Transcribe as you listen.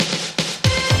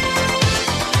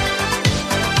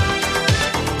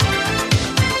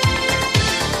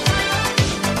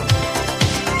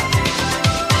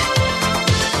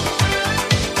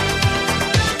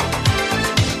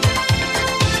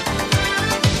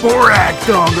Borak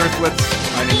Dong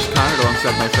Earthlets. My name is Connor,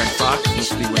 alongside my friend Fox.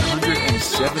 This is the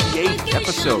 178th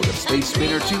episode of Space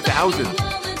Spinner 2000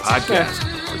 podcast,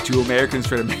 where two Americans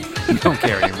try to make... You don't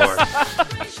care anymore.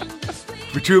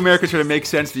 Where two Americans try to make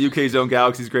sense of the UK's own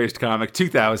galaxy's greatest comic,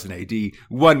 2000 AD,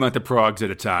 1 month of progs at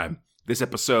a time. This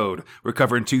episode, we're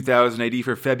covering 2000 AD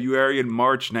for February and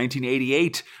March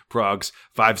 1988, progs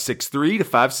 563 to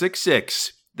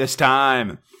 566. This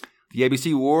time, the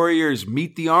ABC Warriors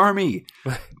meet the Army.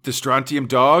 The Strontium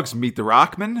Dogs meet the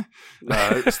Rockmen.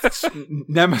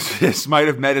 Nemesis might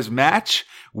have met his match.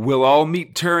 We'll all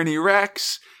meet Tyranny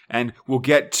Rex. And we'll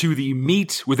get to the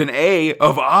meet with an A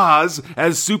of Oz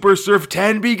as Super Surf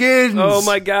 10 begins. Oh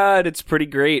my god, it's pretty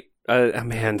great.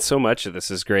 Man, so much of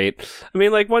this is great. I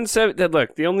mean, like, 170.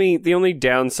 Look, the only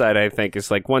downside, I think,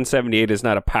 is like 178 is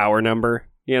not a power number,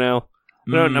 you know?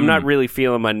 I'm not really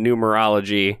feeling my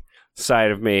numerology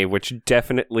side of me, which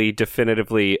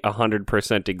definitively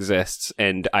 100% exists,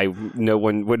 and no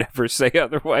one would ever say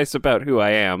otherwise about who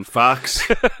I am. Fox,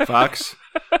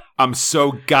 I'm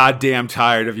so goddamn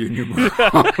tired of your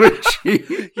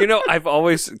numerology. You know, I've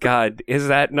always, God, is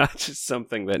that not just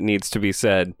something that needs to be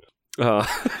said?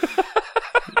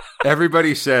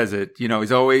 Everybody says it. You know,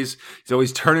 he's always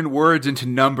turning words into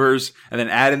numbers and then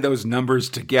adding those numbers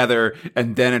together,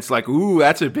 and then it's like, ooh,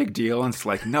 that's a big deal. And it's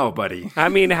like, no, buddy. I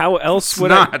mean, how else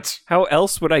would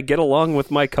I get along with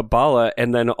my Kabbalah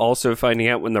and then also finding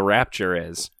out when the rapture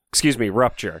is? Excuse me,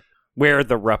 rupture. Where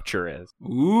the rupture is.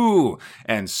 Ooh,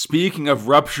 and speaking of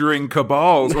rupturing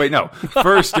cabals, wait, no.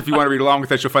 First, if you want to read along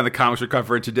with us, you'll find the comics we're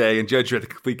covering today and Judge Dredd, the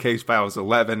Complete Case Files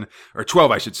 11, or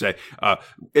 12, I should say.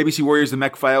 ABC Warriors, the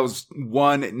Mech Files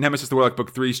 1, Nemesis, the Warlock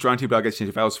Book 3, Strontium Dog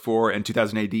Exchange Files 4, and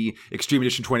 2000 AD, Extreme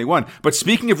Edition 21. But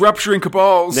speaking of rupturing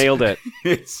cabals... Nailed it.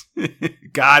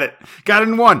 Got it. Got it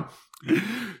in one.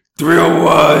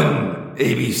 301.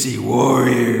 ABC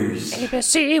Warriors.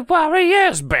 ABC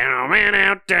Warriors. Down.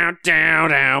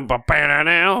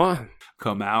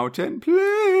 Come out and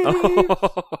play.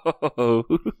 Oh.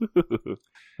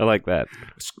 I like that.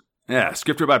 Yeah,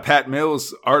 script robot Pat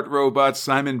Mills, art robot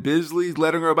Simon Bisley,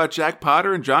 lettering robot Jack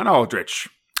Potter, and John Aldrich.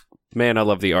 Man, I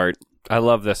love the art. I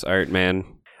love this art, man.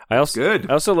 I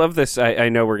also love this. I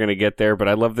know we're going to get there, but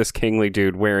I love this kingly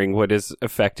dude wearing what is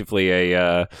effectively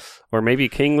a, or maybe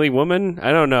kingly woman.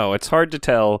 I don't know. It's hard to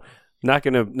tell. Not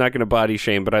gonna body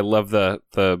shame, but I love the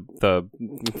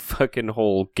fucking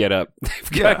whole get up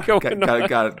they've got going on.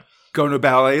 Got it. Going to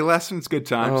ballet lessons, good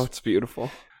times. Oh, it's beautiful.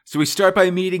 So we start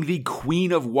by meeting the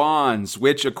Queen of Wands,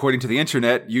 which, according to the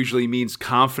internet, usually means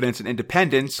confidence and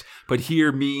independence, but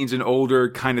here means an older,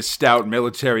 kind of stout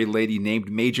military lady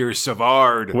named Major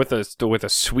Savard. With a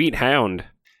sweet hound.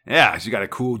 Yeah, she's got a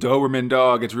cool Doberman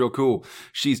dog. It's real cool.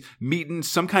 She's meeting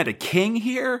some kind of king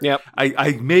here. Yep.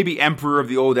 I maybe emperor of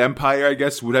the old empire, I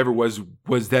guess. Whatever was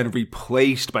then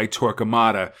replaced by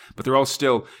Torquemada. But they're all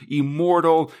still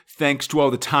immortal thanks to all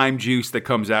the time juice that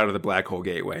comes out of the Black Hole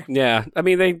Gateway. Yeah. I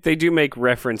mean, they do make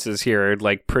references here,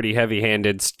 like pretty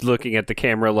heavy-handed, looking at the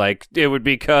camera like it would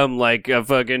become like a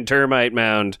fucking termite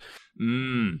mound.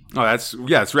 Oh,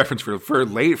 it's reference for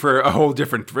a whole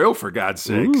different thrill, for God's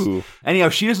sakes. Ooh. Anyhow,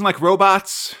 she doesn't like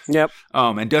robots. Yep.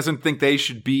 And doesn't think they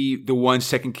should be the ones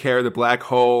taking care of the black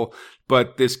hole.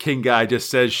 But this king guy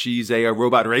just says she's a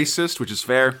robot racist, which is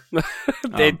fair.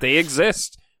 They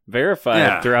exist.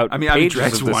 Verified throughout pages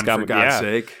of this one, comic. for God's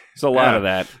sake. There's a lot of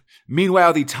that.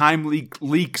 Meanwhile, the time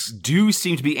leaks do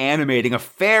seem to be animating a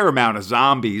fair amount of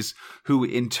zombies, who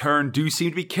in turn do seem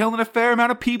to be killing a fair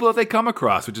amount of people that they come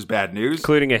across, which is bad news.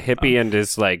 Including a hippie and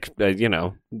his,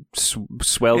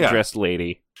 swell-dressed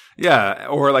lady. Yeah,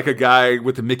 or like a guy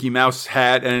with a Mickey Mouse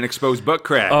hat and an exposed butt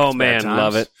crack. Oh, man,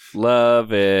 love it.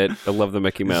 Love it. I love the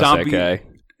Mickey Mouse hat guy.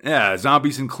 Yeah,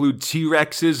 zombies include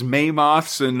T-Rexes,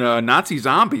 Mammoths, and Nazi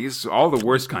zombies. All the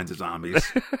worst kinds of zombies.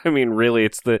 I mean, really,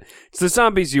 it's the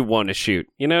zombies you want to shoot.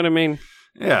 You know what I mean?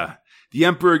 Yeah. The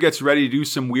Emperor gets ready to do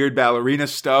some weird ballerina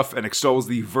stuff and extols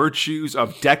the virtues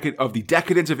of the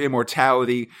decadence of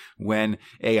immortality when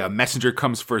a messenger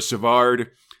comes for Savard.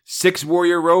 6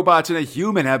 warrior robots and a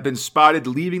human have been spotted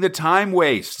leaving the time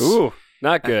wastes. Ooh,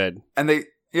 not good. And they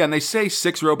say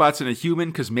 6 robots and a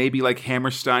human because maybe like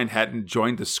Hammerstein hadn't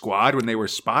joined the squad when they were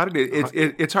spotted.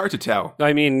 It's hard to tell.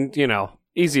 I mean,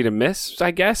 easy to miss,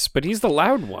 I guess, but he's the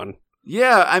loud one.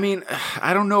 Yeah, I mean,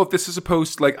 I don't know if this is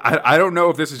supposed, I don't know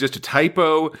if this is just a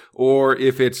typo or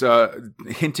if it's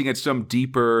hinting at some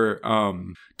deeper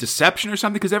deception or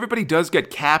something, because everybody does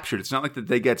get captured. It's not like that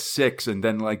they get 6 and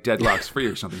then Deadlock's free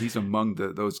or something. He's among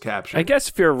those captured. I guess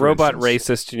if you're a robot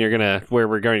racist and you're where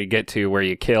we're going to get to where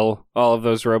you kill all of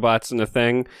those robots in the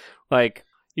thing,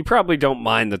 you probably don't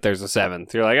mind that there's a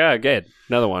 7th. You're like, oh, good,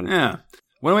 another one. Yeah.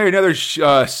 One way or another,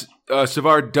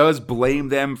 Savard does blame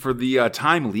them for the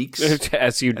time leaks.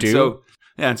 As you do.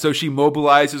 And so she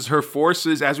mobilizes her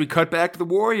forces as we cut back to the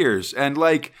Warriors. And,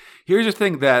 like, here's the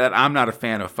thing that I'm not a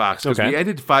fan of Fox. Because we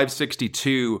ended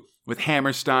 562 with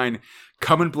Hammerstein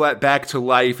coming back to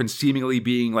life and seemingly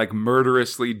being, like,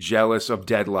 murderously jealous of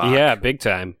Deadlock. Yeah, big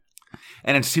time.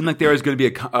 And it seemed like there was going to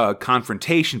be a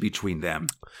confrontation between them.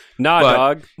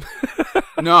 Dog.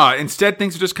 No, instead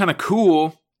things are just kind of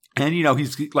cool. And, you know,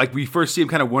 he's like, we first see him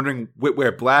kind of wondering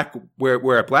where Black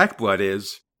Blood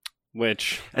is.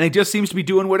 And he just seems to be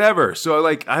doing whatever. So,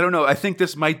 like, I don't know. I think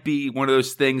this might be one of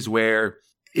those things where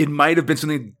it might have been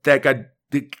something that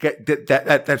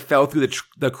that fell through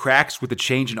the cracks with the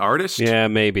change in artist. Yeah,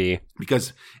 maybe.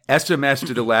 Because SMS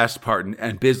did the last part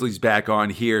and Bisley's back on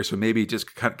here. So maybe it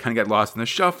just kind of got lost in the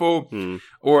shuffle.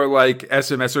 Or, like,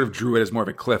 SMS sort of drew it as more of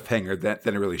a cliffhanger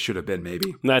than it really should have been,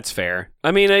 maybe. That's fair.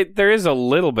 I mean, there is a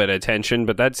little bit of tension,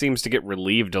 but that seems to get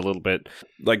relieved a little bit,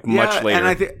 like, much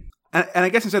later. And I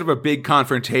guess instead of a big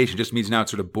confrontation, just means now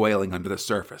it's sort of boiling under the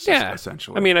surface,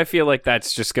 essentially. I mean, I feel like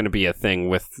that's just going to be a thing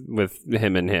with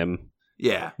him and him.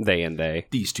 Yeah. They and they.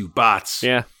 These two bots.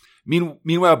 Yeah.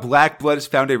 Meanwhile, Black Blood has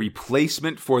found a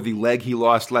replacement for the leg he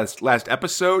lost last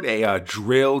episode, a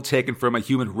drill taken from a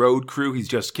human road crew he's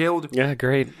just killed. Yeah,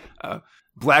 great.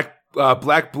 Black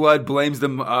Blood blames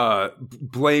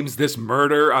this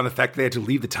murder on the fact that they had to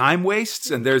leave the time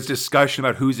wastes, and there's discussion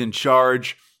about who's in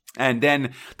charge. And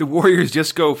then the Warriors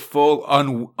just go full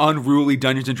unruly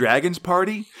Dungeons and Dragons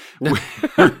party.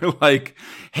 Where, like,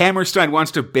 Hammerstein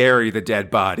wants to bury the dead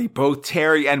body. Both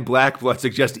Terry and Blackblood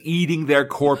suggest eating their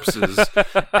corpses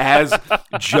as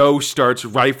Joe starts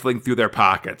rifling through their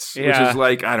pockets. Yeah. Which is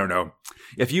like, I don't know.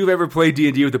 If you've ever played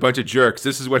D&D with a bunch of jerks,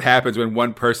 this is what happens when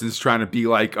one person's trying to be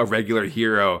like a regular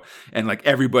hero and like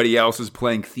everybody else is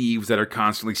playing thieves that are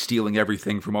constantly stealing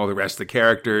everything from all the rest of the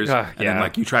characters. And then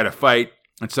like you try to fight.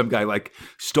 And some guy, like,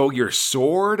 stole your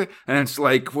sword? And it's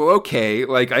like, well, okay.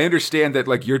 Like, I understand that,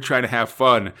 like, you're trying to have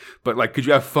fun. But, like, could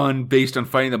you have fun based on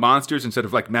fighting the monsters instead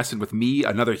of, like, messing with me,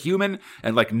 another human?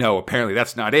 And, like, no, apparently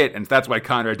that's not it. And that's why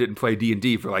Conrad didn't play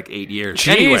D&D for, like, 8 years.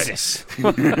 Jesus.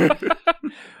 Anyway.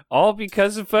 All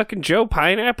because of fucking Joe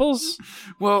Pineapples?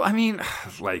 Well, I mean,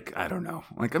 like, I don't know.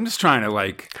 Like, I'm just trying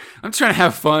to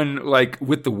have fun, like,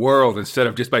 with the world instead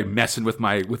of just by messing with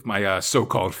my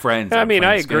so-called friends. I mean,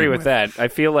 I agree with that. I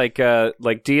feel like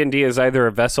D&D is either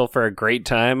a vessel for a great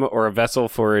time or a vessel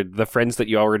for the friends that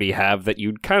you already have that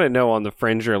you kind of know on the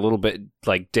fringe are a little bit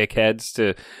like dickheads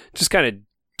to just kind of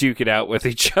duke it out with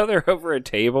each other over a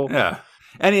table. Yeah.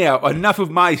 Anyhow, enough of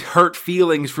my hurt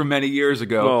feelings from many years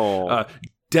ago.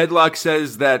 Deadlock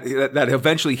says that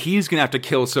eventually he's going to have to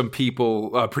kill some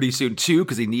people pretty soon too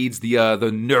because he needs the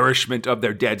nourishment of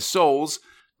their dead souls.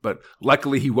 But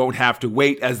luckily he won't have to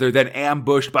wait as they're then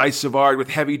ambushed by Savard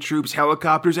with heavy troops,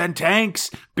 helicopters, and tanks.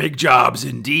 Big jobs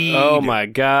indeed. Oh my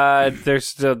God.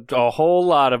 There's a whole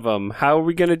lot of them. How are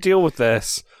we going to deal with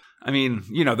this? I mean,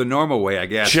 you know, the normal way, I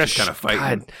guess, just kind of fighting.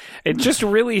 God, it just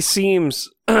really seems,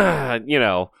 you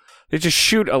know, they just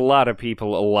shoot a lot of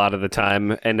people a lot of the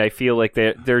time, and I feel like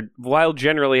they're while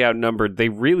generally outnumbered, they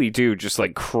really do just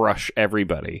like crush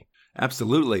everybody.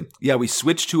 Absolutely. Yeah, we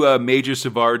switch to Major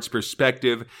Savard's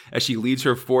perspective as she leads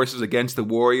her forces against the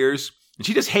Warriors, and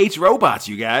she just hates robots,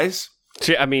 you guys.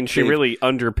 She really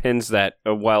underpins that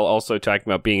while also talking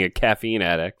about being a caffeine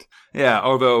addict. Yeah,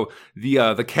 although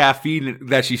the caffeine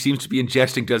that she seems to be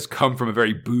ingesting does come from a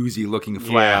very boozy-looking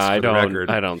flask. Yeah,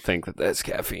 I don't think that's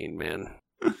caffeine, man.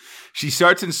 She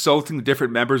starts insulting the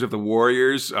different members of the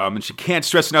Warriors, and she can't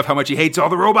stress enough how much she hates all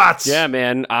the robots. Yeah,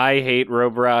 man, I hate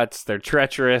robots. They're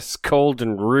treacherous, cold,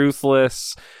 and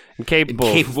ruthless,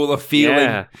 incapable of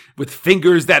feeling, with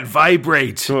fingers that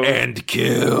vibrate and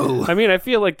kill. I mean, I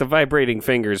feel like the vibrating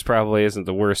fingers probably isn't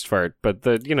the worst part, but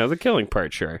the killing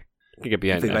part, sure. You can get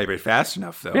behind they that. vibrate fast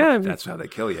enough, though. Yeah, that's how they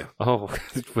kill you. Oh,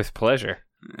 with pleasure.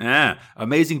 Yeah,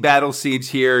 amazing battle scenes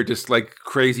here, just like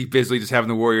crazy Bisley just having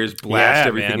the Warriors blast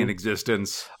everything in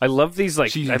existence. I love these,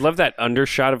 like, I love that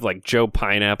undershot of, like, Joe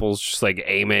Pineapples just, like,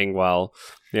 aiming while,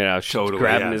 you know, totally,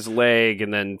 grabbing his leg,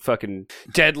 and then fucking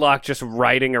Deadlock just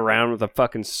riding around with a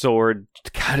fucking sword,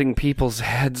 cutting people's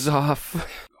heads off.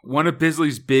 One of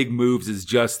Bisley's big moves is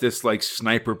just this, like,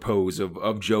 sniper pose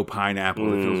of Joe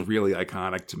Pineapple that feels really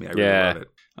iconic to me. I really love it.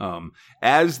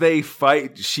 As they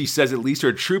fight, she says at least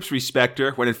her troops respect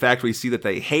her, when in fact we see that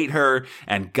they hate her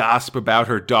and gossip about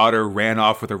her daughter ran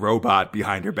off with a robot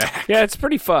behind her back. Yeah, it's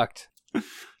pretty fucked.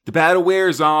 The battle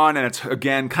wears on, and it's,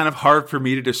 again, kind of hard for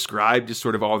me to describe just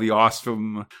sort of all the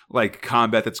awesome, like,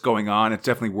 combat that's going on. It's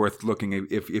definitely worth looking at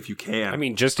if you can. I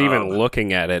mean, just even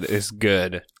looking at it is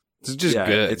good. It's just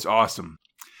good. It's awesome.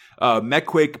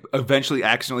 McQuake eventually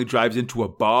accidentally drives into a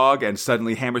bog, and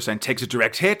suddenly Hammerstein takes a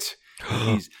direct hit.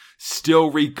 He's still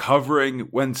recovering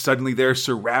when suddenly they're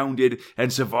surrounded,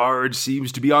 and Savard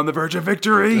seems to be on the verge of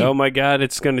victory. Oh my god,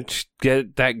 it's going to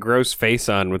get that gross face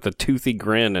on with a toothy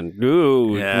grin, and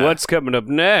what's coming up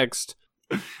next?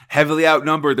 Heavily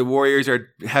outnumbered, the Warriors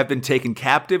have been taken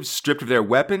captive, stripped of their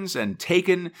weapons, and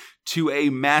taken to a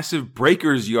massive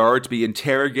breaker's yard to be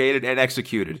interrogated and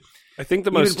executed. I think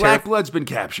the most Black Blood's been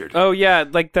captured. Oh yeah,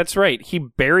 like that's right. He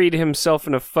buried himself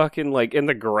in a fucking in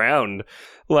the ground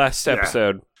last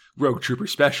episode. Rogue Trooper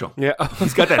special. Yeah.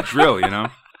 He's got that drill, you know?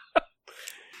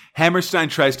 Hammerstein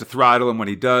tries to throttle him when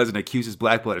he does and accuses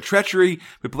Black Blood of treachery,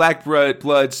 but Black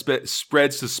Blood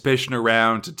spreads suspicion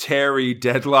around to Terry,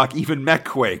 Deadlock, even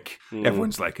McQuake.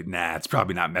 Everyone's like, nah, it's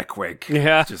probably not McQuake.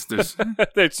 Yeah.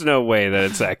 There's no way that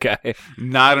it's that guy.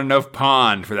 Not enough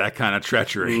pond for that kind of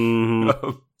treachery. Mm-hmm.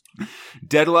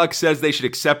 Deadlock says they should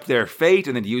accept their fate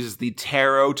and then uses the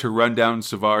tarot to run down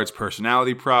Savard's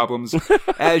personality problems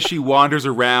as she wanders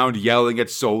around yelling at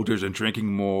soldiers and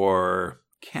drinking more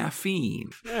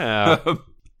caffeine. Yeah.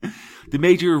 The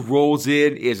Major rolls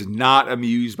in, is not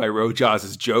amused by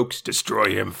Rojaz's jokes,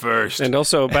 destroy him first. And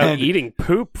also about eating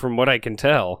poop, from what I can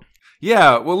tell.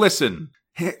 Yeah, well, listen,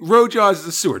 Rojaz is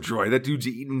a sewer droid. That dude's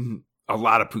eating a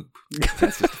lot of poop. That's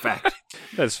just a fact.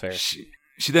 That's fair.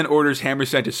 She then orders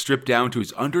Hammerstein to strip down to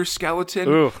his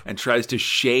underskeleton and tries to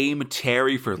shame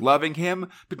Terry for loving him.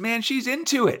 But man, she's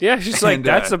into it. Yeah, she's like,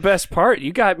 that's the best part.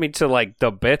 You got me to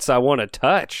the bits I want to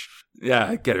touch.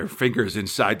 Yeah, get her fingers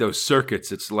inside those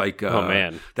circuits. It's like oh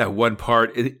man, that one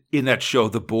part in that show,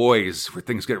 The Boys, where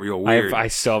things get real weird. I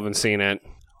still haven't seen it.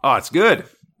 Oh, it's good.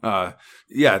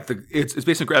 It's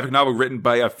based on a graphic novel written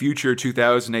by a future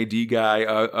 2000 AD guy,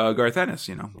 Garth Ennis.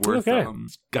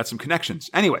 Got some connections.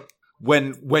 Anyway.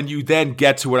 When you then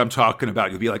get to what I'm talking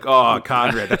about, you'll be like, oh,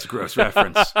 Conrad, that's a gross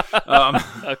reference.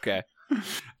 Okay.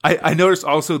 I noticed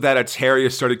also that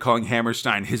Ataria started calling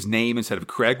Hammerstein his name instead of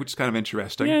Craig, which is kind of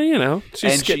interesting. Yeah,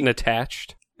 she's getting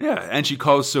attached. Yeah, and she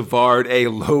calls Savard a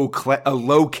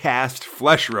low-caste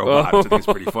flesh robot, which I think is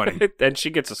pretty funny. And she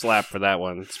gets a slap for that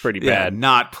one. It's pretty bad.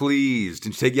 Not pleased.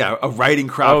 And she said, a writing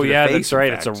crop for the face, that's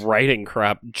right. It's a writing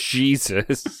crop.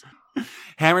 Jesus.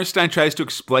 Hammerstein tries to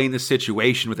explain the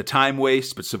situation with a time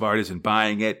waste, but Savard isn't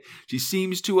buying it. She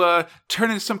seems to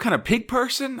turn into some kind of pig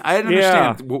person. I didn't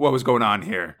understand what was going on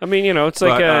here. I mean, it's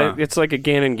like a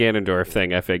Ganon Ganondorf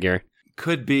thing, I figure.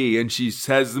 Could be, and she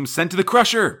says them sent to the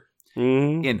Crusher.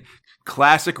 Mm-hmm. In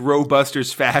classic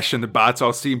Robusters fashion, the bots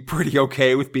all seem pretty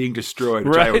okay with being destroyed,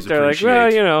 which I always appreciate.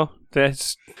 They're like,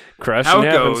 that's crushing how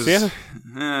it happens. goes.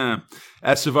 Yeah.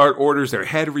 As Savard orders their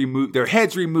heads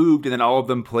removed, and then all of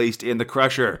them placed in the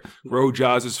Crusher.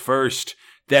 Rojaz is first,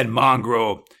 then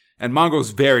Mongrel. And Mongrel's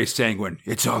very sanguine.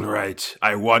 It's all right.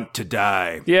 I want to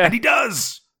die. Yeah. And he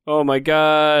does. Oh my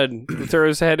god. Throw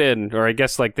his head in. Or I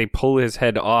guess they pull his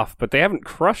head off, but they haven't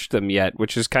crushed him yet,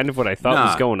 which is kind of what I thought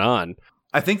was going on.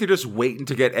 I think they're just waiting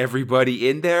to get everybody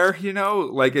in there,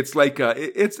 it's like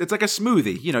it's like a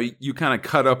smoothie. You kind of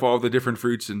cut up all the different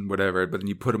fruits and whatever, but then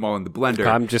you put them all in the blender.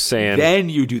 I'm just saying. Then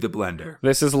you do the blender.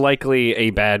 This is likely a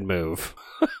bad move.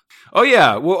 Oh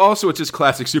yeah. Well, also it's just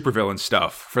classic supervillain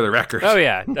stuff, for the record. Oh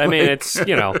yeah. I mean, it's,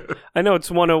 I know it's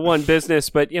 101 business,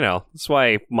 but that's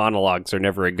why monologues are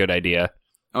never a good idea.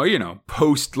 Oh,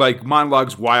 post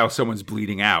monologues while someone's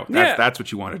bleeding out. That's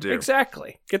what you want to do.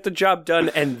 Exactly. Get the job done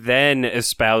and then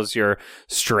espouse your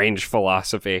strange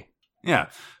philosophy. Yeah.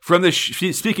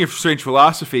 Speaking of strange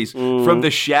philosophies, from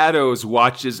the shadows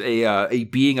watches a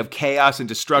being of chaos and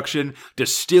destruction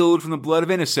distilled from the blood of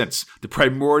innocence, the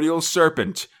primordial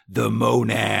serpent, the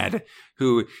Monad,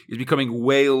 who is becoming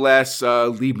way less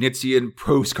Leibnizian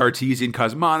post-Cartesian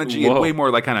cosmology and way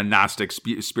more kind of Gnostic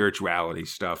spirituality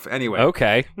stuff. Anyway.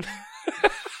 Okay.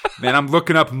 Man, I'm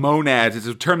looking up monads. It's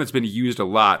a term that's been used a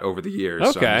lot over the years.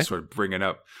 Okay. So I'm just sort of bringing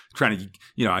up, trying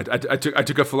to, I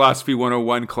took a Philosophy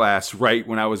 101 class right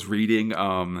when I was reading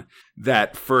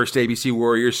that first ABC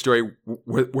Warriors story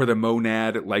where the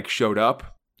monad showed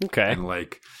up. Okay. And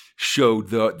showed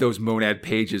those monad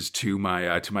pages to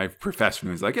my professor, and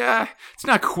he was like, "Yeah, it's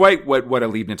not quite what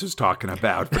Leibniz was talking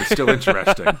about, but it's still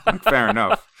interesting." Fair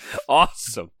enough.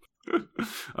 Awesome.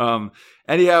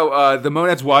 Anyhow, the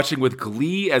Monad's watching with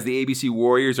glee as the ABC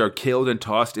Warriors are killed and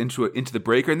tossed into the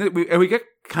breaker, and we get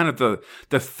kind of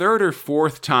the third or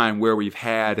fourth time where we've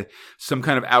had some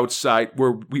kind of outside,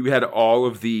 where we had all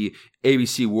of the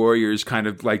ABC Warriors kind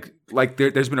of like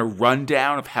there's been a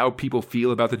rundown of how people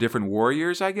feel about the different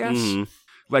Warriors, I guess. Mm.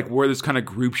 Like where there's kind of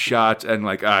group shots and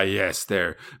like, yes,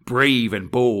 they're brave and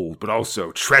bold, but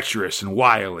also treacherous and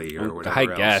wily or whatever I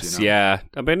guess, else, you know? Yeah.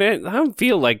 I mean, I don't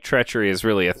feel like treachery is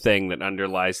really a thing that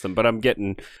underlies them, but I'm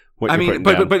getting what you're putting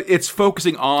down. But it's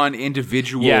focusing on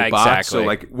individual bots. So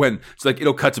like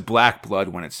it'll cut to Black Blood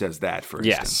when it says that, for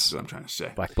instance. That's what I'm trying to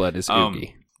say. Black Blood is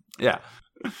oogie. Yeah.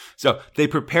 So they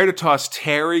prepare to toss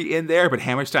Terry in there, but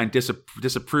Hammerstein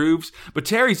disapproves. But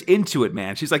Terry's into it,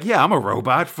 man. She's like, yeah, I'm a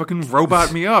robot. Fucking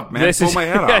robot me up, man. Pull my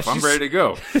head off. I'm ready to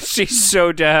go. She's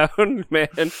so down,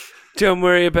 man. Don't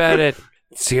worry about it.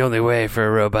 It's the only way for a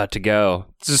robot to go.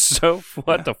 So,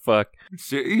 what the fuck?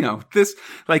 So, you know, this,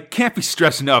 like, can't be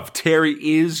stressed enough. Terry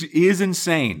is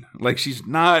insane. Like, she's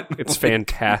not. It's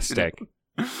fantastic.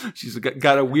 She's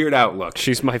got a weird outlook.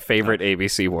 She's my favorite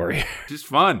ABC warrior. Just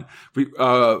fun.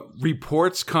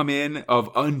 Reports come in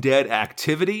of undead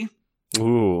activity.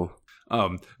 Ooh.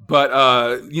 But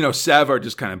you know, Savar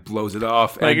just kind of blows it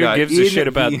off. Like, who gives a shit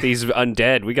about these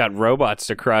undead? We got robots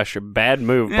to crush. A bad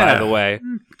move, by the way.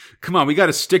 Come on, we got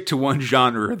to stick to one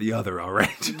genre or the other, all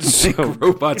right?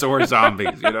 Robots or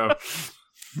zombies, you know?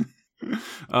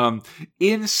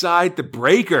 Inside the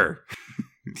breaker.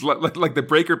 Like the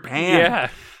breaker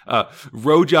pan. Yeah.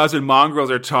 Rojas and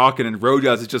Mongrels are talking, and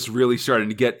Rojas is just really starting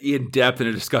to get in depth in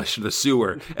a discussion of the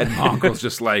sewer, and Mongrel's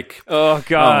just like, "Oh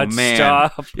God, oh, man,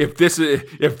 stop! If this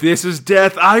is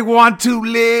death, I want to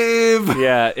live."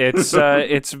 Yeah,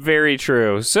 it's very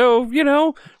true. So you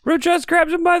know, Rojas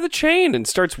grabs him by the chain and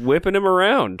starts whipping him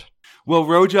around. Well,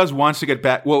 Rojas wants to get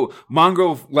back. Well,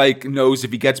 Mongrel knows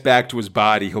if he gets back to his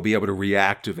body, he'll be able to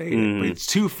reactivate it, but it's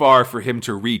too far for him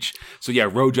to reach. So yeah,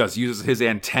 Rojas uses his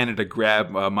antenna to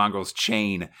grab Mongrel's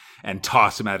chain and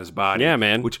toss him at his body. Yeah,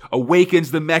 man. Which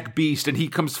awakens the mech beast, and he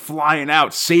comes flying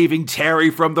out, saving Terry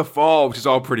from the fall, which is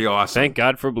all pretty awesome. Thank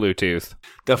God for Bluetooth.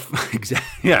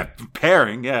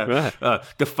 Pairing, yeah.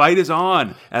 The fight is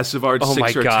on as Savard's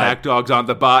 6 attack dogs on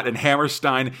the bot, and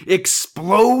Hammerstein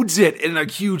explodes it in a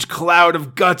huge cloud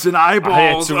of guts and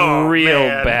eyeballs. It's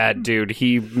real bad, dude.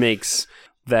 He makes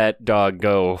that dog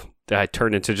go. I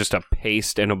turn into just a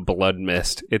paste and a blood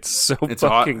mist. It's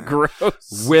fucking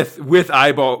gross. With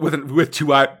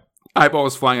two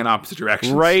eyeballs flying in opposite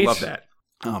directions. Right. Love that.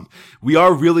 We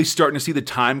are really starting to see the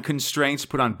time constraints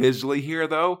put on Bisley here,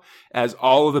 though, as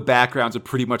all of the backgrounds have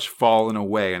pretty much fallen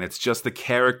away, and it's just the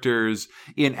characters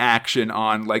in action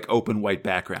on like open white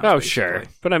backgrounds. Oh, basically. Sure,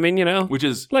 but I mean, you know, which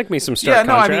is like me some stark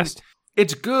contrast. I mean,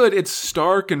 it's good. It's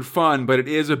stark and fun, but it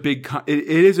is a big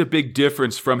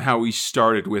difference from how we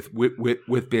started with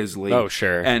Bisley. Oh,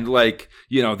 sure. And like,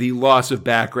 you know, the loss of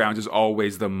backgrounds is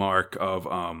always the mark of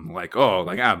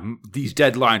these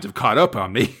deadlines have caught up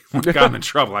on me. Like, I'm in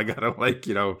trouble. I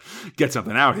gotta get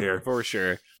something out here for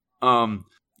sure.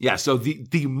 Yeah, so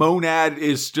the Monad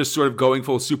is just sort of going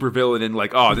full supervillain and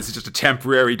like, oh, this is just a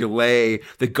temporary delay.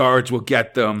 The guards will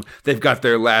get them. They've got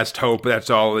their last hope.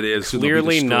 That's all it is.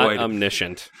 Clearly so not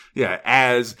omniscient. Yeah,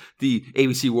 as the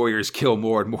ABC Warriors kill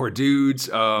more and more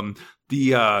dudes.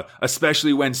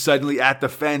 Especially when suddenly at the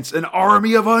fence, an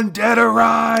army of undead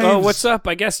arrives. Oh, what's up?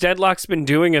 I guess Deadlock's been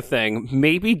doing a thing.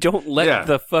 Maybe don't let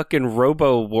the fucking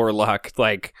Robo Warlock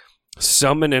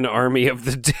summon an army of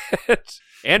the dead.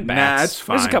 And bats. Nah, it's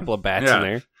fine. There's a couple of bats in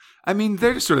there. I mean,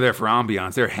 they're just sort of there for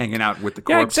ambiance. They're hanging out with the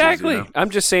corpses. Yeah, exactly. You know?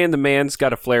 I'm just saying the man's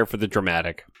got a flair for the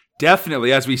dramatic.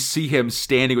 Definitely, as we see him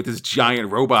standing with his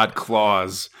giant robot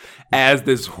claws as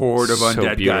this horde of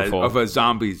undead guys, of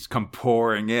zombies come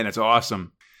pouring in. It's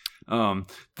awesome.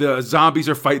 The zombies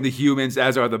are fighting the humans,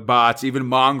 as are the bots. Even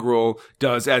Mongrel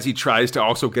does, as he tries to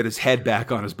also get his head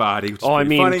back on his body. Which is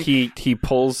funny. he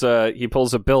pulls a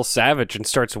Bill Savage and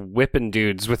starts whipping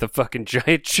dudes with a fucking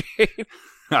giant chain.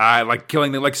 Like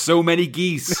killing them like so many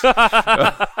geese.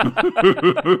 The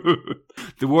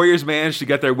Warriors manage to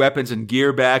get their weapons and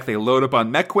gear back. They load up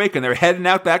on MechQuake and they're heading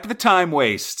out back to the Time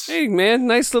Wastes. Hey man,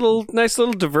 nice little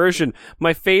diversion.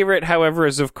 My favorite, however,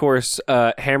 is of course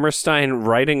Hammerstein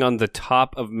riding on the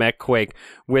top of MechQuake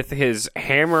with his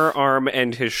hammer arm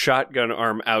and his shotgun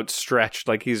arm outstretched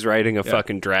like he's riding a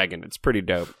fucking dragon. It's pretty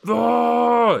dope.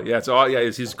 Oh yeah, it's all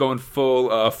he's going full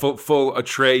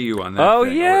Atreyu on that. Oh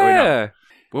thing. yeah.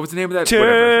 What was the name of that?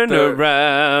 Turn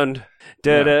around.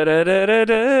 Yeah,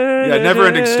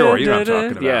 Never-Ending Story. You know what I'm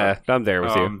talking about. Yeah, I'm there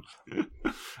with you.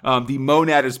 The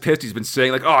Monad is pissed. He's been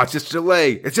saying like, "Oh, it's just a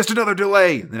delay. It's just another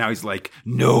delay." And now he's like,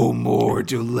 "No more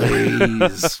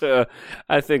delays."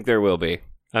 I think there will be.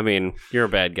 I mean, you're a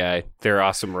bad guy. They're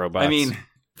awesome robots. I mean,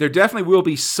 there definitely will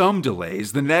be some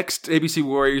delays. The next ABC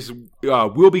Warriors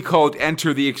will be called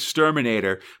Enter the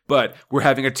Exterminator, but we're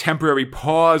having a temporary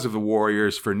pause of the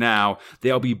Warriors for now.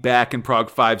 They'll be back in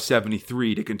Prague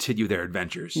 573 to continue their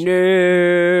adventures. No,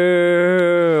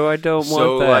 I don't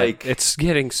want that. Like, it's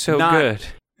getting so good.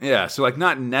 Yeah, so like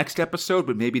not next episode,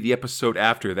 but maybe the episode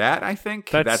after that, I think.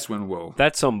 That's when we'll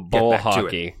That's some bull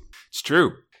hockey. It's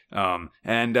true.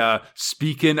 And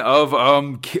speaking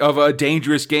of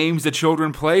dangerous games that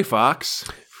children play, Fox.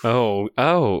 Oh,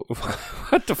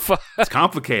 what the fuck? It's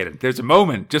complicated. There's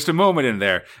just a moment in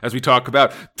there as we talk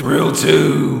about Thrill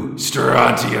 2,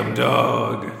 Strontium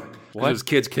Dog. What? Those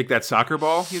kids kick that soccer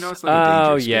ball, you know? It's like a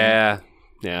dangerous game.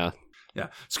 Yeah. Yeah,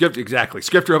 Script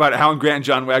robot Alan Grant and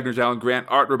John Wagner's Alan Grant.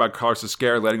 Art robot Carlos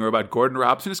Esquer. Letting robot Gordon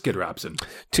Robson is Kid Robson.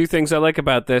 Two things I like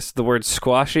about this: the word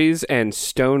squashies and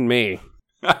stone me.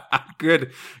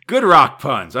 Good rock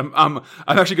puns. I'm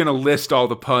actually going to list all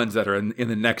the puns that are in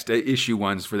the next issue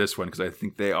ones for this one because I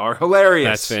think they are hilarious.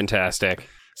 That's fantastic.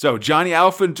 So Johnny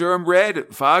Alpha and Durham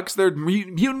Red, Fox, they're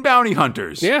mutant bounty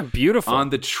hunters. Yeah, beautiful. They're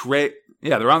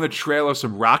on the trail of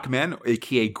some rock men,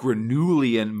 aka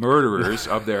Granulian murderers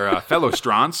of their fellow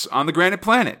Stronts on the Granite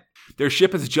Planet. Their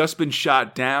ship has just been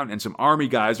shot down, and some army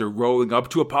guys are rolling up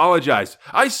to apologize.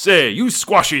 I say, you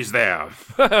squashies there.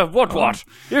 What?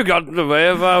 You got in the way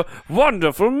of a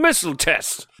wonderful missile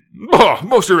test.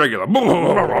 Most irregular.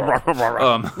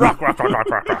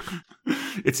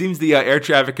 It seems the air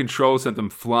traffic control sent them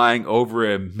flying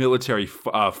over a military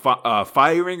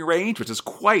firing range, which is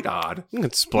quite odd. It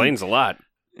explains a lot.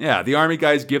 Yeah, the army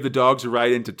guys give the dogs a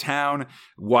ride into town,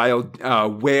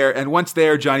 and once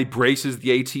there, Johnny braces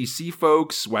the ATC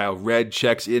folks while Red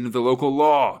checks into the local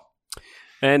law.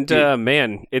 And,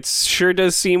 man, it sure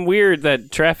does seem weird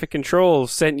that traffic control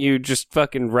sent you just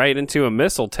fucking right into a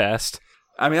missile test.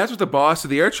 I mean, that's what the boss of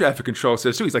the air traffic control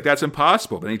says, too. He's like, that's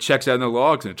impossible. Then he checks out in the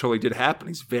logs, and it totally did happen.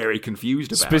 He's very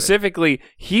confused about it. Specifically,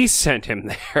 he sent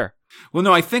him there. Well,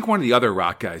 no, I think one of the other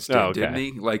rock guys did, didn't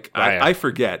he? Like, I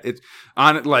forget. It's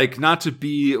on like not to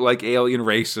be like alien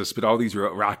racist, but all these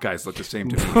rock guys look the same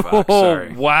to me. Fox.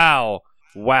 Sorry. Wow,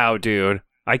 dude,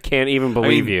 I can't even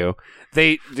believe you.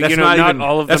 Not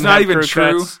all of them. That's not even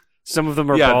true. Cuts. Some of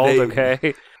them are bald.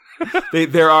 Okay.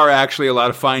 There are actually a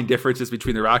lot of fine differences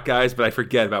between the rock guys, but I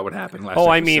forget about what happened last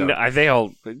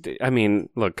episode. I mean,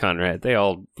 look, Conrad, they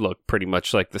all look pretty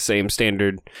much like the same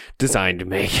standard design to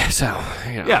me. So,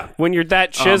 yeah. When you're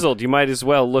that chiseled, you might as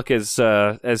well look as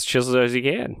chiseled as you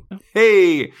can.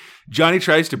 Hey, Johnny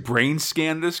tries to brain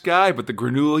scan this guy, but the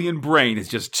Granulian brain is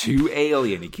just too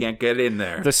alien. He can't get in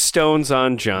there. The stone's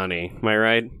on Johnny. Am I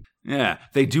right? Yeah.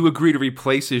 They do agree to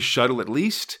replace his shuttle at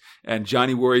least. And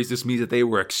Johnny worries this means that they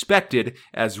were expected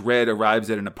as Red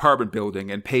arrives at an apartment building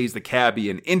and pays the cabbie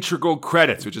an integral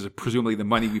credits, which is presumably the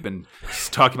money we've been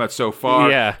talking about so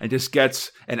far. Yeah. And just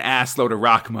gets an ass load of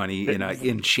rock money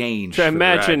in change. Which I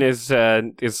imagine is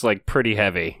like pretty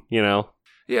heavy, you know?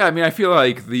 Yeah, I mean, I feel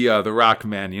like the rock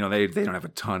men, you know, they don't have a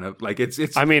ton of, like, it's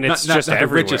I mean, it's not just the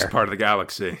everywhere. richest part of the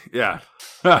galaxy. Yeah.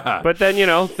 But then, you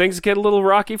know, things get a little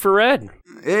rocky for Red.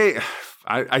 Hey,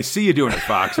 I see you doing it,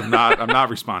 Fox. I'm not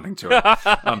responding to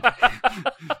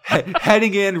it.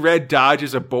 Heading in, Red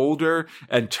dodges a boulder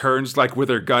and turns like with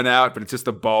her gun out, but it's just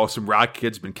a ball some rock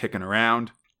kid's been kicking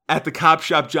around. At the cop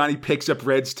shop, Johnny picks up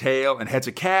Red's tail and heads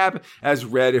a cab as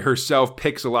Red herself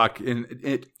picks a lock in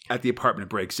it at the apartment and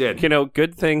breaks in. You know,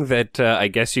 good thing that I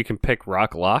guess you can pick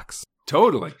rock locks.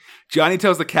 Totally. Johnny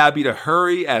tells the cabbie to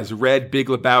hurry as Red Big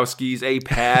Lebowski's a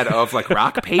pad of like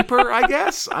rock paper, I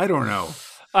guess? I don't know.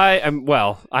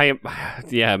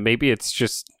 Maybe it's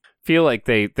just feel like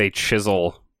they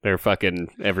chisel their fucking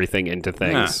everything into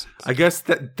things. Yeah. I guess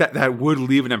that would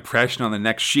leave an impression on the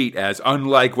next sheet as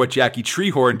unlike what Jackie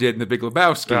Treehorn did in The Big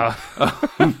Lebowski.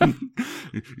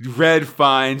 Red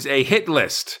finds a hit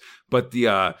list, but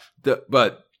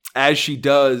as she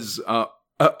does, a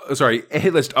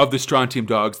hit list of the Strontium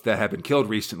dogs that have been killed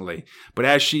recently. But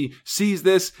as she sees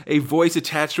this, a voice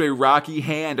attached to a rocky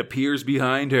hand appears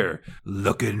behind her.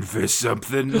 Looking for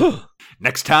something?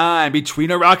 Next time, Between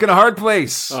a Rock and a Hard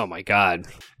Place. Oh my God.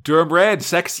 Durham Red,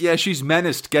 sexy as she's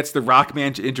menaced, gets the rock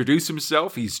man to introduce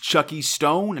himself. He's Chucky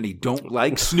Stone, and he don't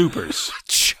like snoopers.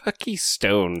 Chucky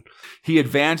Stone. He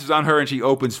advances on her, and she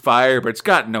opens fire, but it's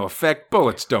got no effect.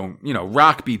 Bullets don't,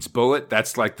 rock beats bullet.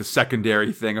 That's like the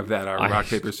secondary thing of that rock,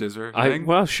 paper, scissors thing.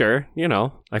 Well, sure.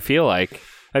 I feel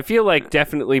like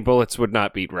definitely bullets would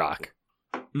not beat rock.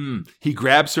 He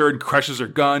grabs her and crushes her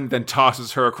gun, then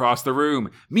tosses her across the room.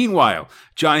 Meanwhile,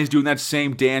 Johnny's doing that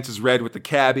same dance as Red with the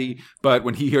cabbie, but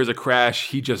when he hears a crash,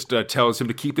 he just tells him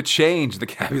to keep the change. The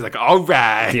cabbie's like, all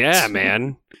right. Yeah,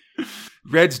 man.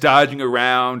 Red's dodging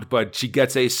around, but she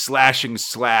gets a slashing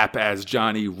slap as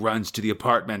Johnny runs to the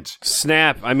apartment.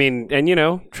 Snap. I mean,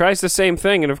 and tries the same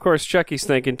thing. And of course, Chucky's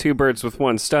thinking 2 birds with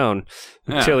 1 stone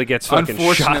until he gets fucking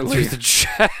shot through the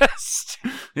chest.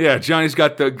 Yeah, Johnny's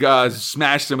got the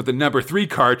smashed him with the number 3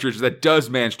 cartridge that does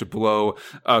manage to blow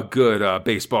a good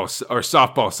baseball or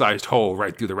softball-sized hole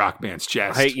right through the rock band's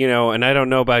chest. And I don't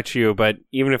know about you, but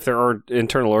even if their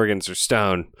internal organs are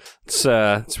stone, it's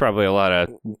probably a lot of,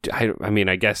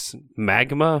 I guess,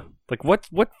 magma? Like, what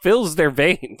fills their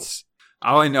veins?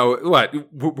 All I know,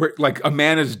 we're, like a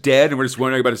man is dead, and we're just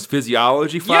wondering about his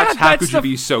physiology. Fox, Yeah, how could you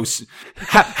be so?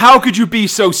 How could you be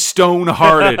so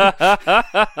stone-hearted?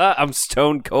 I'm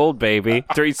stone cold, baby.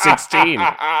 316.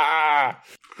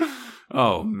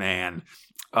 Oh man,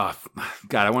 God,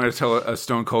 I wanted to tell a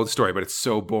Stone Cold story, but it's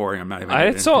so boring. I'm not even.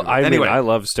 Anyway, I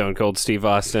love Stone Cold Steve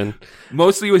Austin.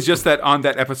 Mostly, it was just that on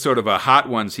that episode of Hot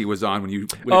Ones he was on that you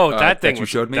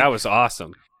showed me. That was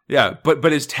awesome. Yeah,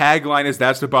 but his tagline is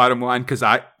 "That's the bottom line" because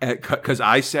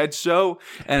I said so,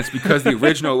 and it's because the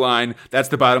original line "That's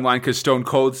the bottom line" because Stone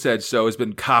Cold said so has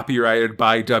been copyrighted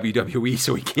by WWE,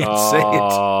 so he can't say it.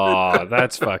 Oh,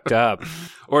 that's fucked up.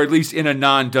 Or at least in a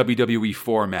non-WWE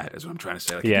format, is what I'm trying to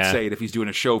say. Like, he can say it if he's doing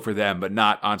a show for them, but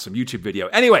not on some YouTube video.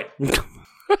 Anyway.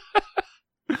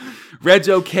 Red's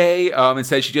okay and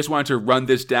says she just wanted to run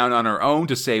this down on her own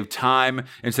to save time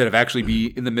instead of actually be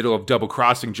in the middle of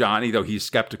double-crossing Johnny, though he's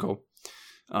skeptical.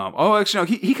 Actually, no,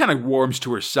 he kind of warms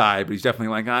to her side, but he's definitely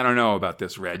like, I don't know about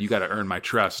this, Red. You got to earn my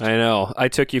trust. I know. I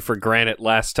took you for granted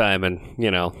last time, and,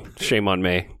 shame on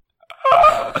me.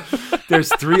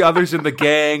 There's 3 others in the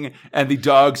gang, and the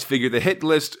dogs figure the hit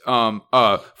list. From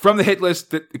the hit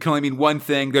list, that can only mean one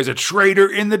thing. There's a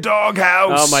traitor in the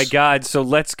doghouse. Oh my god! So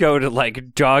let's go to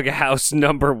doghouse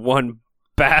number 1,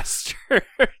 bastard.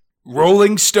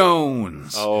 Rolling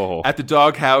Stones. Oh. At the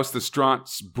doghouse, the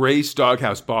Stronts brace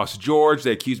doghouse boss George.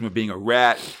 They accuse him of being a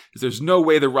rat. There's no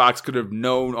way the Rocks could have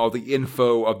known all the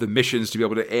info of the missions to be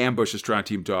able to ambush the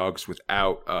Strontium dogs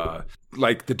without,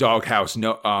 the doghouse.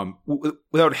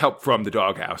 Without help from the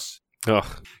doghouse. Ugh.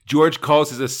 George calls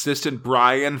his assistant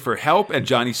Brian for help, and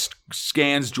Johnny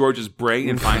scans George's brain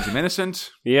and finds him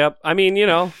innocent. Yep. I mean,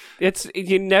 it's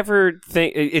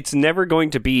never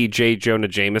going to be J. Jonah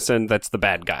Jameson that's the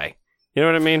bad guy. You know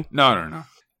what I mean? No.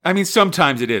 I mean,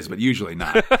 sometimes it is, but usually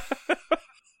not.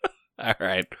 All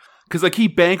right. Because he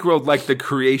bankrolled the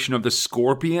creation of the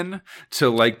Scorpion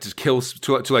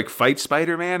to fight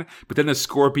Spider-Man, but then the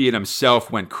Scorpion himself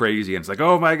went crazy and it's like,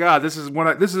 oh my god, this isn't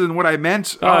what I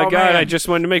meant. Oh god, man. I just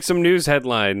wanted to make some news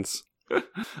headlines.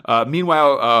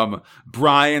 Meanwhile,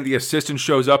 Brian, the assistant,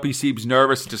 shows up. He seems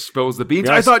nervous and just spills the beans.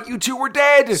 Yes. I thought you two were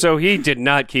dead. So he did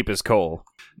not keep his coal.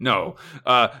 No.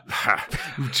 Red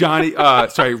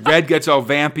gets all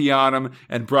vampy on him,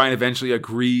 and Brian eventually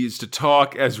agrees to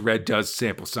talk as Red does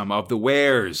sample some of the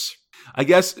wares. I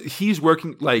guess he's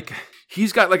working,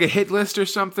 he's got a hit list or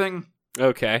something.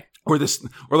 Okay. The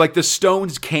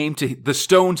Stones the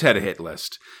Stones had a hit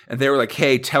list, and they were like,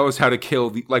 hey, tell us how to kill,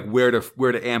 where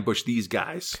to ambush these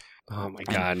guys. Oh my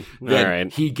god. Then all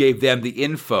right. He gave them the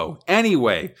info.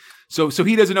 Anyway, so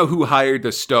he doesn't know who hired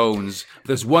the Stones.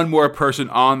 There's one more person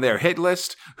on their hit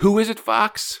list. Who is it,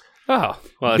 Fox? Oh,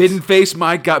 well, Hidden face,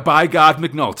 by God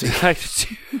McNulty.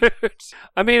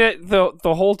 I mean,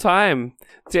 the whole time,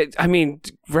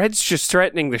 Red's just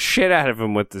threatening the shit out of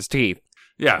him with his teeth.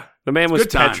 Yeah. The man was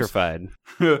petrified.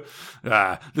 The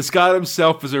Scott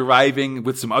himself is arriving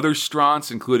with some other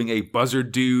Stronts, including a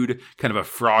buzzard dude, kind of a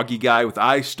froggy guy with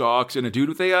eye stalks, and a dude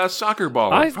with a soccer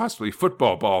ball, or possibly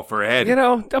football ball for a head.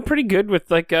 I'm pretty good with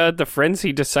the friends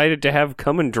he decided to have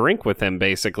come and drink with him,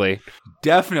 basically.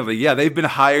 Definitely, yeah. They've been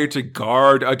hired to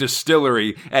guard a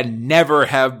distillery, and never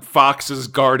have foxes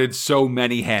guarded so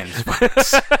many hens.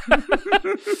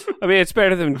 I mean, it's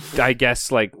better than, I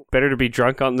guess, better to be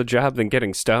drunk on the job than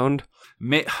getting stoned.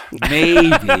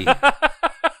 Maybe.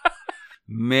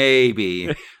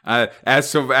 Maybe. As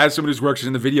someone who's worked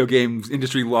in the video games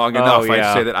industry long enough,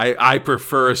 I'd say that I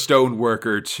prefer a stone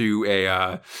worker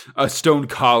to a stone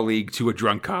colleague to a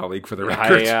drunk colleague, for the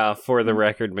record. For the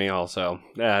record, me also.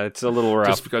 Yeah, it's a little rough.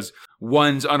 Just because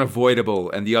one's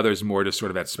unavoidable and the other's more just sort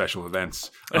of at special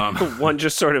events. One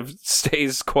just sort of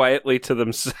stays quietly to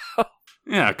themselves.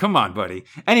 Yeah, come on, buddy.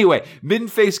 Anyway,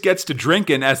 Middenface gets to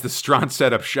drinking as the Stront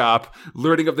set up shop.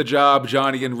 Learning of the job,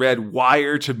 Johnny and Red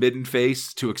wire to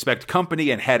Middenface to expect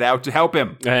company and head out to help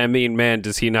him. I mean, man,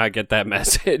 does he not get that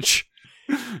message?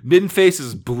 Middenface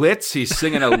is Blitz. He's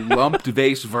singing a lumped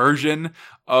bass version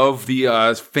of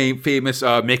the famous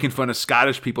making fun of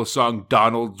Scottish people song,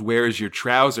 Donald, Where's Your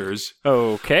Trousers?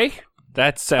 Okay.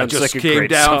 That sounds like a came great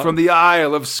down song. from the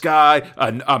Isle of Skye.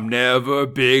 I'm never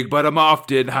big, but I'm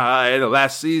often high. The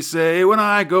lassies say when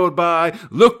I go by,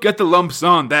 look at the lumps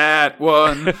on that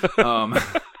one.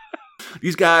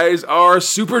 These guys are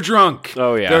super drunk.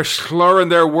 Oh, yeah. They're slurring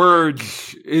their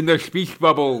words in their speech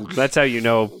bubbles. That's how you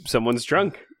know someone's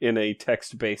drunk in a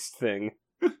text-based thing.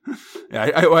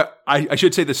 Yeah, I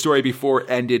should say the story before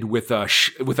ended with a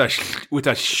stoned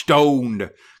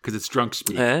because it's drunk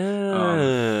speak.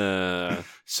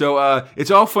 So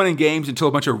it's all fun and games until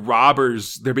a bunch of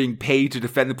robbers they're being paid to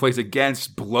defend the place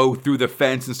against blow through the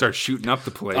fence and start shooting up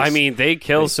the place. I mean, they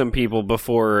kill some people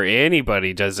before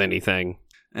anybody does anything.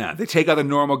 Yeah, they take out the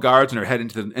normal guards and are heading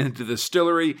into the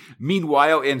distillery.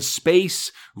 Meanwhile, in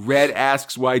space, Red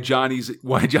asks why Johnny's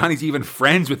even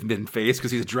friends with Minface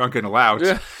because he's drunk and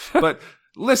loud. But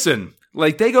listen,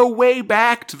 like they go way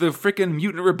back to the freaking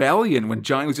Mutant Rebellion when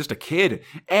Johnny was just a kid,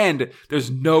 and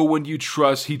there's no one he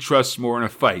trusts more in a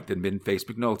fight than Minface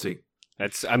McNulty.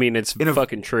 It's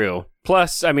fucking true.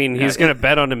 Plus, he's gonna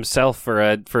bet on himself for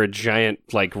a giant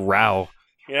like row.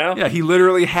 Yeah, he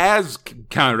literally has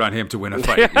counted on him to win a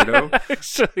fight, you know?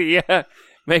 So, yeah,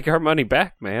 make our money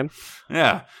back, man.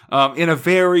 Yeah. In a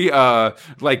very,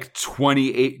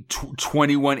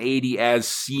 2180 as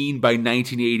seen by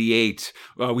 1988,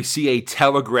 we see a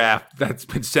telegraph that's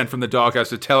been sent from the doghouse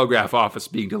to telegraph office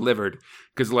being delivered.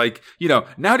 Because,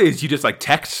 nowadays you just,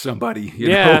 text somebody, you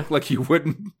know? Like, you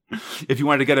wouldn't... If you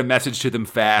wanted to get a message to them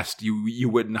fast, you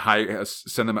wouldn't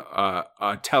send them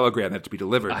a telegram that had to be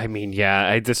delivered.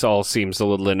 This all seems a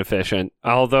little inefficient.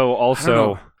 Although,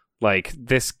 also,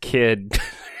 this kid...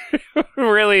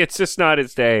 really, it's just not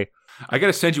his day. I got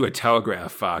to send you a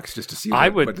telegraph, Fox, just to see how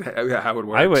it works.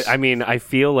 I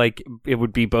feel like it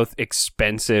would be both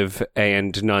expensive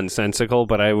and nonsensical,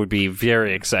 but I would be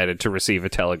very excited to receive a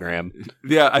telegram.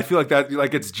 Yeah, I feel like that,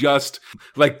 it's just,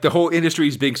 the whole industry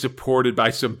is being supported by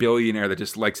some billionaire that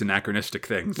just likes anachronistic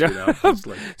things, you know?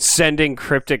 Sending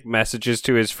cryptic messages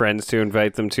to his friends to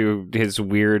invite them to his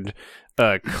weird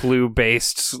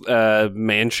clue-based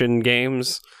mansion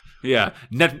games. Yeah.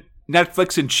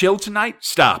 Netflix and chill tonight?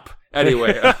 Stop.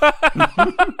 Anyway.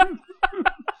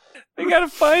 They gotta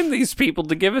find these people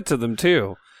to give it to them,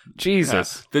 too.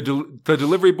 Jesus. The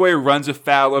delivery boy runs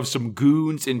afoul of some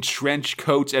goons in trench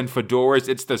coats and fedoras.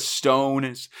 It's the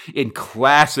Stones in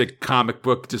classic comic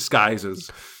book disguises.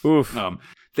 Oof.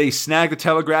 They snag the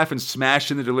telegraph and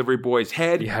smash in the delivery boy's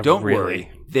head. Yeah, Don't really.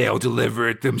 worry. They'll deliver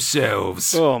it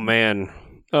themselves. Oh, man.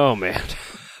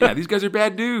 Yeah, these guys are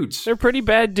bad dudes. They're pretty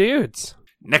bad dudes.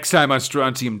 Next time on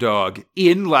Strontium Dog,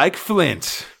 in like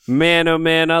Flint. Man, oh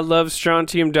man, I love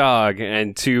Strontium Dog.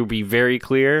 And to be very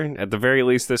clear, at the very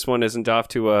least, this one isn't off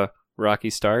to a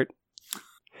rocky start.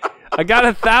 I got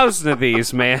 1,000 of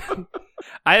these, man.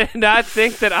 I did not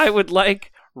think that I would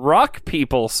like rock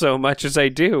people so much as I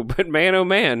do, but man, oh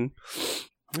man.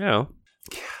 I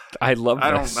love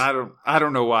this. I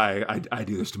don't know why I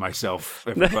do this to myself,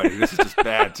 everybody. This is just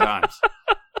bad times.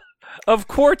 Of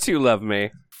course you love me.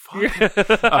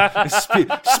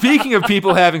 Speaking of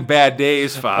people having bad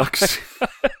days, Fox.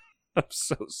 I'm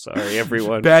so sorry,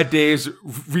 everyone. Bad days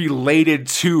related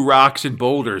to rocks and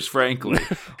boulders, frankly.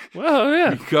 Well,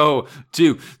 yeah. We go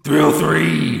to Thrill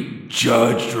 3,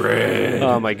 Judge Dredd.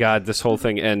 Oh my god, this whole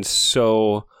thing ends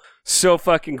so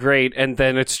fucking great, and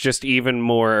then it's just even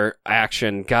more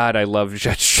action. God, I love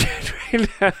Judge Dredd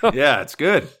right now. Yeah, it's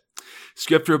good.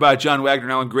 Script robot John Wagner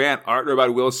and Alan Grant. Art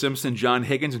robot Will Simpson, John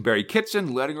Higgins, and Barry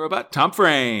Kitson. Letting robot Tom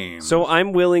Frame. So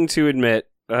I'm willing to admit,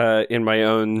 in my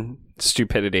own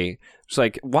stupidity, it's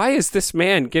like, why is this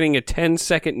man getting a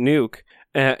 10-second nuke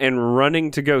and running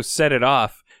to go set it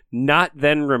off, not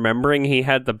then remembering he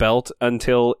had the belt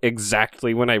until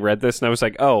exactly when I read this, and I was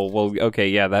like, oh, well, okay,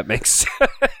 yeah, that makes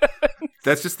sense.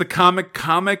 That's just the classic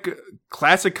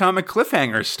comic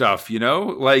cliffhanger stuff, you know?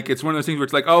 Like, it's one of those things where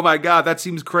it's like, oh my god, that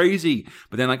seems crazy.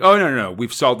 But then like, oh no,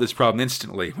 we've solved this problem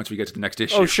instantly once we get to the next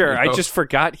issue. Oh, sure. You know? I just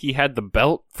forgot he had the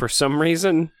belt for some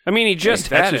reason. I mean, he just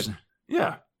had it.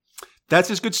 Yeah. That's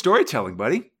just good storytelling,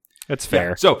 buddy. That's fair.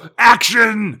 Yeah. So,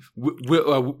 action!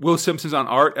 Will Simpson's on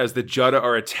art as the Judda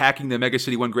are attacking the Mega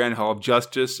City 1 Grand Hall of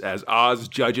Justice as Oz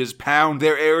judges pound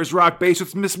their heirs rock base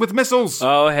with missiles.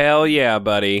 Oh, hell yeah,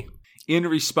 buddy. In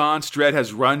response, Dredd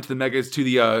has run to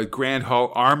the Grand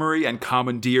Hall Armory and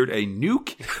commandeered a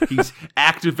nuke. He's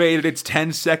activated its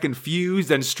 10-second fuse,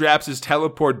 then straps his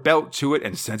teleport belt to it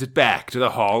and sends it back to the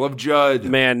Hall of Judd.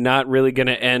 Man, not really going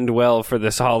to end well for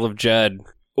this Hall of Judd.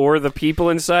 Or the people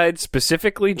inside,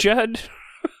 specifically Judd.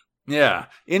 Yeah.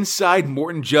 Inside,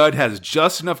 Morton Judd has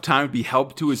just enough time to be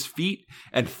helped to his feet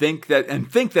and think that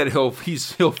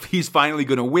he's finally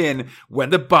going to win when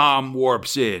the bomb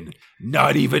warps in.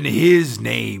 Not even his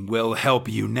name will help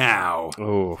you now.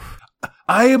 Oh.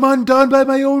 I am undone by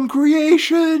my own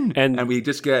creation. And we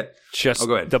just get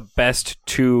the best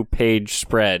 2-page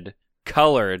spread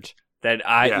colored that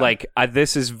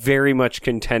this is very much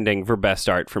contending for best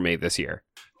art for me this year.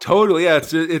 Totally, yeah.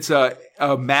 It's a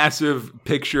massive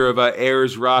picture of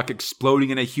Ayers Rock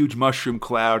exploding in a huge mushroom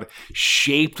cloud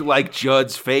shaped like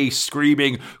Judd's face,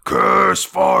 screaming, "Curse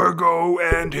Fargo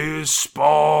and his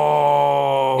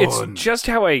spawn!" It's just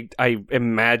how I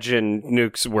imagine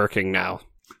nukes working now.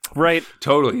 Right?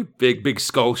 Totally. Big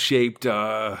skull-shaped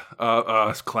cloud.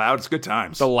 It's good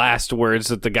times. The last words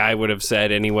that the guy would have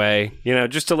said anyway.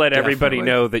 Just to let everybody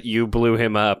know that you blew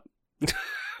him up.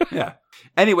 Yeah.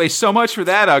 Anyway, so much for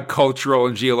that cultural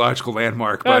and geological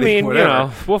landmark, buddy. I mean,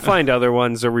 whatever. We'll find other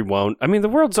ones or we won't. I mean, the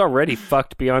world's already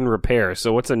fucked beyond repair,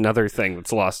 so what's another thing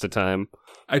that's lost to time?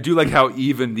 I do like how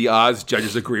even the Oz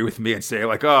judges agree with me and say,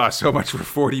 like, so much for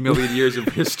 40 million years of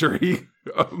history.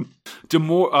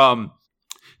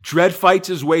 Dredd fights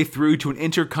his way through to an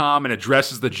intercom and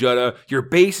addresses the Judda. Your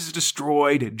base is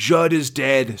destroyed. Judd is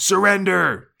dead.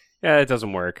 Surrender. Yeah, it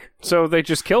doesn't work. So they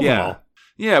just killed them all.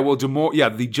 Yeah, well, the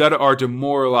Judda are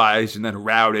demoralized and then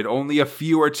routed. Only a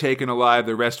few are taken alive.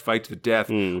 The rest fight to the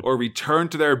death or return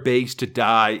to their base to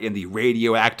die in the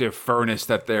radioactive furnace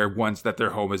that their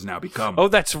home has now become. Oh,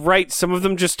 that's right. Some of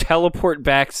them just teleport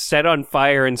back, set on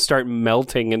fire, and start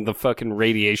melting in the fucking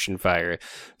radiation fire.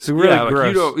 It's really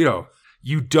gross.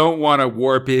 You don't want to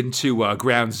warp into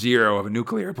ground zero of a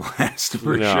nuclear blast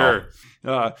for sure.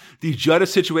 The Judda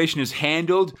situation is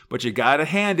handled, but you gotta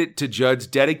hand it to Judd's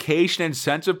dedication and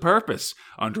sense of purpose.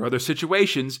 Under other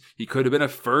situations, he could have been a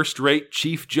first-rate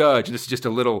chief judge. And this is just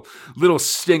a little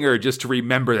stinger just to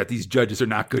remember that these judges are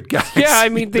not good guys. Yeah, I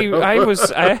mean,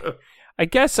 I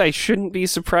guess I shouldn't be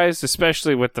surprised,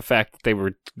 especially with the fact that they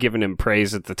were giving him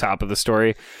praise at the top of the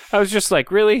story. I was just like,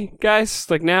 really, guys?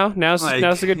 Like now's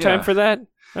a good time for that?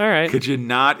 All right. Could you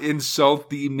not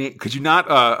could you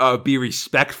not be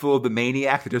respectful of the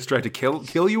maniac that just tried to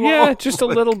kill you all? Yeah, just a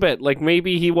little bit. Like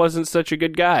maybe he wasn't such a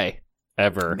good guy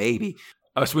ever. Maybe.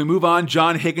 So we move on.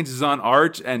 John Higgins is on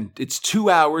art, and it's 2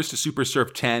 hours to Super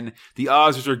Surf 10. The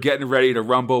Ozzers are getting ready to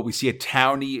rumble. We see a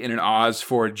townie in an Oz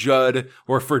for Jug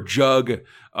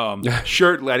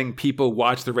shirt, letting people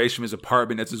watch the race from his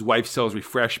apartment as his wife sells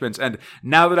refreshments. And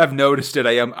now that I've noticed it,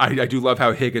 I do love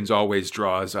how Higgins always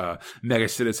draws mega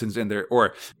citizens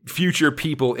or future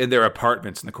people in their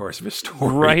apartments in the course of his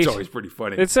story. Right. It's always pretty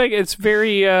funny. It's like it's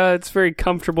very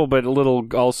comfortable, but a little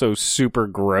also super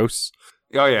gross.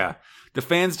 Oh yeah. The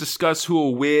fans discuss who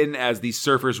will win as the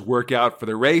surfers work out for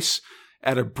the race.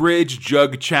 At a bridge,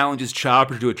 Jug challenges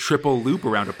Chopper to do a triple loop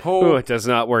around a pole. Oh, it does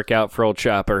not work out for old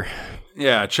Chopper.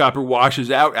 Yeah, Chopper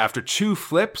washes out after 2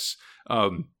 flips.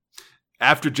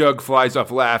 After Jug flies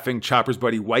off laughing, Chopper's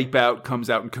buddy Wipeout comes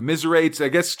out and commiserates. I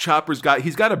guess Chopper's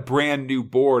got a brand new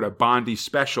board, a Bondi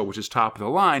Special, which is top of the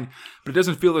line, but it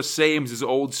doesn't feel the same as his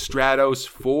old Stratos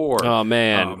 4. Oh,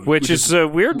 man. which is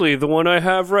weirdly the one I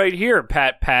have right here.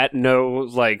 Pat, no,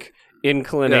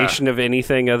 inclination of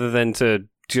anything other than to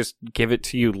just give it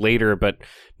to you later, but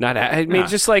not...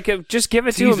 just give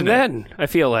it to him then, I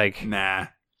feel like. Nah.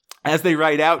 As they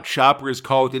ride out, Chopper is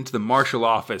called into the marshal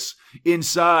office.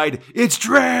 Inside, it's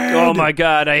Dredd! Oh my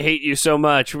god, I hate you so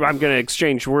much. I'm going to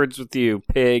exchange words with you,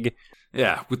 pig.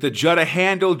 Yeah, with the Judda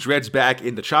handle, Dredd's back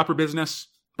in the Chopper business.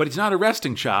 But he's not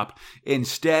arresting Chop.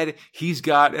 Instead, he's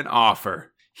got an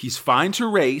offer. He's fine to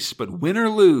race, but win or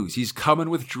lose, he's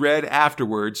coming with Dredd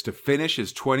afterwards to finish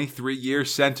his 23-year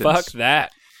sentence. Fuck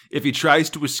that. If he tries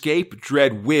to escape,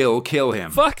 Dredd will kill him.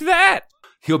 Fuck that!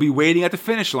 He'll be waiting at the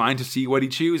finish line to see what he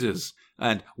chooses.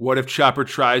 And what if Chopper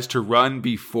tries to run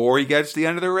before he gets to the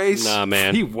end of the race? Nah,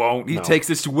 man. He won't. He takes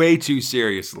this way too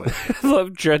seriously. I love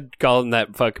Dredd calling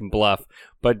that fucking bluff.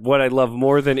 But what I love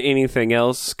more than anything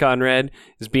else, Conrad,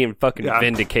 is being fucking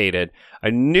vindicated. I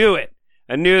knew it.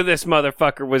 I knew this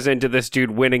motherfucker was into this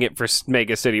dude winning it for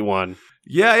Mega City 1.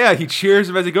 Yeah. He cheers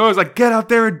him as he goes, like, get out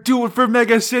there and do it for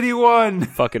Mega City 1.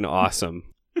 Fucking awesome.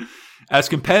 As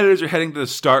competitors are heading to the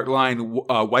start line,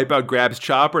 Wipeout grabs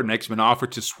Chopper and makes him an offer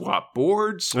to swap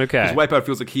boards. Okay. Because Wipeout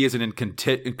feels like he isn't in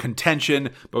contention,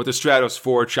 but with the Stratos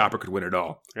 4, Chopper could win it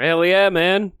all. Hell yeah,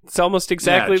 man. It's almost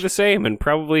exactly the same, and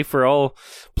probably for all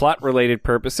plot-related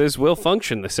purposes will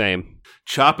function the same.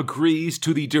 Chop agrees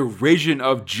to the derision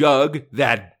of Jug,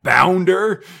 that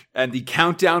bounder, and the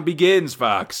countdown begins,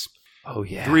 Fox. Oh,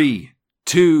 yeah. 3,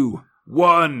 2,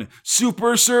 1.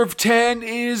 Super Surf 10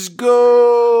 is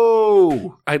go!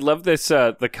 no! I love this,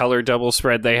 the color double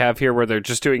spread they have here where they're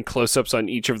just doing close-ups on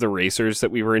each of the racers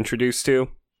that we were introduced to.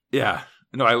 Yeah.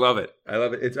 No, I love it.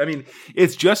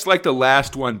 It's just like the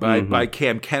last one by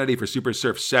Cam Kennedy for Super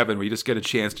Surf 7, where you just get a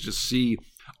chance to just see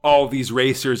all these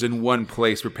racers in one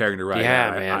place preparing to ride.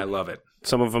 Yeah, man. I love it.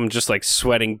 Some of them just like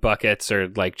sweating buckets or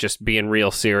like just being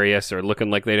real serious or looking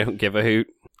like they don't give a hoot.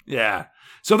 Yeah.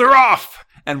 So they're off.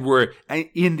 And we're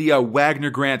in the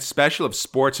Wagner Grant special of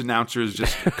sports announcers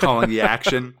just calling the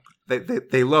action.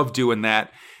 They love doing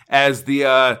that. As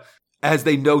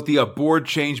they note the board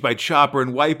change by Chopper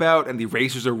and Wipeout, and the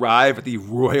racers arrive at the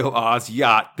Royal Oz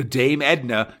yacht, the Dame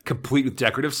Edna, complete with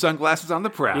decorative sunglasses on the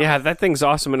prow. Yeah, that thing's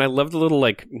awesome. And I love the little,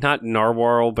 like, not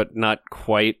narwhal, but not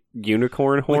quite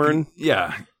unicorn horn.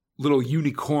 Little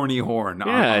unicorny horn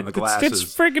on the glasses.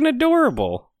 It's friggin'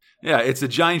 adorable. Yeah, it's a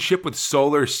giant ship with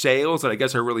solar sails that I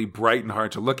guess are really bright and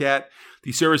hard to look at.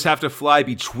 The servers have to fly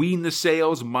between the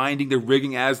sails, minding the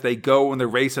rigging as they go, and the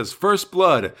race has first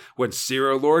blood when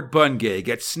Cyril Lord Bungay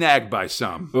gets snagged by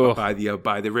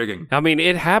the rigging. I mean,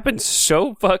 it happens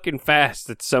so fucking fast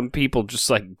that some people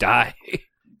just like die.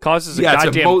 Causes a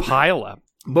goddamn pileup.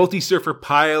 Multi-surfer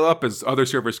pile-up as other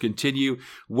surfers continue.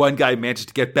 One guy manages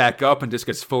to get back up and just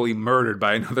gets fully murdered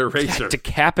by another racer.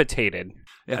 Decapitated.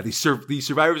 Yeah, the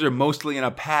survivors are mostly in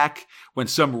a pack when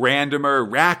some randomer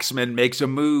Raxman makes a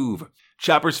move.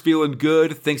 Chopper's feeling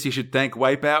good, thinks he should thank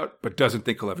Wipeout, but doesn't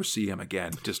think he'll ever see him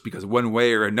again, just because one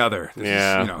way or another,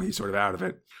 he's sort of out of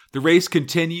it. The race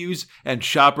continues, and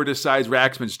Chopper decides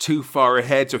Raxman's too far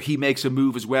ahead, so he makes a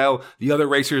move as well. The other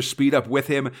racers speed up with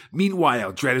him.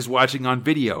 Meanwhile, Dredd is watching on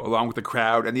video, along with the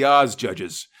crowd and the Oz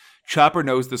judges. Chopper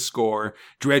knows the score.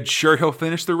 Dredd's sure he'll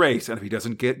finish the race, and if he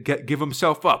doesn't give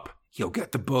himself up, he'll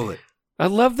get the bullet. I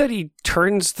love that he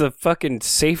turns the fucking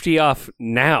safety off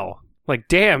now. Like,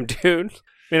 damn, dude.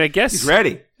 I mean, I guess he's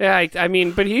ready. Yeah, I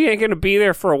mean, but he ain't gonna be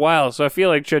there for a while, so I feel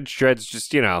like Judge Dredd's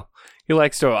just, he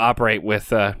likes to operate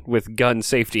with gun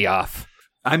safety off.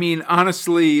 I mean,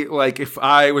 honestly, like, if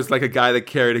I was like a guy that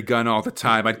carried a gun all the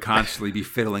time, I'd constantly be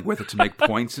fiddling with it to make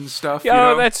points and stuff.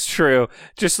 Oh, that's true.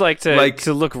 Just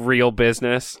to look real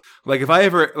business. Like, if I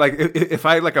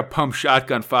had like a pump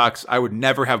shotgun Fox, I would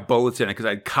never have bullets in it because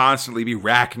I'd constantly be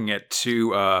racking it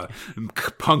to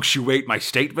punctuate my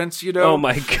statements. Oh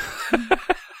my god.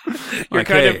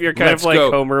 You're kind of like go.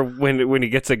 Homer when he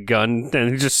gets a gun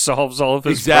and he just solves all of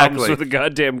his problems with a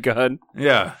goddamn gun.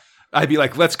 Yeah. I'd be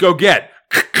like, let's go get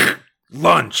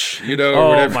lunch, or Oh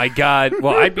whatever. My god.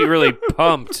 Well, I'd be really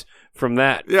pumped from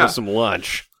that for some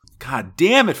lunch. God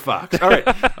damn it, Fox. All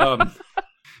right.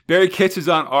 Barry Kitts is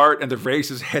on art, and the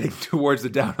race is heading towards the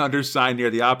Down Under sign near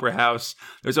the Opera House.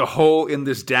 There's a hole in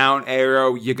this down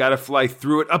arrow. You gotta fly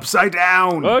through it upside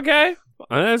down. Okay.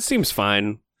 That seems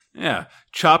fine. Yeah.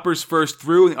 Chopper's first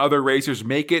through, and the other racers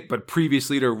make it, but previous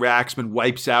leader Raxman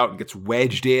wipes out and gets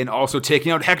wedged in, also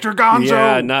taking out Hector Gonzo.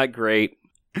 Yeah, not great.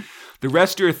 The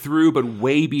rest are through, but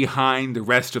way behind the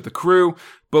rest of the crew.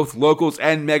 Both locals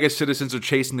and mega citizens are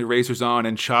chasing the racers on,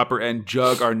 and Chopper and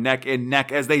Jug are neck and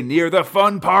neck as they near the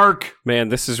fun park. Man,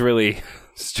 this is really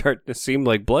starting to seem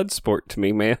like Bloodsport to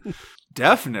me, man.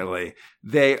 Definitely.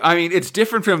 It's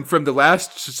different from the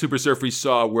last Super Surf we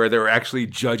saw where there were actually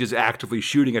judges actively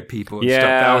shooting at people and stuff.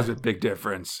 That was a big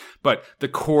difference. But the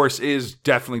course is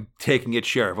definitely taking its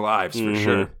share of lives, for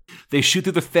sure. They shoot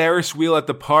through the Ferris wheel at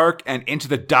the park and into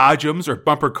the Dodgems, or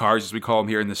bumper cars as we call them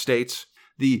here in the States.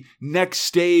 The next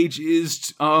stage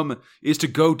is to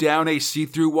go down a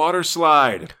see-through water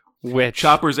slide. Which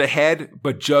Chopper's ahead,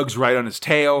 but Jug's right on his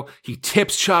tail. He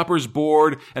tips Chopper's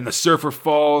board, and the surfer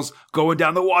falls, going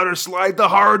down the water slide the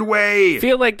hard way. I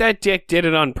feel like that dick did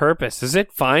it on purpose. Is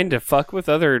it fine to fuck with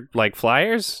other,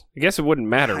 flyers? I guess it wouldn't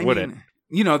matter, would it?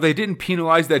 They didn't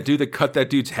penalize that dude that cut that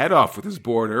dude's head off with his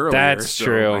board earlier. That's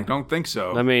true. I don't think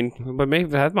so. I mean, but maybe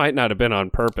that might not have been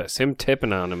on purpose. Him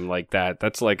tipping on him like that,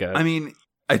 that's like a... I mean...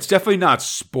 It's definitely not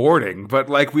sporting, but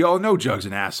we all know Jug's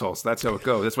an asshole, so that's how it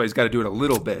goes. That's why he's got to do it a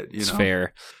little bit, It's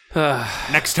fair.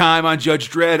 Next time on Judge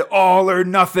Dredd, All or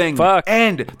Nothing. Fuck.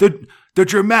 And the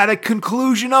dramatic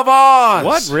conclusion of Oz.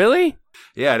 What, really?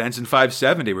 Yeah, it ends in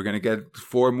 570. We're going to get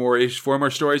four more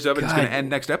stories of it. It's going to end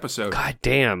next episode. God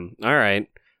damn. All right.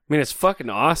 I mean, it's fucking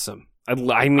awesome. I'm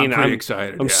pretty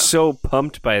excited. I'm so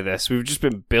pumped by this. We've just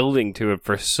been building to it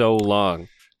for so long.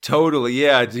 Totally,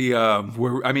 yeah.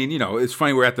 It's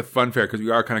funny we're at the fun fair because we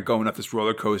are kind of going up this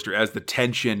roller coaster as the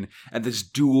tension and this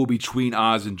duel between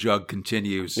Oz and Jug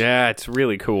continues. Yeah, it's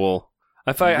really cool.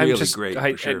 Great,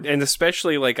 for sure. And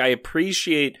especially I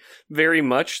appreciate very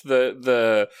much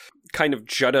the kind of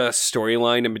Judda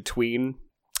storyline in between.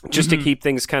 just to keep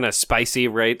things kind of spicy,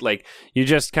 right? Like, you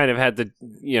just kind of had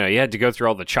you had to go through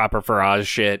all the Chopper for Oz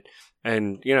shit.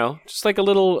 And, just like a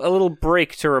little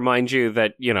break to remind you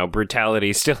that,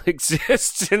 brutality still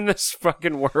exists in this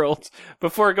fucking world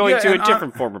before going to a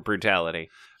different form of brutality.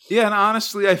 Yeah, and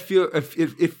honestly, I feel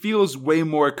it feels way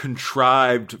more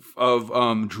contrived of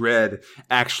Dredd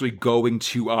actually going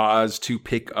to Oz to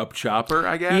pick up Chopper,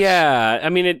 I guess. Yeah, I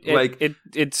mean,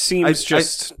 it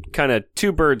seems kind of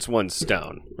two birds, one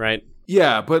stone, right?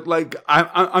 Yeah, but like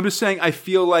I'm just saying, I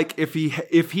feel like if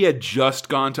he had just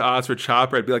gone to Oz for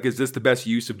Chopper, I'd be like, is this the best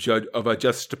use of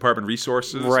Justice Department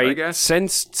resources? Right. I guess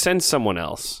Send someone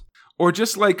else. Or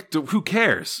just like, who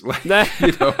cares? Like, like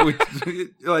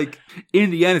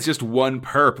in the end, it's just one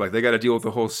perp. Like, they got to deal with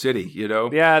the whole city,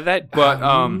 Yeah, that. But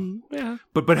yeah.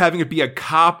 But having it be a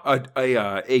cover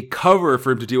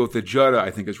for him to deal with the Judda, I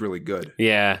think is really good.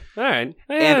 Yeah. All right.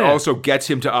 Yeah. And also gets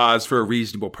him to Oz for a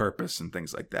reasonable purpose and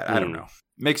things like that. I don't know.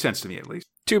 Makes sense to me, at least.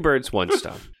 Two birds, one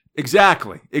stone.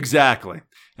 Exactly.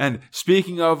 And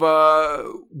speaking of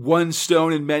one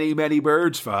stone and many, many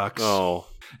birds, Fox. Oh.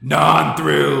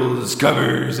 Non-thrills,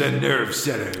 covers, and nerve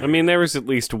center. I mean, there was at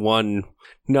least one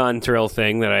non-thrill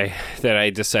thing that I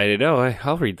decided,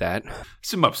 I'll read that.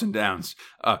 Some ups and downs.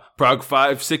 Prague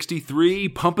 563,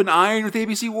 pumping iron with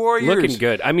ABC Warriors. Looking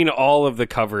good. I mean, all of the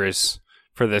covers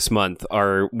for this month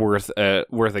are worth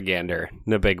a gander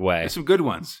in a big way. There's some good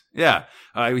ones. Yeah.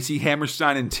 We see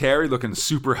Hammerstein and Terry looking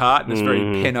super hot in this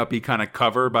very pin-up-y kind of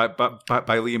cover by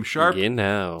Liam Sharp.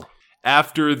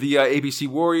 After the ABC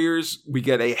Warriors, we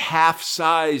get a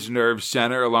half-size nerve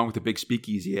center along with the big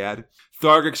speakeasy ad.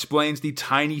 Tharg explains the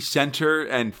tiny center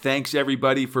and thanks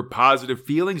everybody for positive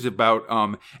feelings about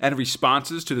and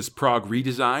responses to this Prague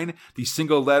redesign. The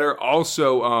single letter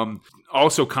also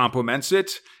compliments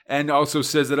it and also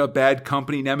says that a Bad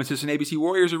Company, Nemesis, and ABC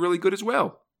Warriors are really good as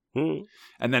well.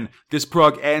 And then this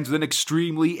Prague ends with an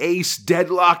extremely ace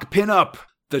deadlock pinup.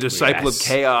 The Disciple of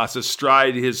Chaos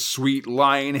astride his sweet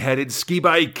lion-headed ski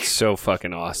bike. So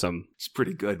fucking awesome. It's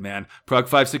pretty good, man. Prague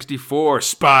 564,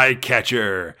 Spy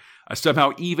Catcher. A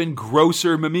somehow even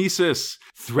grosser mimesis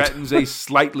threatens a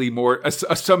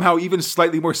somehow even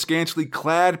slightly more scantily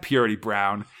clad Purity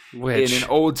Brown in an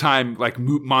old-time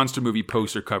monster movie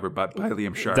poster cover by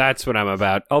Liam Sharp. That's what I'm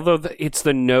about. Although it's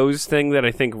the nose thing that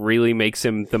I think really makes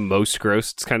him the most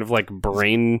gross. It's kind of like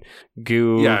brain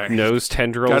goo nose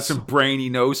tendrils. Got some brainy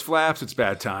nose flaps. It's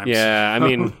bad times. Yeah, I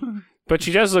mean, but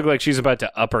she does look like she's about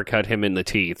to uppercut him in the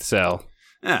teeth. So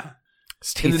yeah.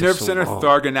 In the Nerve Center,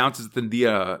 Tharg announces that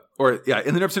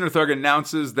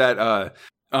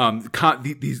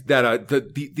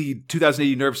the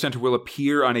 2080 Nerve Center will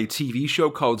appear on a TV show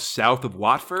called South of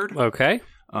Watford. Okay.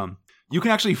 You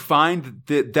can actually find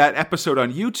that episode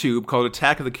on YouTube called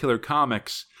Attack of the Killer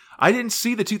Comics. I didn't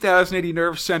see the 2080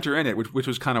 Nerve Center in it, which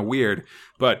was kind of weird,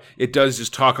 but it does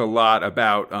just talk a lot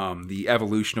about the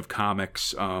evolution of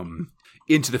comics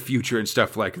into the future and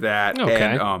stuff like that.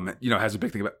 Okay. And has a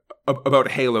big thing about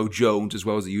Halo Jones as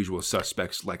well as the usual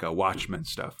suspects like Watchmen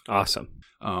stuff. Awesome.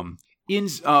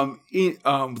 There's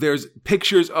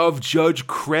pictures of Judge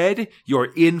Cred, your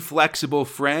inflexible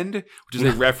friend, which is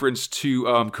a reference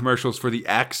to commercials for the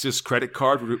Axis credit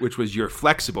card, which was your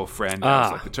flexible friend.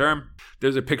 That's like the term.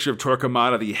 There's a picture of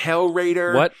Torquemada, the Hell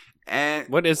Raider. What? And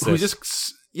what is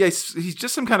this? He's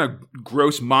just some kind of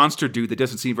gross monster dude that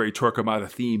doesn't seem very Torquemada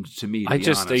themed to me. To be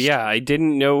honest. I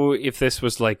didn't know if this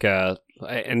was like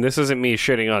and this isn't me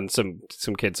shitting on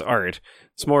some kid's art.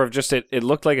 It's more of just it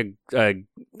looked like a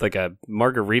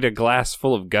margarita glass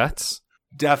full of guts.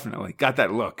 Definitely got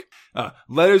that look.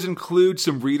 Letters include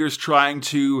some readers trying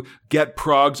to get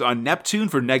Progs on Neptune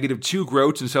for -2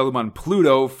 groats and sell them on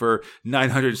Pluto for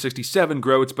 967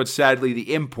 groats, but sadly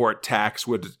the import tax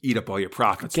would eat up all your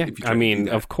profits. Yeah, if you tried to do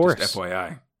that. Of course. Just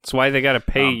FYI. That's why they got to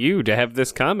pay you to have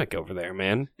this comic over there,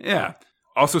 man. Yeah.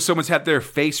 Also, someone's had their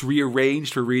face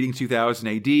rearranged for reading 2000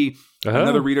 AD.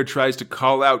 Another reader tries to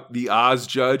call out the Oz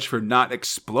judge for not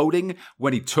exploding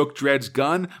when he took Dredd's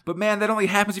gun. But man, that only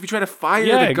happens if you try to fire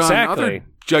the gun. Exactly. Other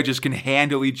judges can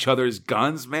handle each other's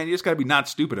guns. Man, you just got to be not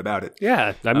stupid about it.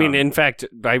 Yeah, I mean, in fact,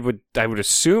 I would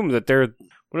assume that they're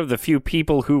one of the few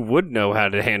people who would know how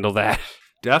to handle that.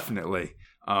 Definitely.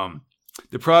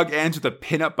 The Prague ends with a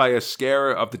pinup by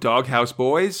Ascara of the Doghouse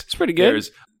Boys. It's pretty good.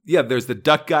 There's the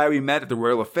duck guy we met at the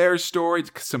Royal Affairs store.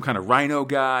 It's some kind of rhino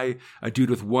guy, a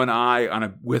dude with one eye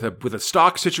with a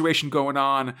stock situation going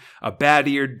on, a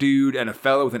bad-eared dude, and a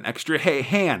fellow with an extra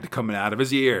hand coming out of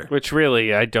his ear. Which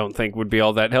really, I don't think would be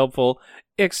all that helpful.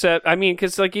 Except, I mean,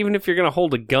 because even if you're going to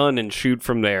hold a gun and shoot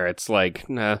from there, it's like,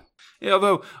 nah. Yeah,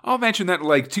 although I'll mention that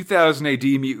like 2000 AD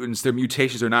mutants, their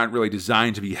mutations are not really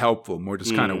designed to be helpful, more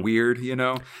just kind of weird, you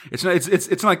know? It's not it's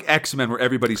not like X-Men where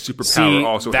everybody's superpower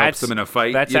also helps them in a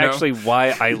fight. That's actually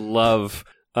why I love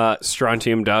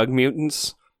Strontium Dog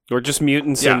mutants, or just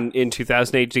mutants in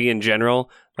 2000 AD in general.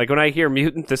 Like when I hear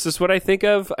mutant, this is what I think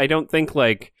of. I don't think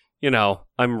like, you know,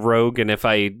 I'm Rogue and if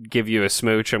I give you a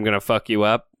smooch, I'm going to fuck you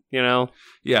up, you know?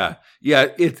 Yeah.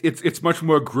 It's much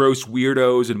more gross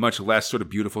weirdos and much less sort of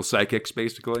beautiful psychics,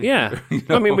 basically. Yeah. You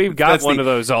know? I mean, we've got one of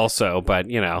those also, but,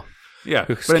 you know. Yeah,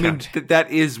 but I mean, that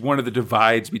is one of the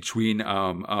divides between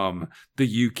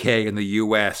the UK and the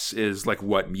US is like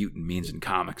what mutant means in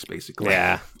comics, basically.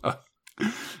 Yeah.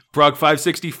 Prague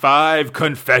 565,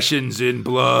 Confessions in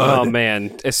Blood. Oh, man.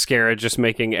 Escara just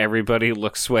making everybody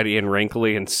look sweaty and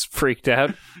wrinkly and freaked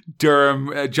out.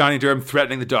 Johnny Durham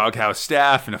threatening the Doghouse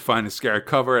staff in a fun Escara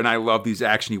cover, and I love these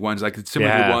actiony ones. Like it's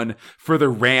similar to one for the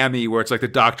Rammy where it's like the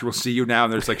doctor will see you now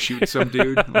and there's like shooting some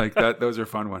dude. Like that. Those are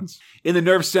fun ones. In the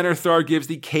Nerve Center, Thar gives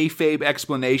the kayfabe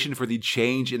explanation for the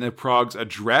change in the Prague's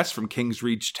address from King's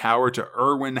Reach Tower to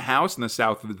Irwin House in the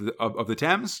south of the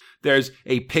Thames. There's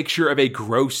a picture of a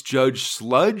gross Judge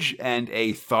Sludge and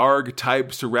a Tharg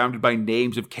type surrounded by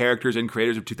names of characters and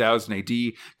creators of 2000 AD,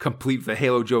 complete with a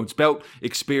Halo Jones belt,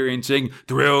 experiencing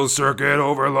thrill circuit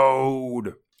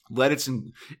overload. Let it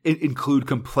include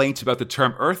complaints about the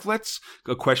term Earthlets,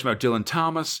 a question about Dylan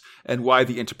Thomas, and why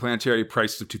the interplanetary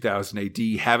prices of 2000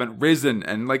 AD haven't risen.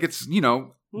 And like it's, you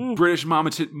know, British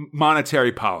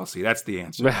monetary policy. That's the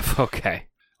answer. Okay.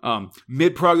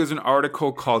 Mid-Prog, there's an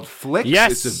article called Flicks.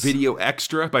 Yes. It's a video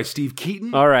extra by Steve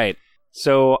Keaton. All right.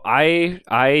 So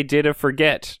I did a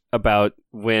forget about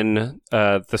when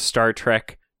the Star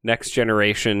Trek Next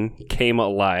Generation came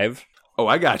alive. Oh,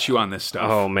 I got you on this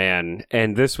stuff. Oh, man.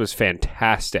 And this was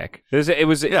fantastic. It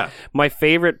was my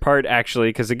favorite part, actually,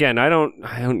 because, again, I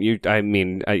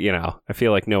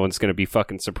feel like no one's going to be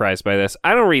fucking surprised by this.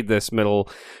 I don't read this middle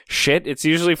shit. It's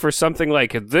usually for something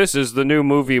like, this is the new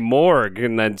movie Morgue,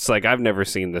 and then it's like, I've never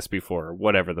seen this before, or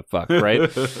whatever the fuck,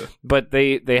 right? But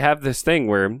they have this thing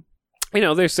where, you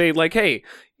know, they say, like, hey,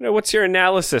 you know, what's your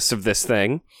analysis of this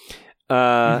thing?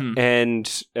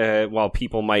 And while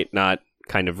people might not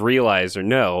kind of realize or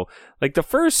know, like the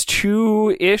first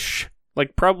two-ish,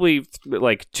 like probably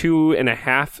like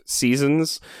 2.5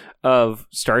 seasons of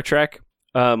Star Trek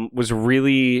was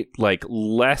really like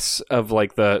less of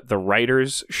like the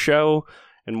writer's show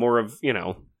and more of, you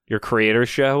know, your creator's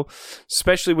show,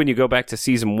 especially when you go back to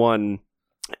season 1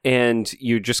 and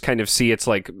you just kind of see it's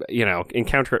like, you know,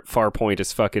 Encounter at Farpoint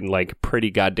is fucking like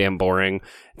pretty goddamn boring.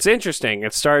 It's interesting,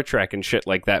 it's Star Trek and shit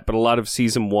like that, but a lot of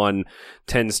season 1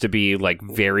 tends to be like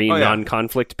very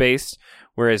non-conflict based,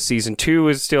 whereas season 2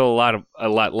 is still a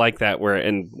lot like that, where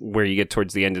you get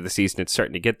towards the end of the season it's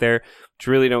starting to get there, which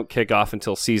really don't kick off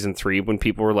until season 3 when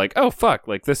people were like, oh fuck,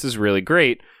 like this is really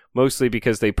great, mostly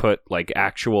because they put like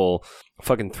actual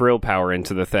fucking thrill power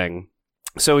into the thing.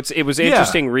 So it was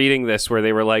interesting reading this where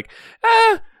they were like,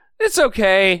 it's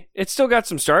okay. It's still got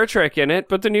some Star Trek in it,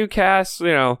 but the new cast,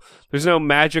 you know, there's no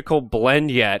magical blend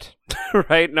yet,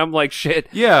 right? And I'm like, shit.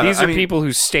 Yeah, these are people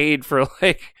who stayed for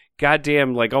like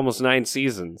goddamn like almost 9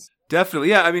 seasons. Definitely,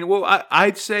 yeah. I mean, well,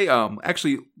 I'd say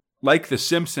actually like The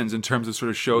Simpsons in terms of sort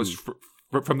of shows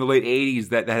from the late 80s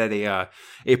that had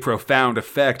a profound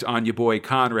effect on your boy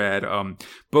Conrad.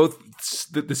 Both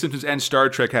the Simpsons and Star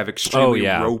Trek have extremely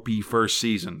ropey first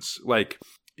seasons. Like,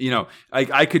 you know,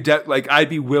 I'd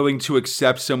be willing to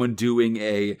accept someone doing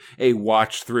a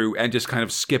watch through and just kind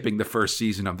of skipping the first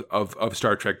season of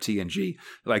Star Trek TNG.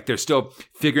 Like they're still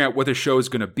figuring out what the show is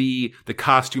going to be. The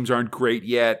costumes aren't great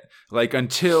yet. Like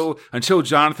until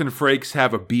Jonathan Frakes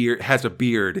has a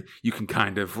beard, you can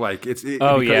kind of like it's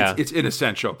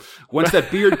inessential. Once that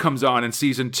beard comes on in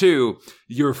season 2,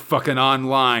 you're fucking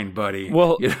online, buddy.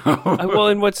 Well, you know? Well,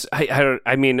 and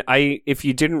if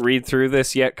you didn't read through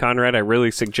this yet, Conrad, I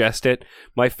really suggest it.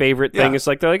 My favorite thing is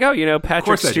like they're like, oh, you know,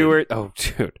 Patrick Stewart. Oh,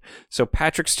 dude. So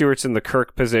Patrick Stewart's in the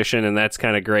Kirk position, and that's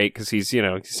kind of great because he's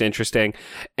interesting.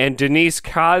 And Denise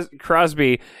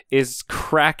Crosby is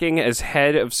cracking as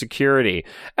head of security.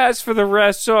 As for the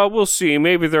rest, we'll see.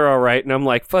 Maybe they're all right. And I'm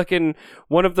like, fucking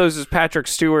one of those is Patrick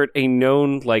Stewart, a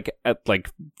known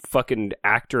fucking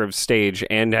actor of stage,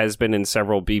 and has been in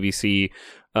several BBC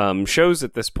shows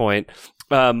at this point.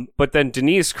 But then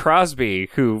Denise Crosby,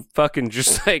 who fucking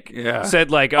just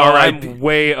said like, oh, I'm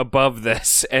way above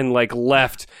this, and like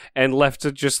left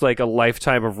just like a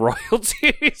lifetime of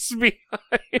royalties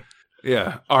behind.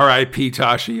 Yeah, R.I.P.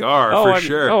 Tasha Yar,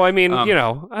 sure. Oh, I mean, you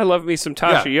know, I love me some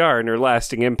Tasha Yar and her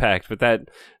lasting impact, but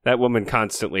that woman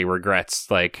constantly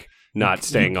regrets, like, not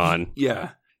staying on.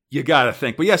 Yeah. You gotta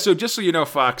think. But yeah, so just so you know,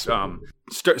 Fox,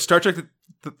 Star Trek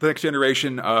the Next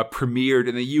Generation premiered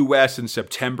in the U.S. in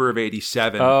September of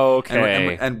 87. Oh,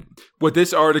 okay. And what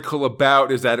this article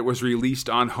about is that it was released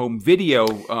on home video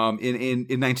in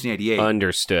 1988.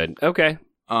 Understood. Okay.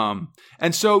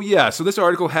 And so, yeah, so this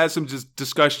article has some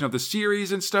discussion of the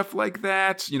series and stuff like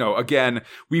that. You know, again,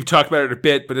 we've talked about it a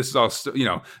bit, but this is all, you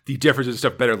know, the differences and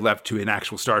stuff better left to an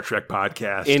actual Star Trek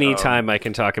podcast. Anytime I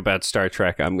can talk about Star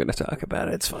Trek, I'm going to talk about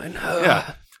it. It's fine.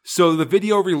 Yeah. So the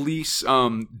video release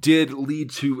did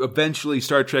lead to eventually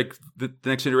Star Trek the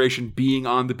Next Generation being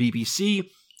on the BBC.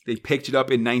 They picked it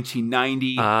up in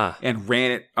 1990 and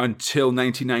ran it until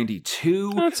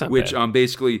 1992, which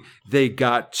basically they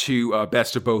got to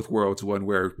Best of Both Worlds, one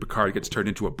where Picard gets turned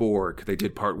into a Borg. They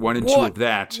did part 1 and 2 of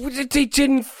that. They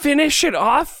didn't finish it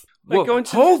off? Well,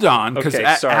 hold on, because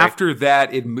after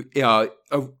that,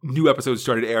 new episodes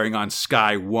started airing on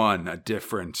Sky One, a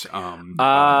different channel.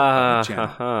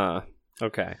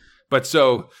 Okay. But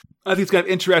so I think it's kind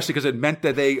of interesting because it meant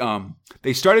that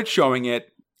they started showing it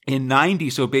in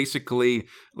 90, so basically,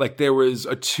 like, there was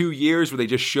 2 years where they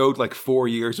just showed, like, 4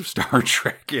 years of Star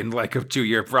Trek in, like, a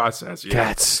 2-year process. You know?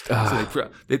 That's... So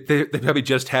they probably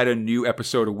just had a new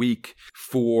episode a week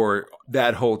for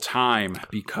that whole time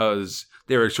because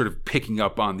they were sort of picking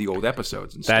up on the old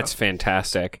episodes and stuff. That's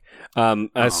fantastic.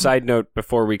 A side note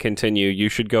before we continue, you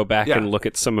should go back and look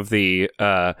at some of the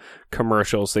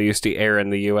commercials they used to air in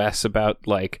the U.S. about,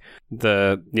 like,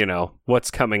 the, you know, what's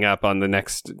coming up on the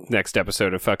next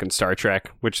episode of fucking Star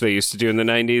Trek, which they used to do in the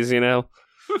 90s, you know?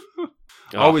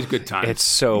 Always good times. It's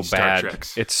so bad.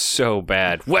 It's so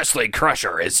bad. Wesley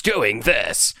Crusher is doing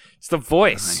this. It's the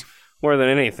voice more than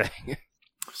anything.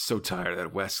 So tired of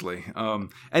that Wesley.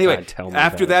 Anyway,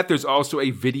 after that, there's also a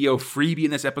video freebie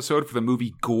in this episode for the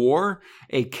movie Gore,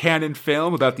 a canon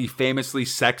film about the famously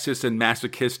sexist and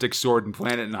masochistic Sword and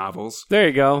Planet novels. There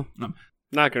you go.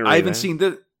 Not gonna read I haven't seen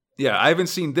this. Yeah, I haven't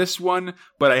seen this one,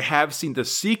 but I have seen the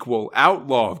sequel,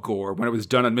 Outlaw of Gore, when it was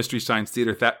done on Mystery Science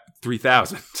Theater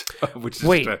 3000. Which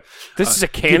is this is a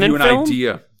canon give you an film?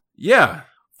 idea. Yeah.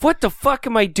 What the fuck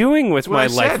am I doing with my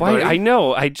life? Buddy. I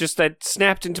know. That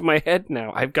snapped into my head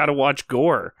now. I've got to watch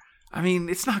Gore. I mean,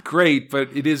 it's not great, but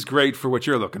it is great for what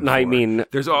you're looking for. I mean,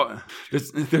 there's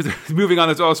moving on.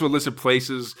 There's also a list of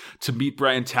places to meet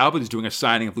Brian Talbot, who's doing a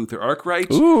signing of Luther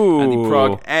Arkwright. Ooh. And the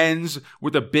prog ends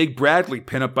with a big Bradley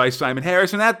pinup by Simon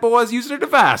Harris, and that boy is using a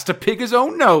device to pick his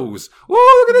own nose.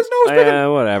 Oh, look at his nose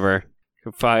picking. Whatever.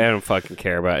 I don't fucking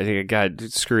care about it. God,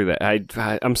 screw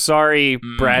that. I'm sorry,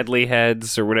 Bradley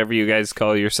heads or whatever you guys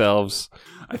call yourselves.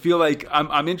 I feel like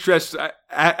I'm interested.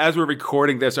 As we're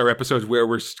recording this, our episodes where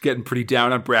we're getting pretty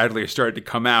down on Bradley are starting to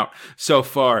come out. So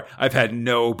far, I've had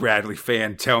no Bradley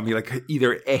fan tell me, like,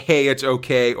 either, hey, it's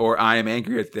okay, or I am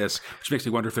angry at this, which makes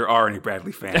me wonder if there are any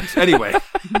Bradley fans. Anyway.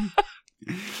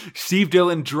 Steve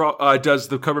Dillon does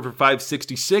the cover for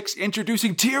 566,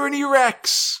 introducing Tyranny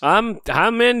Rex. I'm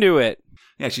into it.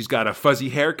 Yeah, she's got a fuzzy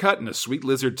haircut and a sweet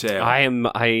lizard tail. I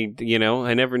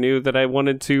never knew that I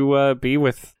wanted to be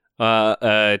with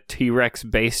a T-Rex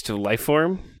based life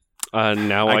form.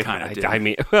 Now I kind of did. I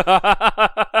mean,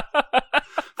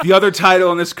 the other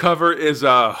title on this cover is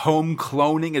Home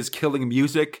Cloning is Killing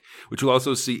Music, which we'll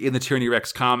also see in the Tyranny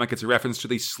Rex comic. It's a reference to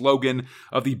the slogan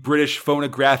of the British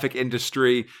phonographic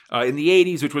industry in the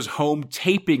 80s, which was Home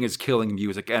Taping is Killing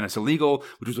Music, and it's illegal,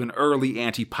 which was an early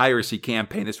anti-piracy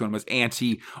campaign. This one was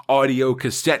anti-audio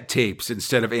cassette tapes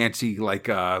instead of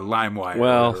LimeWire.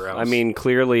 Well, I mean,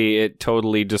 clearly it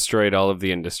totally destroyed all of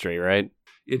the industry, right?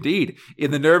 Indeed. In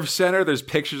the Nerve Center, there's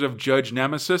pictures of Judge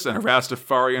Nemesis and a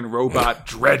Rastafarian robot,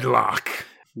 Dreadlock.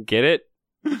 Get it?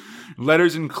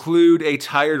 Letters include a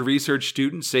tired research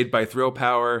student saved by thrill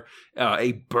power,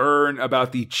 a burn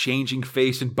about the changing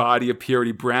face and body of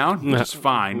Purity Brown, which is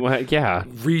fine. Well, yeah.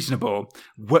 Reasonable.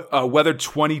 Whether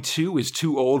 22 is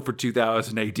too old for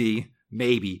 2000 AD.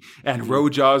 Maybe. And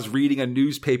Rojaw's reading a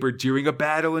newspaper during a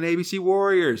battle in ABC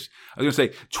Warriors. I was going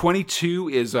to say, 22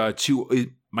 is it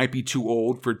might be too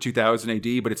old for 2000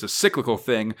 AD, but it's a cyclical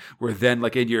thing where then,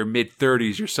 like, in your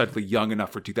mid-30s, you're suddenly young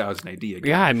enough for 2000 AD again.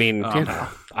 Yeah, I mean,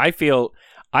 I feel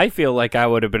like I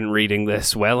would have been reading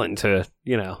this well into,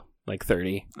 like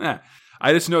 30. Yeah.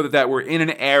 I just know that we're in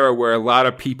an era where a lot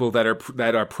of people that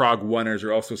are prog oneers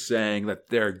are also saying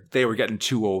that they were getting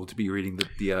too old to be reading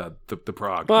the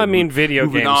prog. Well, I mean, video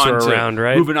games are around,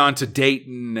 right? Moving on to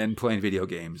Dayton and playing video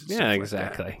games. And yeah,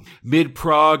 exactly. Mid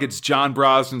prog, it's John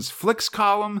Brosnan's Flicks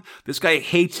column. This guy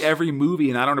hates every movie,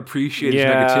 and I don't appreciate his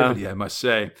negativity, I must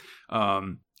say.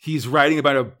 He's writing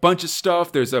about a bunch of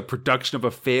stuff. There's a production of a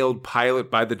failed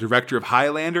pilot by the director of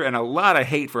Highlander, and a lot of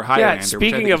hate for Highlander. Yeah,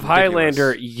 speaking of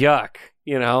Highlander, yuck.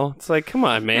 You know, it's like, come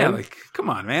on, man. Yeah, like, come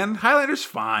on, man. Highlander's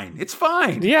fine. It's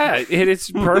fine. Yeah,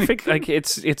 it's perfect. Like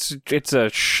it's a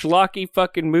schlocky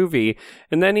fucking movie,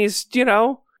 and then he's, you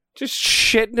know, just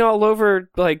shitting all over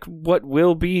like what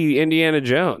will be Indiana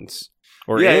Jones.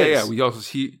 Or yeah. We also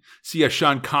see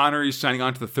Sean Connery signing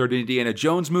on to the third Indiana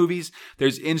Jones movies.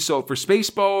 There's insult for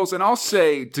Spaceballs, and I'll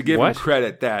say, to give him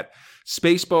credit, that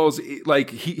Spaceballs, like,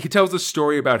 he tells the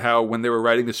story about how when they were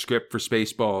writing the script for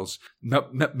Spaceballs,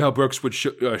 Mel Brooks would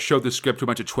show the script to a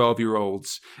bunch of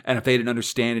 12-year-olds, and if they didn't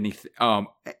understand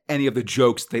any of the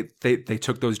jokes, they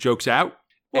took those jokes out.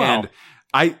 Wow. And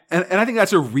I think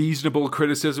that's a reasonable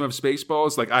criticism of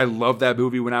Spaceballs. Like, I loved that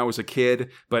movie when I was a kid,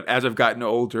 but as I've gotten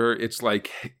older, it's like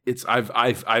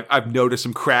I've noticed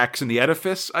some cracks in the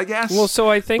edifice, I guess. Well, so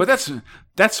I think, but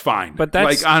that's fine. But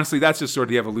that's, like, honestly, that's just sort of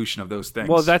the evolution of those things.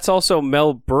 Well, that's also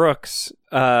Mel Brooks.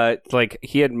 Like,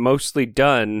 he had mostly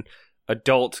done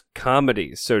adult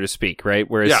comedies, so to speak, right?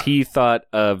 Whereas he thought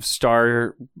of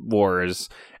Star Wars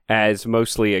as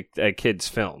mostly a kid's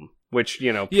film. Which,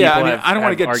 you know, people I don't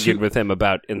want to get argued with him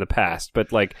about in the past.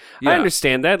 But, like, I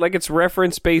understand that. Like, it's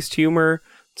reference-based humor.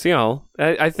 So, you know,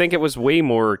 I think it was way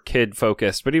more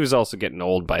kid-focused. But he was also getting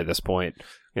old by this point.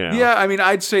 You know? Yeah, I mean,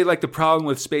 I'd say, like, the problem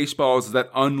with Spaceballs is that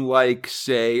unlike,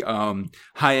 say,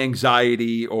 High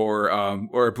Anxiety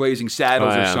or Blazing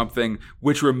Saddles or something,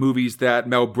 which were movies that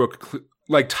Mel Brooks...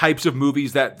 like types of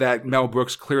movies that Mel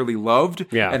Brooks clearly loved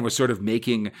and was sort of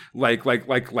making like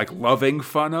loving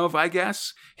fun of, I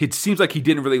guess. It seems like he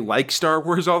didn't really like Star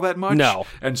Wars all that much. No.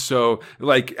 And so,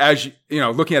 like, as you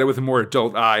know, looking at it with a more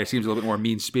adult eye, it seems a little bit more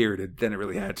mean-spirited than it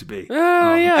really had to be.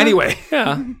 Anyway.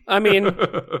 Yeah. I mean,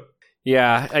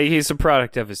 yeah, he's a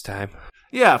product of his time.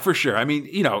 Yeah, for sure. I mean,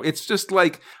 you know, it's just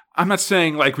like, I'm not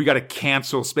saying like we got to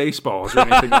cancel Spaceballs or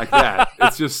anything like that.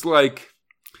 It's just like,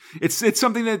 It's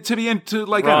something to be into,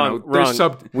 like, I don't know.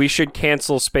 Wrong. We should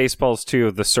cancel Spaceballs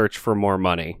 2, The Search for More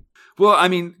Money. Well, I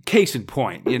mean, case in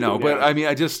point, you know. But, I mean,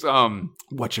 I just,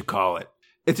 whatchamacallit.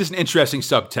 It's just an interesting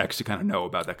subtext to kind of know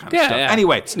about that kind of stuff. Yeah.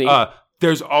 Anyway,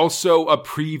 there's also a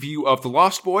preview of The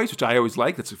Lost Boys, which I always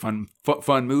like. That's a fun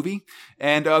movie.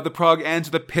 And the prog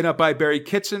ends with a pinup by Barry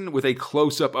Kitson with a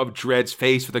close-up of Dredd's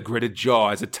face with a gritted jaw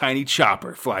as a tiny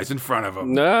chopper flies in front of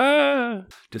him.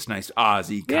 Just nice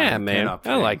Aussie kind of pinup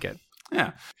thing. I like it.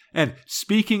 Yeah. And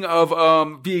speaking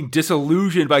of being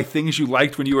disillusioned by things you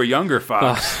liked when you were younger,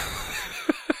 Fox.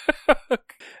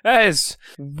 That is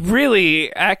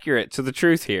really accurate to the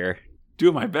truth here.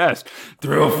 Doing my best.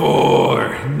 Thrill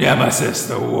 4, Nemesis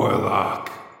the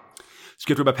Warlock.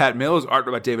 Script written by Pat Mills, art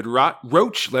written by David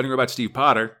Roach, lettering by Steve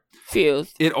Potter.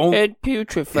 Filth and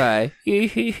putrefy.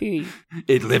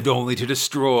 It lived only to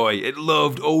destroy. It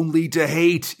loved only to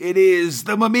hate. It is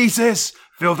the Mimesis.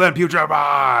 Filth and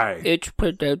putrefy. It's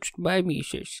pronounced by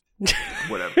Mises.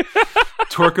 Whatever.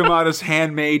 Torquemada's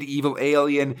handmade evil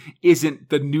alien isn't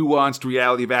the nuanced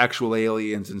reality of actual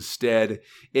aliens. Instead,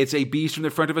 it's a beast from the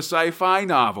front of a sci-fi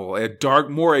novel, a dark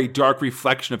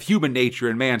reflection of human nature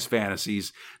and man's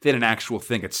fantasies than an actual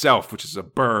thing itself, which is a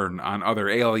burn on other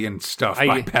alien stuff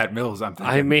by Pat Mills, I'm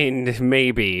thinking. I mean,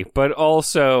 maybe, but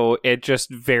also it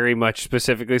just very much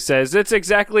specifically says it's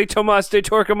exactly Tomas de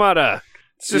Torquemada.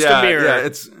 It's just a mirror. Yeah,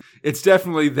 it's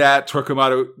definitely that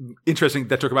Torquemada. Interesting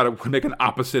that Torquemada would make an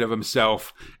opposite of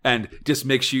himself and just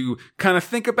makes you kind of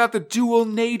think about the dual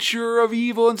nature of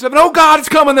evil and stuff. And, oh God, it's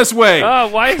coming this way. Oh,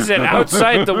 why is it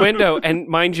outside the window? And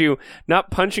mind you, not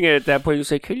punching it at that point.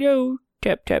 It's like, hello,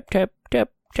 tap, tap, tap, tap.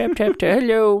 Tap, tap, tap,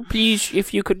 hello, please,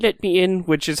 if you could let me in,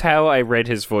 which is how I read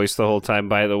his voice the whole time,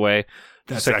 by the way.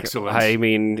 That's excellent. I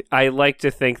mean, I like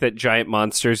to think that giant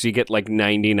monsters, you get like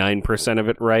 99% of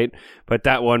it right, but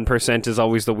that 1% is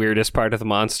always the weirdest part of the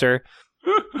monster.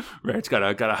 Right, it's got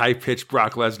a high-pitched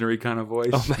Brock Lesnar-y kind of voice.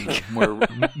 Oh my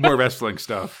God. More wrestling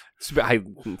stuff. I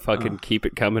fucking keep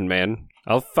it coming, man.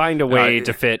 I'll find a way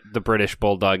to fit the British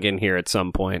Bulldog in here at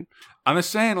some point. I'm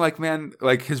just saying, like, man,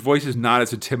 like, his voice is not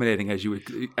as intimidating as you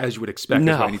would expect.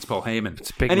 No. That's why he needs Paul Heyman. It's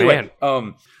a big man.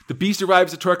 The beast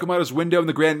arrives at Torquemada's window, and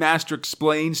the Grand Master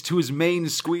explains to his main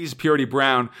squeeze, Purity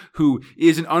Brown, who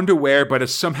is in underwear but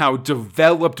has somehow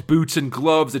developed boots and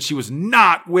gloves that she was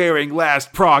not wearing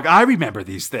last Prague. I remember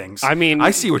these things. I mean,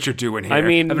 I see what you're doing here. I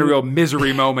mean, having a real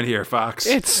misery moment here, Fox.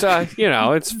 It's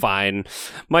it's fine.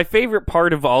 My favorite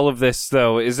part of all of this,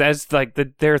 though, is as like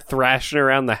they're thrashing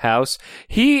around the house,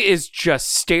 he is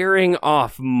just staring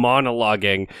off,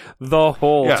 monologuing the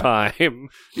whole time.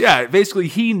 Yeah, basically,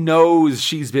 he knows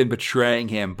she's been been betraying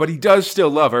him, but he does still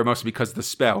love her, mostly because of the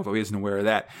spell, though he isn't aware of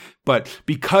that. But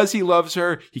because he loves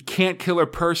her, he can't kill her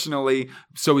personally,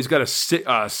 so he's got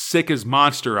to sick his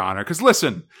monster on her. Because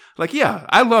listen, like, yeah,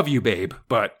 I love you, babe,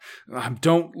 but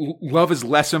love is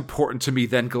less important to me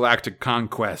than galactic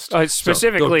conquest.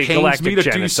 Specifically, galactic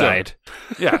genocide.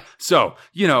 Yeah, so,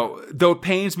 though it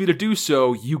pains me to do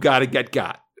so, you gotta get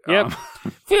got. Yep.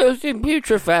 Feels and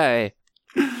putrefy.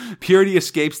 Purity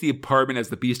escapes the apartment as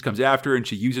the beast comes after her, and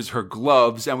she uses her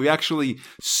gloves. And we actually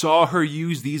saw her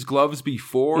use these gloves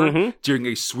before during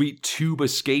a sweet tube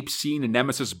escape scene in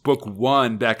Nemesis Book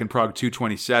 1 back in Prague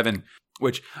 227,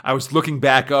 which I was looking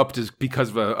back up just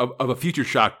because of a future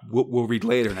shock we'll read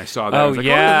later, and I saw that. I was like,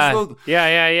 yeah.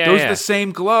 Yeah. Those are the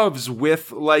same gloves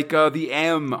with like the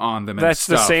M on them and That's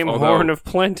stuff. The same horn of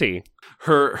plenty.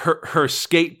 Her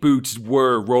skate boots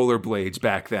were rollerblades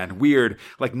back then. Weird,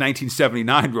 like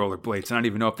 1979 rollerblades. I don't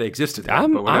even know if they existed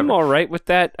then, I'm all right with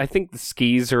that. I think the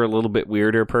skis are a little bit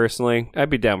weirder, personally.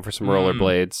 I'd be down for some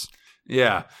rollerblades.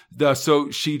 Yeah. So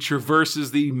she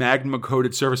traverses the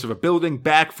magma-coated surface of a building,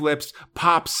 backflips,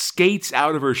 pops skates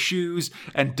out of her shoes,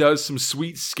 and does some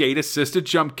sweet skate-assisted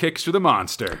jump kicks for the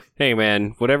monster. Hey,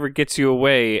 man, whatever gets you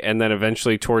away and then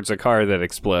eventually towards a car that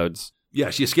explodes. Yeah,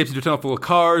 she escapes into a tunnel full of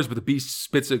cars, but the beast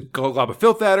spits a glob of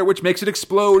filth at her, which makes it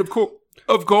explode,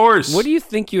 of course. What do you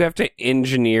think you have to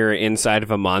engineer inside of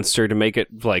a monster to make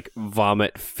it, like,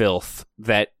 vomit filth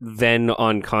that then,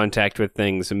 on contact with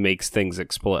things, makes things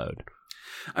explode?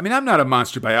 I mean, I'm not a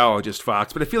monster biologist,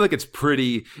 Fox, but I feel like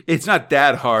it's not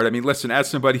that hard. I mean, listen, as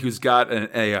somebody who's got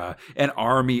an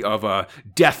army of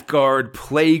Death Guard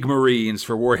Plague Marines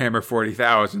for Warhammer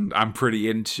 40,000, I'm pretty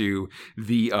into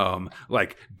the,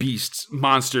 beasts,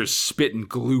 monsters, spit and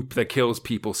gloop that kills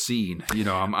people scene.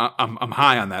 I'm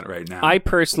high on that right now. I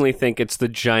personally think it's the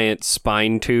giant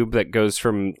spine tube that goes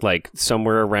from, like,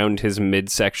 somewhere around his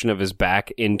midsection of his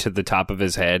back into the top of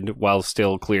his head, while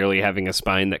still clearly having a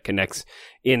spine that connects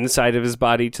inside of his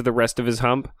body to the rest of his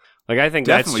hump. Like, I think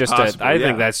Definitely that's just possible, I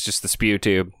think that's just the spew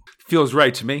tube. Feels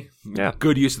right to me. Yeah.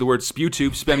 Good use of the word spew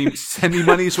tube. Send me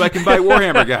money so I can buy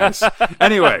Warhammer, guys.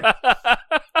 Anyway.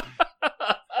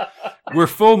 We're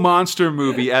full monster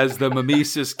movie as the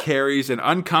mimesis carries an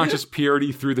unconscious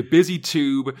Purity through the busy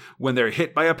tube when they're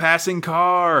hit by a passing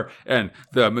car. And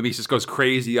the mimesis goes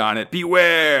crazy on it.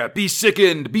 Beware, be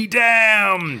sickened, be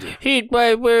damned. Heed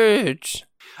my words.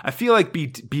 I feel like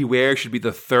beware should be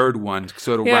the third one,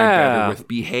 so it'll rank better with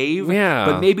behave. Yeah.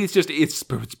 But maybe it's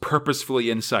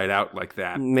purposefully inside out like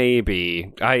that.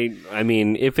 Maybe. I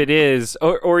mean, if it is,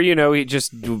 or he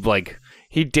just, like,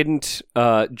 he didn't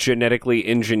genetically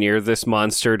engineer this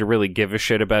monster to really give a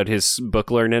shit about his book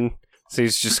learning. So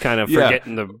he's just kind of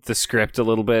forgetting the script a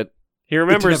little bit. He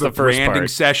remembers the first branding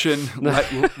part. session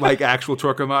like actual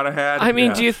Torquemada had. I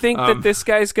mean, do you think that this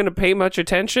guy's going to pay much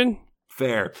attention?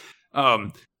 Fair.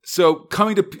 So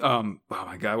coming to, oh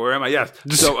my God, where am I? Yes.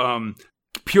 So,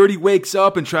 Purity wakes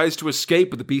up and tries to escape,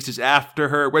 but the beast is after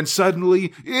her when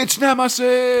suddenly it's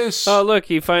Nemesis. Oh, look,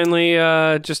 he finally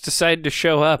just decided to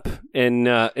show up in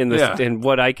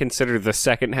what I consider the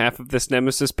second half of this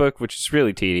Nemesis book, which is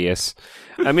really tedious.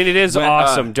 I mean, it is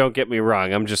awesome. Don't get me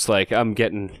wrong. I'm just like, I'm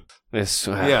getting this.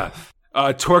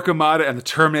 Torquemada and the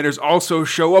Terminators also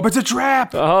show up. It's a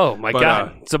trap. Oh my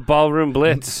God. It's a ballroom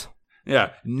blitz.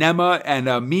 Yeah, Nema and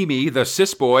Mimi, the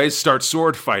cis boys, start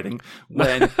sword fighting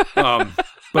when,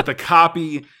 but the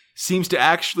copy seems to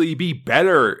actually be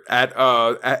better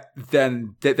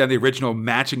than the original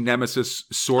matching Nemesis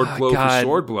sword blow for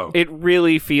sword blow. It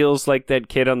really feels like that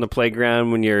kid on the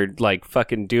playground when you're like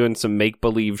fucking doing some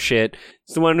make-believe shit.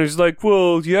 It's the one who's like,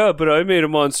 well, yeah, but I made a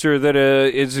monster that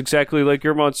is exactly like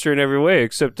your monster in every way,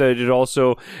 except that it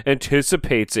also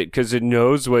anticipates it because it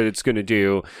knows what it's going to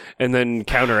do and then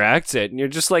counteracts it. And you're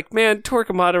just like, man,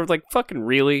 Torquemada, like, fucking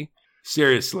really?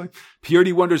 Seriously.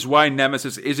 Purity wonders why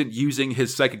Nemesis isn't using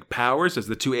his psychic powers as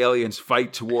the two aliens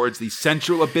fight towards the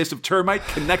central abyss of termite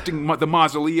connecting the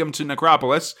mausoleum to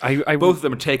Necropolis. Both of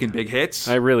them are taking big hits.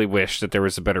 I really wish that there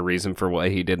was a better reason for why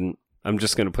he didn't. I'm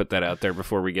just going to put that out there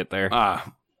before we get there.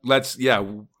 We're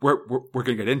going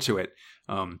to get into it.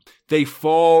 They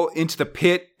fall into the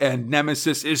pit and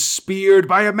Nemesis is speared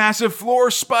by a massive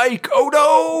floor spike.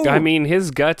 Oh no! I mean,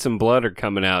 his guts and blood are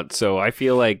coming out, so I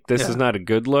feel like this is not a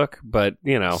good look, but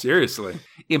Seriously.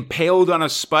 Impaled on a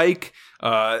spike,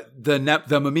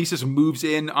 the mimesis moves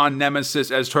in on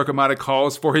Nemesis as Torquemada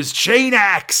calls for his chain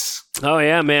axe. Oh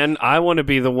yeah, man. I want to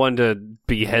be the one to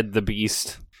behead the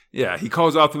beast. Yeah, he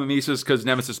calls off the mimesis because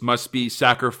Nemesis must be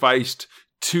sacrificed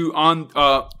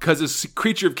because this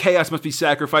creature of chaos must be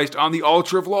sacrificed on the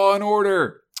altar of law and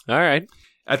order. All right.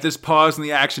 At this pause in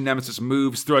the action, Nemesis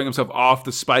moves, throwing himself off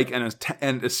the spike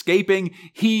and escaping.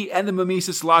 He and the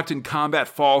Mimesis, locked in combat,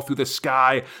 fall through the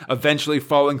sky, eventually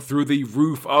falling through the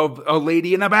roof of a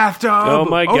lady in a bathtub. Oh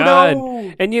my god.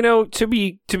 No! And to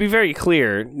be very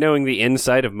clear, knowing the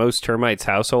inside of most termites'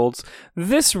 households,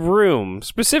 this room,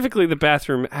 specifically the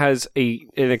bathroom, has an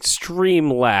extreme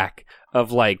lack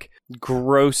of like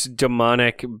gross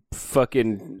demonic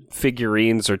fucking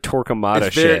figurines or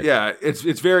Torquemada shit. Yeah, it's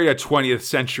very a 20th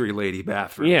century lady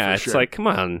bathroom. Yeah, for it's sure. like, come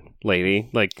on, lady.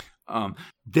 Like,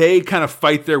 they kind of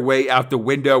fight their way out the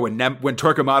window when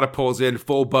Torquemada pulls in,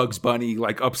 full Bugs Bunny,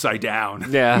 like upside down.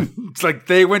 yeah. It's like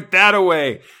they went that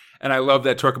away. And I love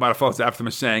that Torquemada falls after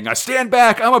them saying, "I stand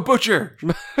back, I'm a butcher."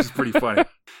 It's pretty funny.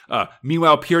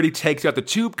 Meanwhile, Purity takes out the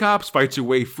tube cops, fights her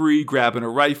way free, grabbing a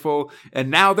rifle.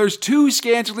 And now there's 2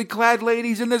 scantily clad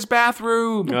ladies in this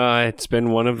bathroom. It's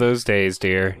been one of those days,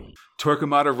 dear. Purity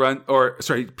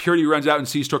runs out and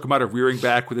sees Torquemada rearing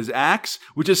back with his axe,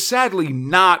 which is sadly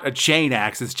not a chain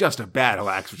axe. It's just a battle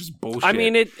axe, which is bullshit. I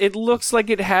mean, it looks like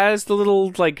it has the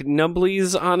little like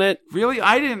numblies on it. Really?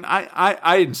 I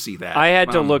didn't see that. I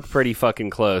had to look pretty fucking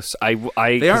close. I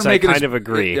kind of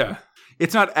agree. Yeah.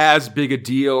 It's not as big a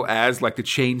deal as like the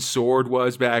chain sword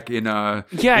was back in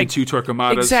Two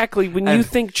Torquemadas. Exactly. When you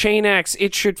think chain axe,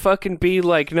 it should fucking be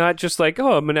like not just like,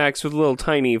 oh, I'm an axe with a little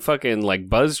tiny fucking like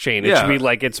buzz chain. It should be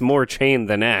like it's more chain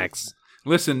than axe.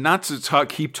 Listen, not to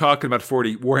keep talking about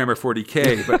Warhammer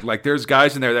 40K, but like there's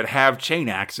guys in there that have chain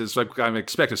axes. Like I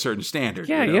expect a certain standard.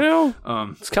 Yeah,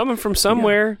 it's coming from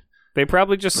somewhere. Yeah. They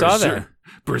probably just saw that.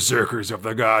 Berserkers of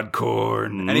the god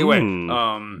Khorne. Anyway,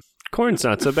 Khorne's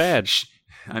not so bad.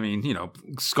 I mean,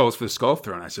 skulls for the skull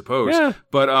throne, I suppose. Yeah.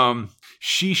 But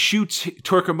she shoots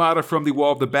Torquemada from the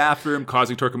wall of the bathroom,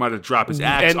 causing Torquemada to drop his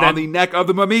axe on the neck of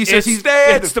the Mimesis. He's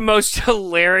dead! It's the most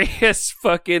hilarious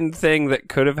fucking thing that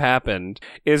could have happened.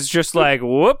 Is just like,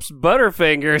 whoops,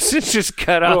 Butterfingers. It just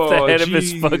cut off the head of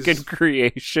his fucking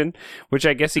creation, which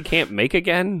I guess he can't make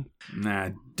again. Nah,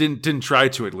 didn't try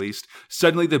to at least.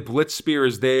 Suddenly the Blitz Spear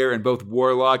is there, and both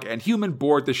Warlock and Human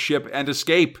board the ship and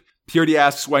escape. Purity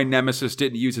asks why Nemesis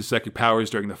didn't use his psychic powers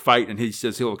during the fight, and he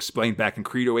says he'll explain back in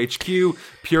Credo HQ.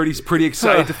 Purity's pretty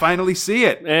excited to finally see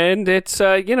it. And it's,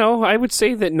 I would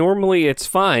say that normally it's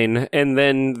fine, and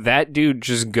then that dude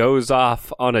just goes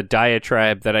off on a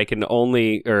diatribe that I can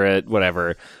only,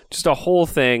 just a whole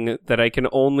thing that I can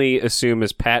only assume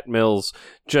is Pat Mills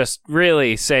just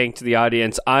really saying to the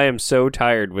audience, I am so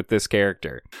tired with this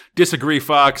character. Disagree,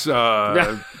 Fox.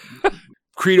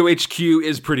 Credo HQ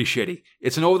is pretty shitty.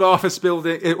 It's an old office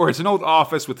building, or it's an old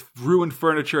office with ruined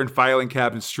furniture and filing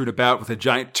cabinets strewn about with a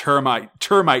giant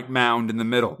termite mound in the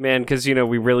middle. Man, because, we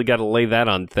really got to lay that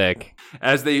on thick.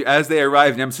 As they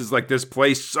arrive, Nemesis is like, this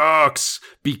place sucks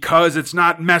because it's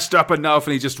not messed up enough,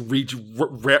 and he just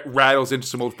rattles into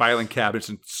some old filing cabinets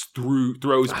and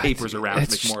throws papers around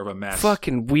to make more of a mess.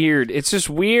 Fucking weird. It's just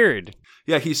weird.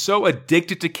 Yeah, he's so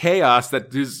addicted to chaos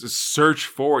that his search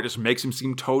for it just makes him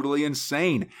seem totally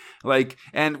insane.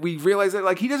 And we realize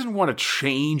that, he doesn't want to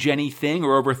change anything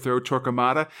or overthrow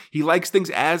Torquemada. He likes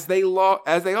things as they are.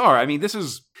 I mean, this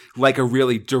is like a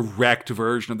really direct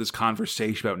version of this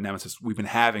conversation about Nemesis we've been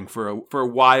having for a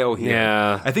while here.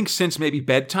 Yeah. I think since maybe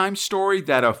Bedtime Story,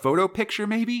 that a photo picture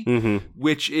maybe,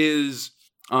 which is...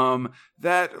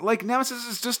 that Nemesis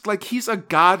is just he's a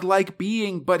godlike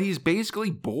being, but he's basically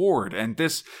bored, and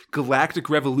this galactic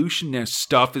revolutionist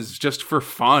stuff is just for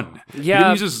fun. Yeah,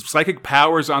 he uses psychic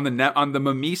powers on the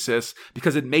Mimesis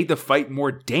because it made the fight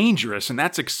more dangerous, and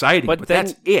that's exciting. But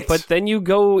that's it. But then you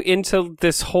go into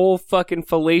this whole fucking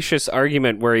fallacious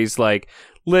argument where he's like,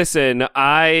 listen,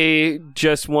 I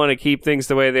just want to keep things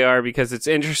the way they are because it's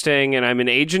interesting and I'm an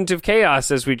agent of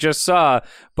chaos, as we just saw,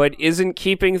 but isn't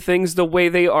keeping things the way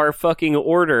they are fucking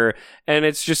order. And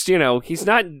it's just, he's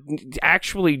not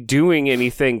actually doing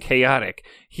anything chaotic.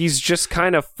 He's just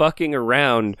kind of fucking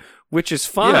around, which is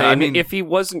fine if he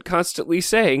wasn't constantly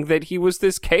saying that he was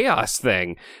this chaos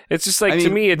thing. It's just to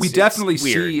me, it's we definitely it's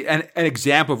weird. See an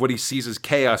example of what he sees as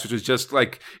chaos, which is just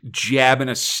jabbing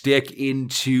a stick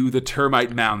into the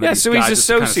termite mound. Yeah, so he's a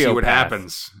sociopath. See what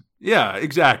happens. Yeah,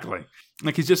 exactly.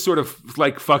 He's just sort of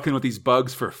fucking with these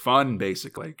bugs for fun,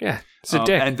 basically. Yeah, it's a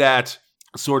dick. And that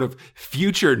sort of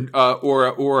future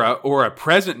or a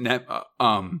present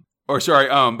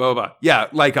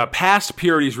past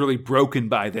Purity is really broken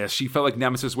by this. She felt like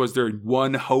Nemesis was their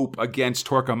one hope against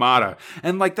Torquemada.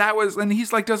 And he's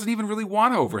doesn't even really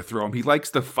want to overthrow him. He likes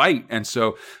the fight. And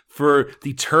so for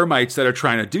the termites that are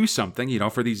trying to do something,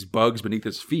 for these bugs beneath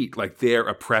his feet, like they're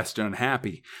oppressed and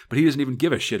unhappy. But he doesn't even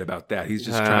give a shit about that. He's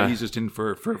just he's just in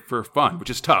for fun, which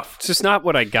is tough. It's just not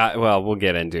what I got. Well, we'll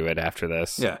get into it after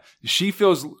this. Yeah. She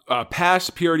feels,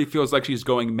 past Purity feels like she's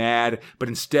going mad, but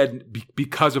instead,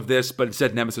 because of this,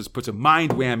 Nemesis puts a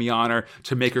mind whammy on her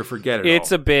to make her forget it all.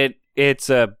 It's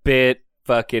a bit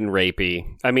fucking rapey.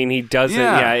 I mean, he doesn't.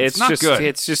 Yeah, it's not just good.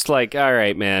 It's just like, all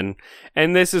right, man.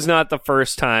 And this is not the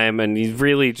first time, and he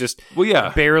really just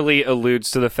barely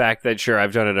alludes to the fact that sure,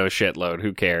 I've done it a shitload.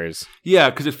 Who cares? Yeah,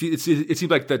 because it seems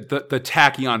like the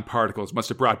tachyon particles must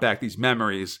have brought back these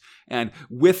memories, and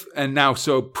now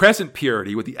present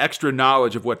Purity, with the extra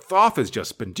knowledge of what Thoth has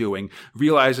just been doing,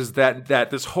 realizes that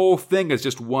this whole thing is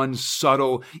just one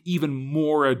subtle, even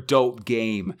more adult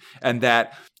game, and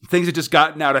that things had just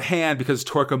gotten out of hand because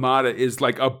Torquemada is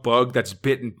like a bug that's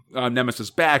bitten Nemesis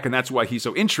back, and that's why he's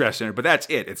so interested in it. But that's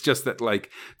it. It's just that, like,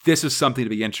 this is something to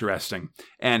be interesting.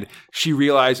 And she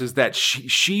realizes that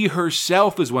she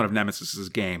herself is one of Nemesis's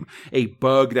game, a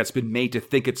bug that's been made to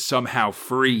think it's somehow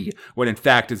free, when in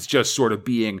fact it's just sort of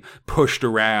being pushed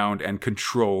around and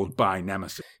controlled by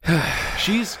Nemesis.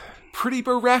 She's pretty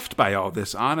bereft by all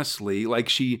this, honestly. Like,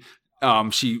 she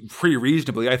pretty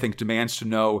reasonably, I think, demands to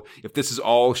know if this is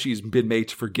all she's been made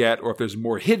to forget or if there's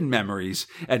more hidden memories,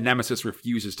 and Nemesis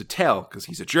refuses to tell because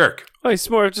he's a jerk. Oh, he's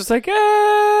more just like,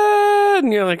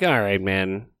 and you're like, all right,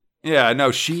 man. Yeah, no,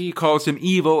 she calls him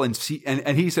evil, and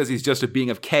he says he's just a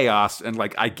being of chaos, and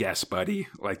like, I guess, buddy.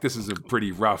 Like, this is a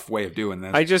pretty rough way of doing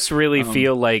this. I just really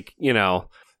feel like,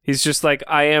 he's just like,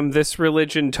 I am this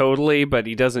religion totally, but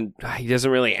he doesn't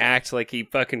really act like he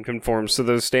fucking conforms to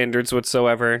those standards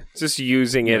whatsoever. Just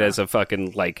using it as a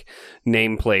fucking, like,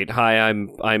 nameplate. Hi,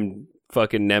 I'm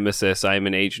fucking Nemesis. I'm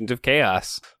an agent of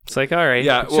chaos. It's like, all right.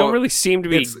 Yeah, well, don't really seem to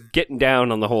be getting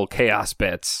down on the whole chaos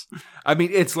bits. I mean,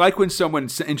 it's like when someone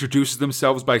introduces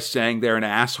themselves by saying they're an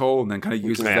asshole and then kind of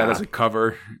uses that as a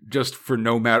cover just for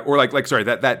no matter, or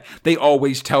that they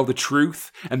always tell the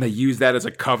truth and they use that as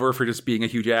a cover for just being a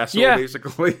huge asshole,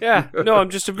 basically. Yeah. No, I'm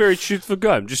just a very truthful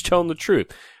guy. I'm just telling the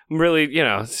truth. I'm really,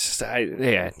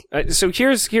 So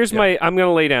here's my, I'm going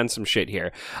to lay down some shit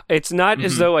here. It's not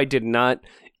as though I did not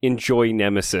enjoy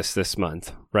Nemesis this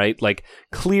month, right? Like,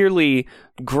 clearly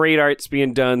great art's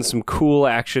being done, some cool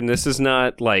action. This is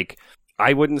not like,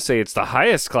 I wouldn't say it's the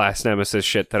highest class Nemesis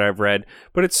shit that I've read,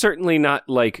 but it's certainly not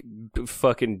like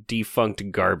fucking defunct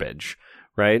garbage,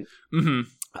 right?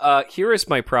 Mm-hmm. Here is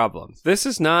my problem. This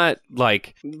is not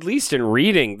like, at least in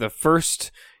reading the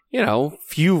first,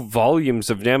 few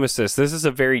volumes of Nemesis, this is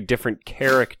a very different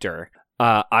character,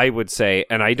 I would say,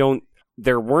 and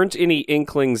there weren't any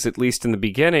inklings, at least in the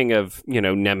beginning of,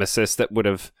 Nemesis that would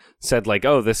have said like,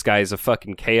 oh, this guy's a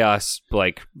fucking chaos,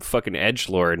 like fucking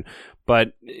edgelord.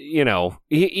 But,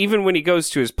 even when he goes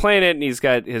to his planet and he's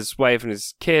got his wife and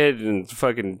his kid and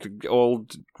fucking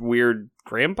old weird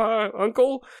grandpa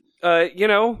uncle,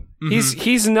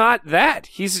 he's not that.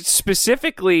 He's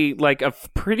specifically like a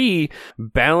pretty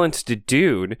balanced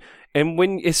dude.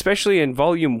 And especially in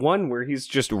volume 1, where he's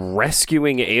just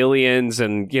rescuing aliens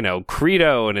and,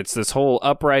 Credo, and it's this whole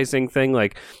uprising thing,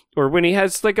 like, or when he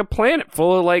has like a planet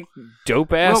full of like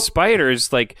dope ass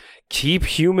spiders, like, keep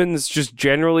humans just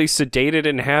generally sedated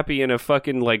and happy in a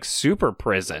fucking like super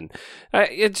prison.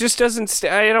 It just doesn't.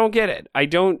 I don't get it. I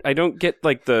don't get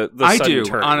like the I sudden do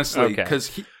turn. Honestly,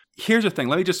 because here's the thing.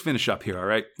 Let me just finish up here. All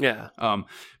right. Yeah.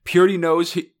 Purity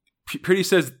knows. Purity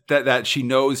says that she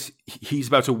knows he's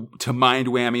about to mind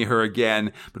whammy her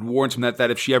again, but warns him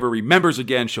that if she ever remembers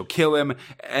again, she'll kill him.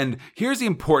 And here's the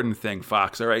important thing,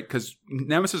 Fox, all right? Because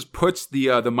Nemesis puts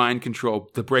the mind control,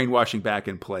 the brainwashing back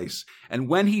in place. And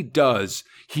when he does,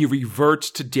 he reverts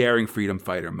to daring freedom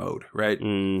fighter mode, right?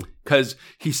 Because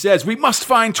he says, we must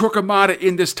find Torquemada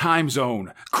in this time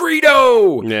zone.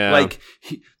 Credo! Yeah. Like,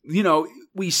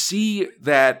 we see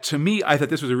that, to me, I thought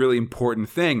this was a really important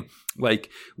thing. Like,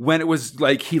 when it was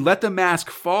like he let the mask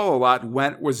fall a lot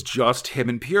when it was just him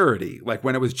and Purity. Like,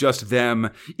 when it was just them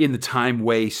in the time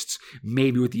wastes,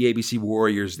 maybe with the ABC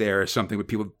Warriors there or something, with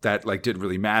people that like didn't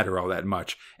really matter all that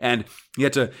much. And he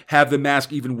had to have the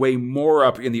mask even way more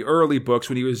up in the early books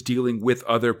when he was dealing with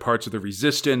other parts of the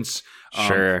resistance.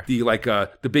 Sure.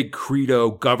 The big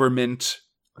Credo government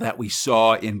that we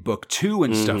saw in book 2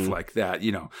 and stuff like that.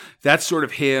 That's sort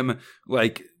of him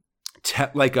like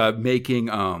making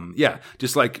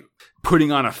just like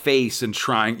putting on a face and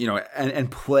trying,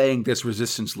 and playing this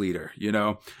resistance leader,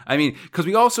 I mean, because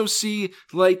we also see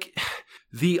like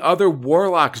the other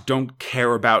warlocks don't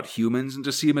care about humans and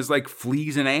just see them as like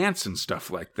fleas and ants and stuff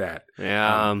like that.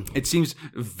 Yeah. It seems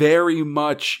very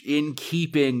much in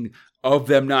keeping of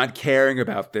them not caring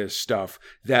about this stuff,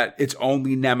 that it's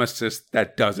only Nemesis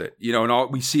that does it. You know,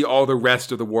 and we see all the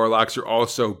rest of the Warlocks are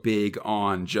also big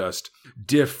on just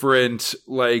different,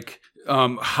 like,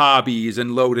 hobbies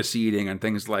and lotus eating and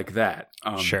things like that.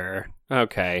 Sure.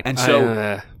 Okay. And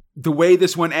so the way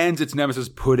this one ends, it's Nemesis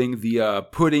putting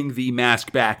the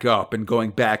mask back up and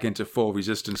going back into full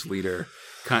resistance leader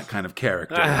kind of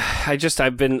character.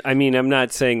 I'm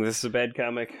not saying this is a bad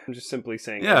comic. I'm just simply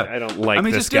saying I don't like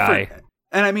this guy.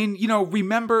 And I mean, you know,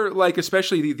 remember, like,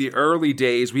 especially the early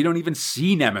days, we don't even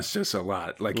see Nemesis a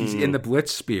lot. Like, he's in the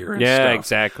Blitzspear and stuff. Yeah,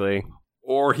 exactly.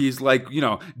 Or he's, like, you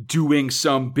know, doing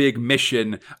some big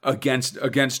mission against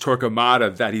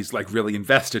Torquemada that he's, like, really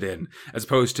invested in, as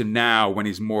opposed to now when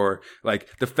he's more, like,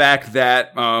 the fact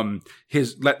that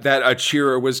that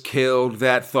Achira was killed,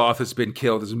 that Thoth has been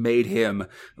killed, has made him,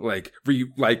 like,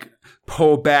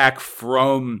 pull back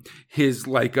from his,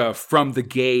 like, from the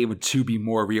game to be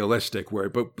more realistic,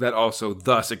 but that also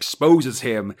thus exposes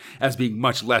him as being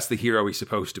much less the hero he's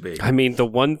supposed to be. I mean, the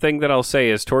one thing that I'll say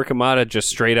is Torquemada just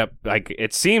straight up, like,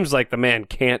 it seems like the man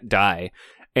can't die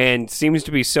and seems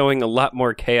to be sowing a lot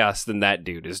more chaos than that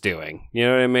dude is doing. You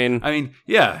know what I mean? I mean,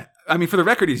 yeah. I mean, for the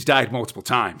record, he's died multiple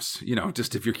times, you know,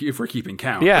 just if we're keeping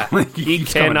count. Yeah, he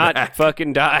cannot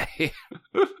fucking die.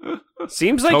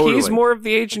 Seems like he's more of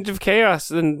the agent of chaos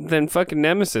than fucking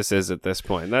Nemesis is at this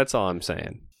point. That's all I'm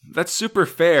saying. That's super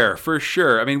fair, for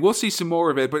sure. I mean, we'll see some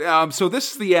more of it, but so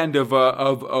this is the end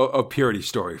of Purity's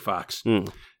story, Fox.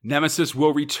 Nemesis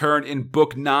will return in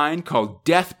book 9 called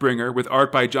Deathbringer with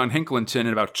art by John Hinkleton and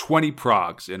about 20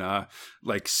 progs in a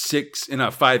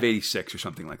 586 or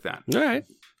something like that. All right.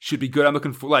 Should be good. I'm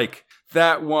looking for, like,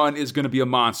 that one is going to be a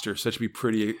monster, so that should be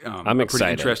pretty I'm excited.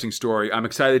 Pretty interesting story. I'm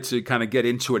excited to kind of get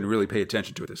into it and really pay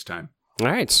attention to it this time. All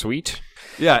right, sweet.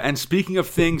 Yeah, and speaking of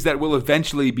things that will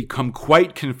eventually become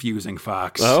quite confusing,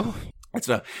 Fox. Oh? It's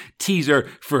a teaser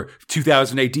for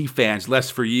 2000 AD fans, less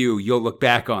for you. You'll look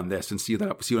back on this and see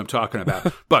what I'm talking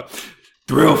about. But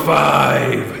Thrill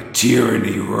 5,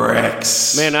 Tyranny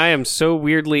Rex. Man, I am so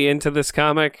weirdly into this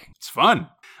comic. It's fun.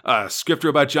 Script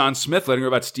wrote about John Smith, letting her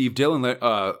about Steve Dillon,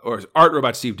 or art wrote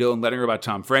about Steve Dillon, letting her about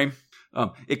Tom Frame.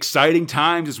 Exciting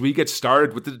times as we get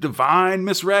started with the divine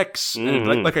Miss Rex. Mm-hmm.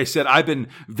 And like I said, I've been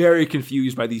very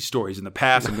confused by these stories in the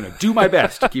past. I'm going to do my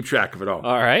best to keep track of it all.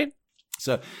 All right.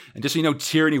 So, and just so you know,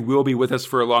 Tyranny will be with us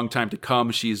for a long time to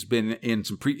come. She's been in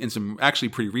some actually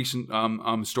pretty recent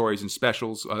stories and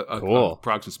specials, cool.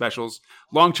 progs and specials.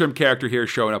 Long-term character here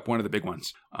showing up, one of the big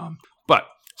ones.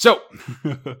 So,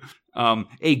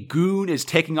 a goon is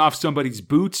taking off somebody's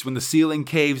boots when the ceiling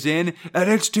caves in, and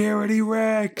it's Tyranny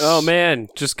Rex. Oh, man.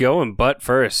 Just going butt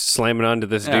first, slamming onto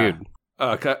this dude.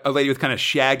 A lady with kind of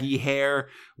shaggy hair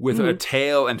with a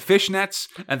tail and fishnets,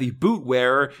 and the boot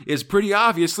wearer is pretty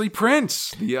obviously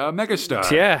Prince, the megastar.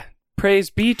 Yeah.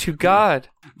 Praise be to God.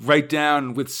 Right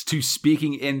down to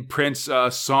speaking in Prince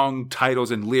song titles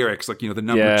and lyrics, like, you know, the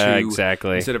number 2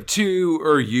 exactly. instead of 2,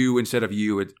 or U instead of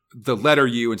U, the letter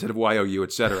U instead of YOU,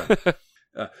 etc.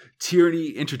 Tyranny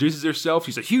introduces herself.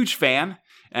 She's a huge fan.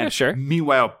 And sure.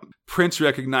 Meanwhile, Prince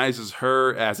recognizes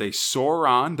her as a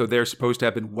Sauron, though they're supposed to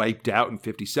have been wiped out in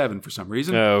 57 for some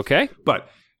reason. Okay. But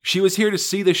she was here to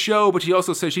see the show, but she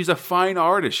also says she's a fine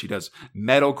artist. She does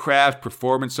metal craft,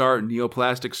 performance art,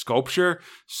 neoplastic sculpture.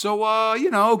 So,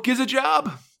 gives a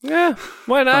job. Yeah,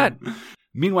 why not?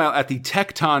 Meanwhile, at the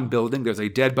Tecton building, there's a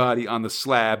dead body on the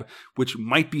slab, which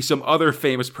might be some other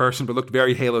famous person, but looked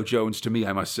very Halo Jones to me,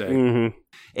 I must say. Mm-hmm.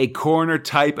 A coroner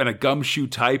type and a gumshoe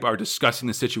type are discussing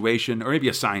the situation, or maybe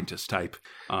a scientist type.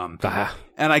 And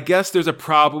I guess there's a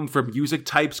problem for music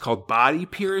types called body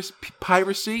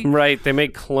piracy. Right, they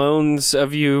make clones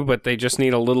of you, but they just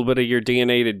need a little bit of your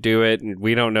DNA to do it, and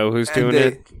we don't know who's doing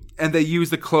it. And they use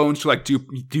the clones to, like,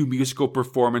 do musical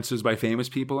performances by famous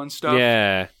people and stuff.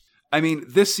 Yeah. I mean,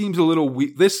 this seems a little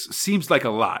this seems like a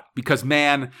lot, because,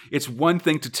 man, it's one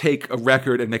thing to take a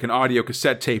record and make an audio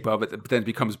cassette tape of it, but then it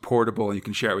becomes portable and you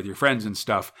can share it with your friends and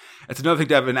stuff. It's another thing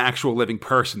to have an actual living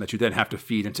person that you then have to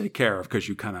feed and take care of because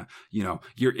you kind of,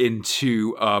 you're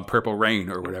into Purple Rain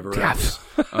or whatever else.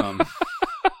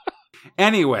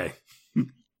 Anyway.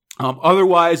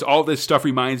 Otherwise, all this stuff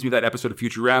reminds me of that episode of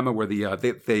Futurama where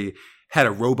they had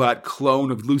a robot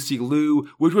clone of Lucy Liu,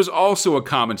 which was also a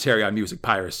commentary on music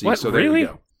piracy. What, so there really? you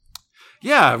go.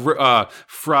 Yeah,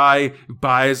 Fry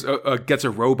gets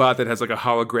a robot that has like a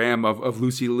hologram of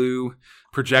Lucy Liu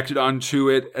projected onto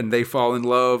it, and they fall in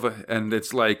love. And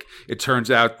it's like, it turns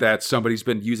out that somebody's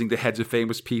been using the heads of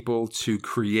famous people to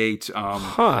create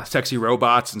sexy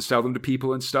robots and sell them to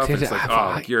people and stuff. And it's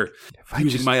like, you're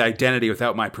using my identity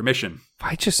without my permission.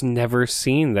 I just never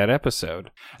seen that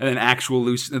episode. And then actual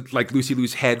Lucy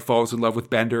Liu's head falls in love with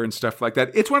Bender and stuff like that.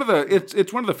 It's one of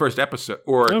the first episodes,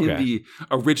 or in the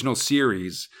original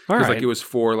series, because like it was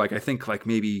for like I think like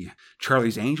maybe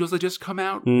Charlie's Angels had just come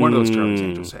out. One of those Charlie's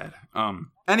Angels had.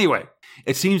 Anyway,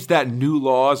 it seems that new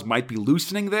laws might be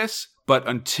loosening this. But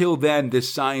until then,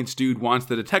 this science dude wants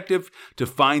the detective to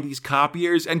find these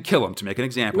copiers and kill them to make an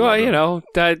example of them. You know,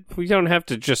 that we don't have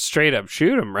to just straight up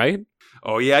shoot him, right?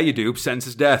 Oh, yeah, you do. Sentence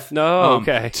is death. No,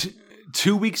 okay.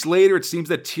 2 weeks later, it seems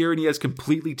that Tierney has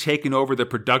completely taken over the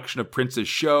production of Prince's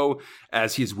show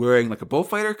as he's wearing like a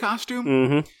bullfighter costume.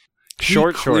 Mm-hmm.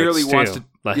 Short clearly shorts, wants too.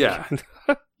 to,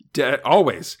 yeah.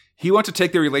 Always. He wants to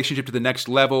take their relationship to the next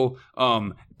level,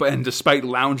 and despite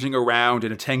lounging around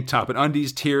in a tank top and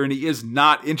undies, Tierney is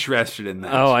not interested in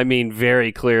that. Oh, I mean,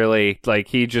 very clearly, like,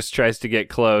 he just tries to get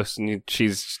close, and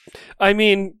she's, I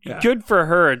mean, good for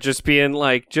her, just being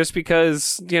like, just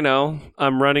because, you know,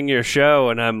 I'm running your show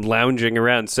and I'm lounging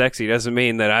around sexy doesn't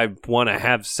mean that I want to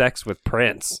have sex with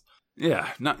Prince. Yeah,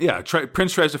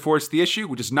 Prince tries to force the issue,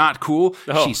 which is not cool.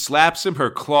 Oh. She slaps him, her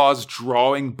claws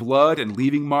drawing blood and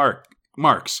leaving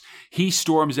marks. He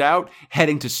storms out,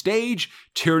 heading to stage.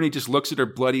 Tierney just looks at her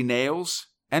bloody nails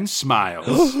and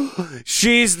smiles.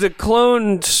 She's the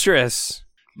clone-stress.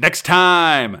 Next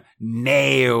time,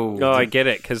 nailed. Oh, I get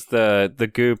it, because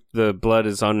the goop, the blood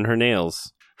is on her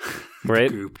nails. Right?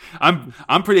 Goop. I'm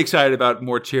pretty excited about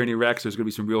more Tierney Rex. There's going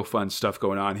to be some real fun stuff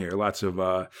going on here. Lots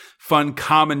of fun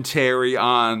commentary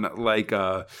on like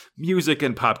music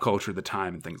and pop culture at the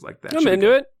time and things like that. I'm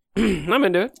into it. I'm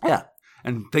into it. Yeah.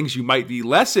 And things you might be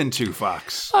less into,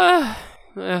 Fox.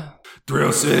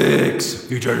 Thrill 6,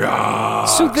 Future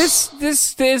Rocks. So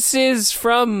this is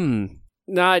from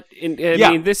not. I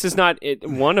mean, this is not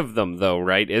one of them, though,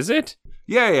 right? Is it?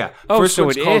 Yeah. Oh, First so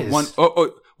one's it called is. One.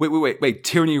 Oh, wait.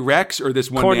 Tierney Rex or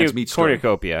this One Man's Meat story?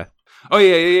 Cornucopia. Oh,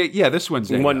 yeah. This one's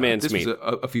One Man's this Meat. was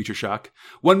a future shock.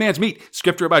 One Man's Meat.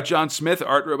 Script wrote by John Smith.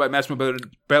 Art wrote by Massimo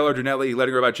Bellardinelli.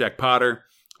 Lettering wrote by Jack Potter.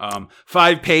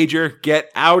 5-pager. Get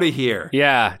out of here.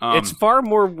 Yeah, it's far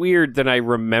more weird than I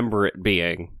remember it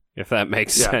being, if that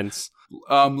makes sense.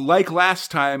 Like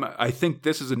last time, I think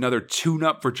this is another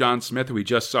tune-up for John Smith, who we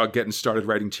just saw getting started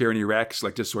writing Tierney Rex.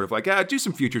 Like, just sort of like, do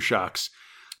some future shocks.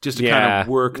 Just to kind of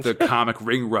work the comic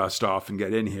ring rust off and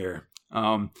get in here.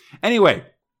 Anyway,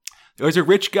 there's a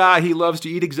rich guy. He loves to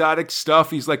eat exotic stuff.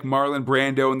 He's like Marlon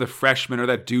Brando and The Freshman, or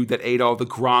that dude that ate all the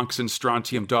Gronks and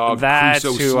Strontium Dog. That's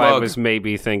Crusoe who Slug. I was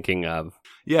maybe thinking of.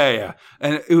 Yeah.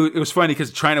 And it was funny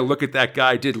because trying to look at that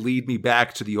guy did lead me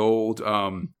back to the old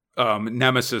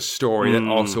Nemesis story that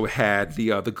also had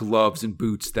the gloves and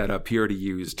boots that Purity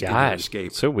used to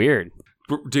escape. So weird.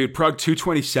 Dude, Prague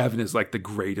 227 is like the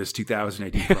greatest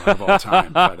 2000 AD crime of all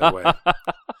time, by the way.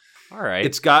 All right.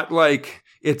 It's got like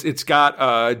it's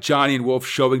got Johnny and Wolf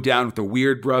showing down with the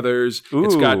Weird Brothers. Ooh.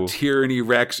 It's got Tierney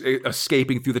Rex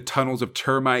escaping through the tunnels of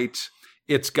termite.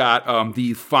 It's got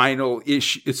the final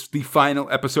issue. It's the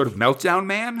final episode of Meltdown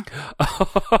Man.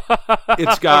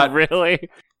 It's got really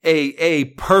a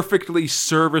perfectly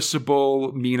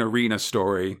serviceable Mean Arena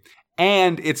story.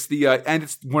 And it's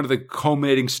it's one of the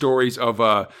culminating stories of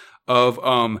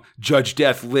Judge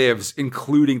Death Lives,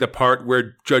 including the part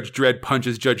where Judge Dredd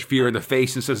punches Judge Fear in the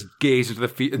face and says, "Gaze into the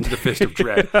fist of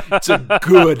Dredd." It's a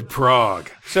good prog.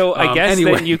 So I guess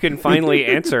then you can finally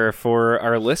answer for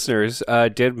our listeners: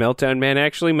 did Meltdown Man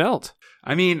actually melt?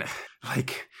 I mean,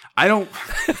 like, I don't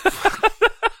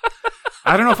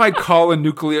know if I'd call a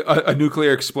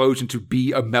nuclear explosion to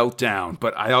be a meltdown,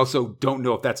 but I also don't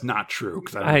know if that's not true.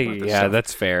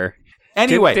 That's fair.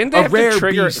 Anyway, didn't they have rare to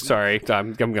trigger? beast. Sorry,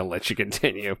 I'm gonna let you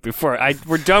continue before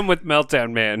we're done with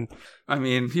Meltdown Man. I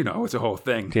mean, it's a whole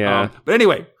thing. Yeah. But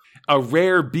anyway, a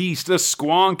rare beast, a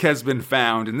squonk, has been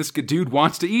found, and this dude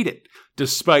wants to eat it,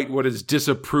 despite what his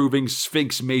disapproving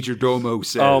Sphinx Majordomo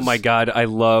says. Oh my god, I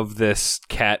love this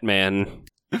cat man.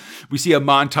 We see a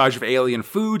montage of alien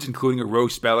foods, including a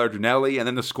roast Bellardinelli, and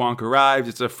then the squonk arrives.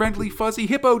 It's a friendly, fuzzy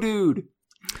hippo dude.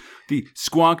 The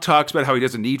squonk talks about how he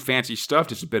doesn't need fancy stuff,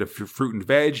 just a bit of fruit and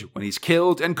veg when he's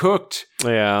killed and cooked.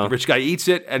 Yeah. The rich guy eats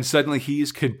it, and suddenly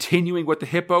he's continuing what the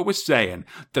hippo was saying.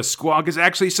 The squonk is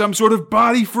actually some sort of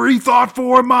body-free,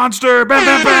 thought-form monster. Bam,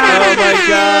 bam, bam. Oh my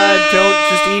god, don't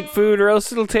just eat food or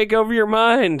else it'll take over your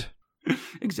mind.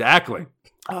 Exactly.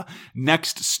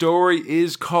 Next story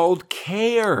is called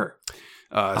Care.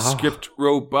 Script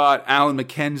robot Alan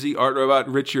McKenzie, art robot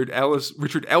Richard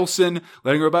Elson,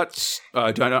 lettering robot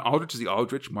John Aldrich is the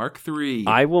Aldrich Mark III.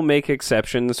 I will make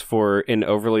exceptions for an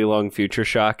overly long future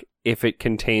shock if it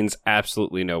contains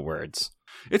absolutely no words.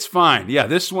 It's fine. Yeah,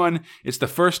 this one, it's the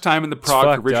first time in the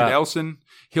prog for Richard up. Elson.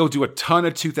 He'll do a ton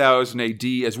of 2000 AD,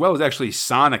 as well as actually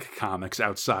Sonic comics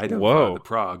outside of the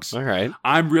progs. All right.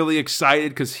 I'm really excited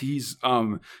because he's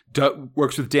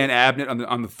works with Dan Abnett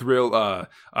on the thrill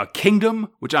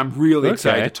Kingdom, which I'm really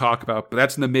excited to talk about. But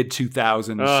that's in the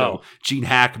mid-2000s, so Gene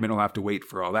Hackman will have to wait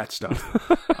for all that stuff.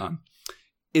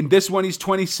 In this one, he's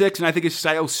 26, and I think his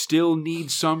style still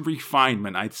needs some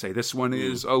refinement, I'd say. This one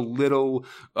is a little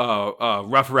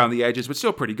rough around the edges, but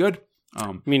still pretty good.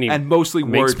 And mostly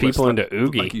makes wordless, people into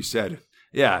Oogie, like you said.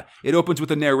 Yeah, it opens with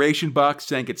a narration box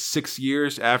saying it's 6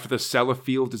 years after the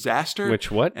Sellafield disaster. Which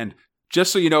what? And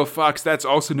just so you know, Fox, that's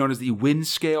also known as the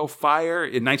Windscale Fire.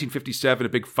 In 1957, a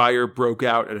big fire broke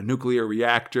out at a nuclear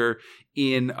reactor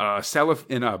in a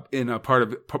part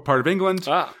of England.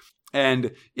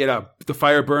 And the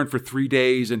fire burned for 3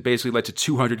 days and basically led to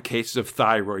 200 cases of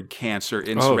thyroid cancer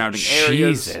in surrounding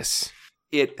areas. Jesus.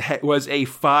 It was a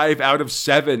 5 out of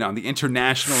 7 on the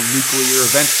International Nuclear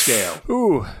Event Scale.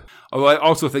 Ooh. Although I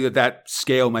also think that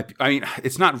scale might be, I mean,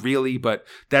 it's not really, but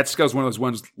that scale is one of those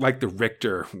ones like the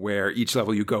Richter, where each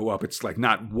level you go up, it's like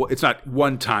it's not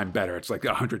 1 time better. It's like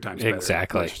 100 times better.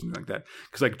 Exactly. Or something like that.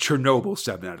 Because like Chernobyl,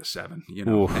 7 out of 7, you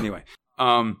know. Oof. Anyway.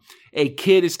 A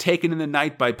kid is taken in the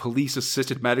night by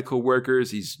police-assisted medical workers.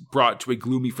 He's brought to a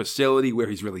gloomy facility where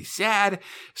he's really sad.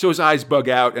 So his eyes bug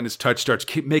out and his touch starts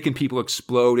making people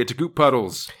explode into goop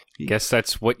puddles. Guess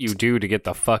that's what you do to get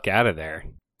the fuck out of there.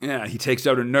 Yeah, he takes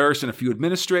out a nurse and a few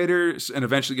administrators and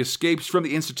eventually escapes from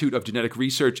the Institute of Genetic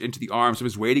Research into the arms of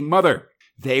his waiting mother.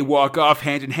 They walk off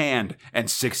hand in hand, and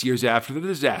 6 years after the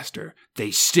disaster,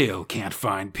 they still can't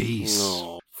find peace.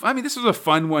 No. I mean, this is a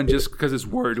fun one just because it's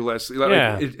wordless.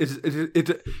 Yeah.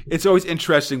 It's always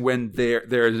interesting when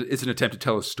there is an attempt to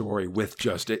tell a story with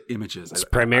just images. It's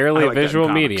primarily a visual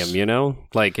medium, you know?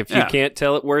 Like, if you can't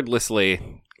tell it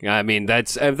wordlessly, I mean,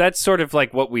 that's sort of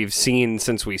like what we've seen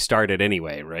since we started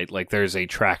anyway, right? Like, there's a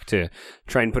track to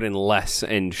try and put in less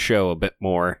and show a bit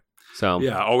more. So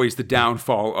yeah, always the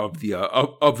downfall of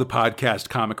the podcast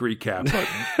comic recap.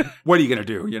 But what are you going to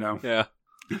do, you know? Yeah.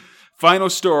 Final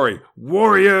story,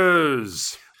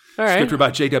 Warriors. All right. Script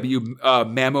about J.W.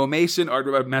 Mammo Mason, art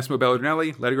about Massimo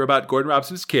Bellinelli, lettering about Gordon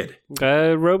Robson's kid.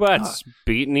 Robots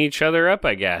beating each other up,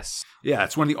 I guess. Yeah,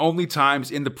 it's one of the only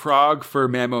times in the prog for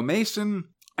Mammo Mason,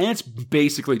 and it's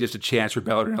basically just a chance for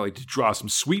Bellinelli to draw some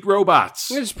sweet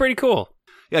robots. It's pretty cool.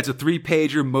 Yeah, it's a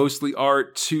 3-pager, mostly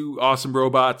art, 2 awesome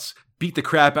robots. Beat the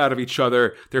crap out of each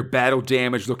other, their battle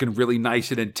damage looking really nice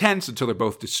and intense until they're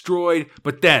both destroyed,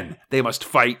 but then they must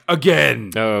fight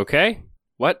again. Okay.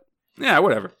 What? Yeah,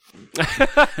 whatever.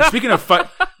 Speaking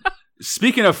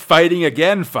of fighting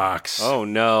again, Fox. Oh,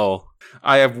 no.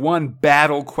 I have one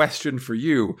battle question for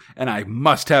you, and I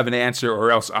must have an answer or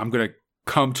else I'm going to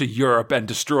come to Europe and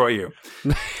destroy you.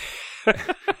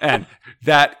 And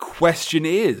that question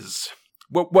is,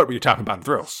 what were you talking about in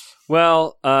Thrills?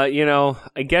 Well, I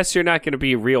guess you're not going to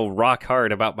be real rock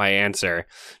hard about my answer.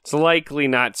 It's likely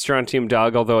not Strontium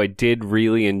Dog, although I did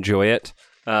really enjoy it.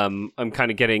 I'm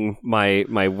kind of getting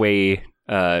my way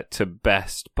to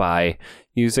best by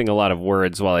using a lot of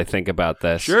words while I think about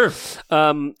this. Sure.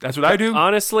 That's what I do.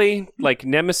 Honestly, like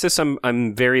Nemesis,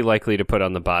 I'm very likely to put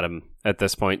on the bottom at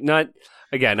this point. Not...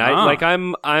 Again,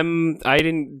 I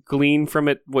didn't glean from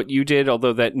it what you did,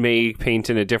 although that may paint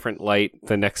in a different light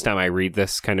the next time I read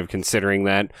this, kind of considering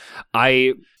that.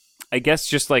 I guess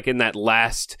just like in that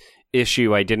last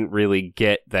issue, I didn't really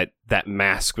get that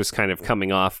mask was kind of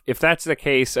coming off. If that's the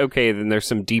case, okay, then there's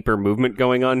some deeper movement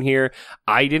going on here.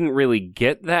 I didn't really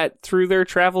get that through their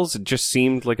travels. It just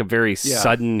seemed like a very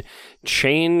sudden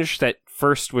change that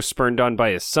first was spurned on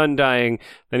by his son dying,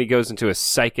 then he goes into a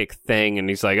psychic thing, and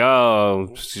he's like, oh,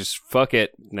 just fuck it,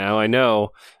 now I know.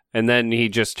 And then he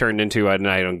just turned into an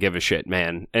I don't give a shit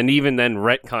man. And even then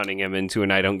retconning him into an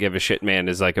I don't give a shit man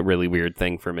is like a really weird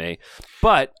thing for me.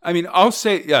 But I mean, I'll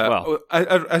say, I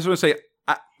just want to say,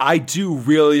 I do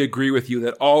really agree with you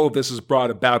that all of this is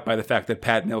brought about by the fact that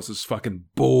Pat Mills is fucking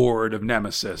bored of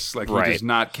Nemesis. Like, he does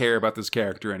not care about this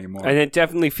character anymore. And it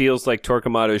definitely feels like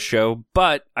Torquemada's show,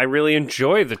 but I really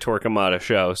enjoy the Torquemada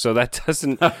show, so that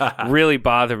doesn't really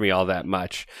bother me all that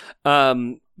much.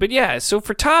 But yeah, so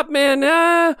for Top Man,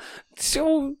 this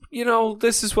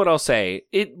is what I'll say.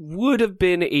 It would have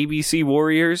been ABC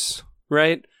Warriors,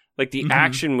 right? Like, the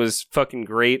action was fucking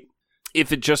great.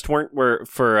 If it just weren't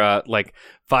for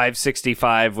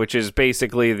 565, which is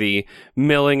basically the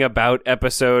milling about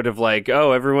episode of like,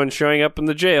 oh, everyone's showing up in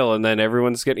the jail and then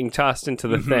everyone's getting tossed into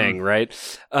the thing, right?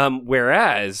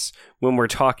 Whereas when we're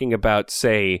talking about,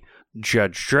 say,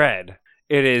 Judge Dredd,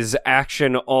 it is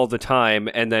action all the time,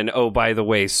 and then oh, by the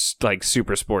way, like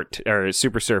Super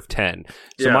Surf 10.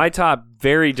 So my top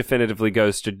very definitively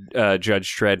goes to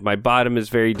Judge Dredd. My bottom is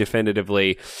very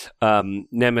definitively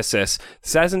Nemesis.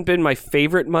 This hasn't been my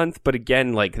favorite month, but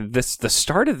again, like the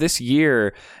start of this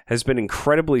year has been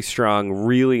incredibly strong.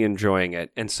 Really enjoying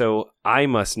it, and so I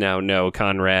must now know,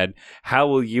 Conrad, how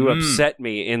will you upset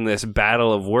me in this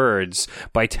battle of words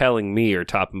by telling me your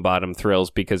top and bottom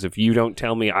thrills? Because if you don't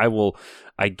tell me, I will,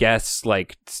 I guess,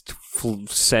 like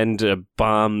send a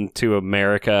bomb to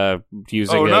America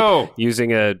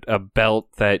using a belt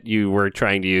that you were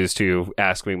trying to use to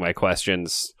ask me my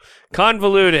questions.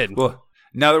 Convoluted. Well,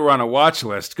 now that we're on a watch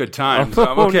list, good times.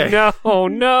 Okay.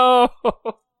 No.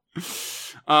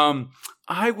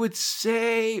 I would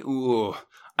say,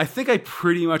 I think I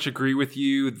pretty much agree with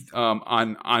you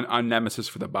on Nemesis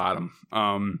for the bottom.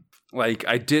 Like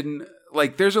I didn't.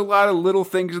 Like, there's a lot of little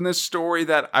things in this story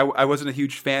that I wasn't a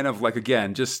huge fan of. Like,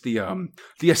 again, just the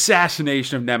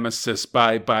assassination of Nemesis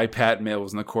by Pat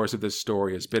Mills in the course of this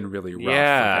story has been really rough.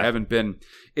 Yeah. Like, I haven't been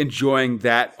enjoying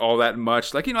that all that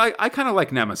much. Like, I kind of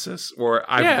like Nemesis, or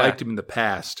I've liked him in the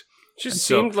past. Just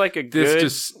seemed like a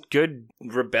good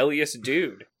rebellious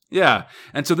dude. Yeah,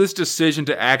 and so this decision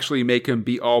to actually make him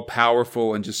be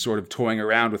all-powerful and just sort of toying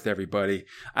around with everybody,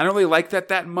 I don't really like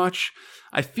that much.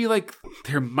 I feel like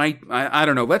there might, I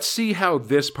don't know, let's see how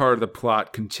this part of the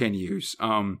plot continues.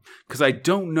 Because I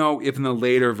don't know if in the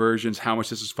later versions how much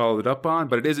this is followed up on,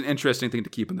 but it is an interesting thing to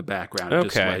keep in the background. Okay.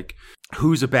 Just like,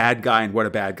 who's a bad guy and what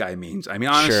a bad guy means. I mean,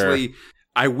 honestly,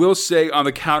 I will say on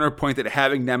the counterpoint that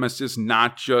having Nemesis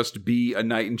not just be a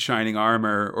knight in shining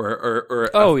armor or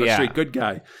a straight good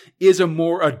guy is a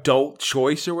more adult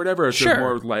choice or whatever. It's a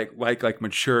more like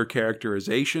mature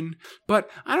characterization. But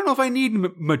I don't know if I need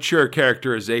mature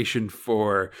characterization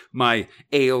for my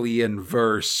alien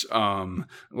verse,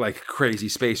 like crazy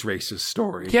space racist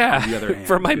story. Yeah, on the other hand,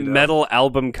 for my metal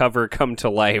album cover come to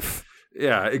life.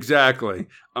 Yeah, exactly.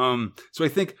 So I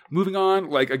think moving on,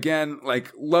 like again,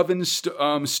 like loving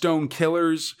Stone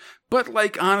Killers, but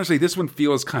like honestly, this one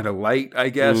feels kind of light, I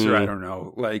guess, or I don't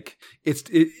know. Like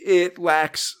it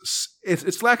lacks.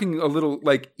 It's lacking a little.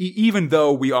 Like even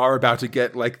though we are about to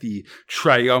get like the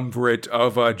triumvirate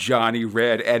of Johnny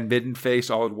Red and Midden Face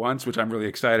all at once, which I'm really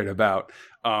excited about.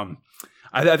 I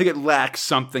think it lacks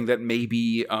something that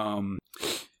maybe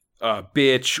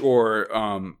Bitch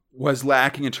or was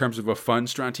lacking in terms of a fun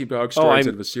Strong Team Dog story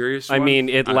instead of a serious one. I mean,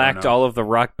 it lacked all of the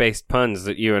rock-based puns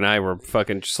that you and I were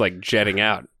fucking just like jetting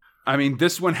out. I mean,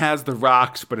 this one has the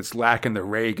rocks, but it's lacking the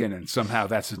Reagan, and somehow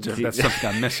that's something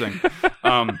I'm missing.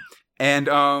 And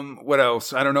what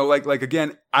else? I don't know. Like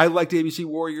again, I liked ABC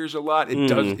Warriors a lot.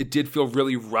 It did feel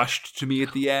really rushed to me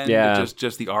at the end. Yeah.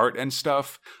 Just the art and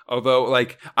stuff. Although,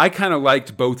 like, I kind of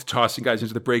liked both tossing guys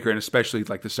into the breaker, and especially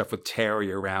like the stuff with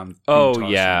Terry around. Oh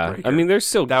yeah, I mean, there's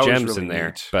still gems really in there,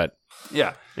 neat. but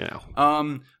yeah, you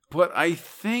know. But I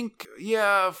think,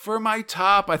 for my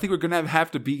top, I think we're going to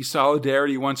have to be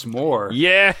Solidarity once more.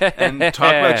 Yeah. And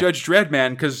talk about Judge Dredd,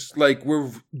 man, because, like,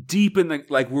 we're deep in the,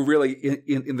 like, we're really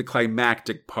in the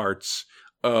climactic parts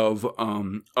of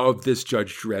this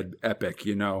Judge Dredd epic,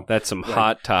 you know? That's some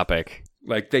hot topic.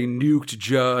 Like, they nuked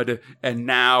Judd, and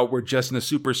now we're just in the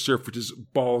Super Surf, which is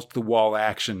balls-to-the-wall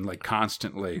action, like,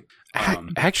 constantly.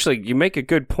 Actually, you make a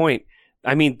good point.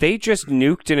 I mean, they just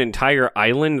nuked an entire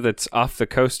island that's off the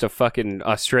coast of fucking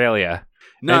Australia.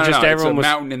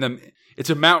 It's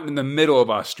a mountain in the middle of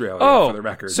Australia, for the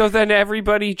record. So then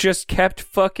everybody just kept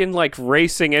fucking, like,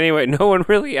 racing anyway. No one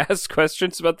really asked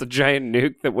questions about the giant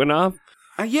nuke that went off?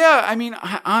 Yeah, I mean,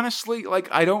 honestly, like,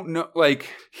 I don't know, like,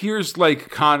 here's, like,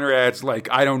 Conrad's, like,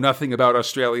 I know nothing about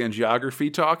Australian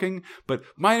geography talking, but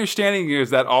my understanding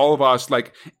is that all of us,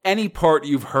 like, any part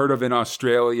you've heard of in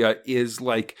Australia is,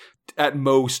 like, at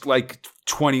most, like,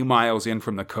 20 miles in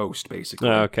from the coast, basically.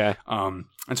 Okay. And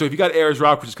so if you got Ayers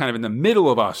Rock, which is kind of in the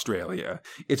middle of Australia,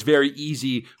 it's very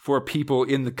easy for people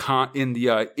in the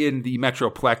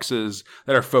metroplexes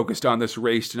that are focused on this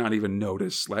race to not even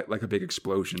notice like a big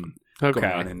explosion going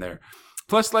on in there.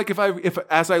 Plus, like, if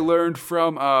as I learned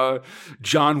from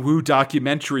John Woo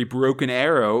documentary Broken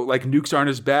Arrow, like, nukes aren't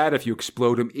as bad if you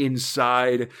explode them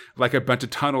inside like a bunch of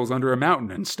tunnels under a mountain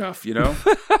and stuff, you know?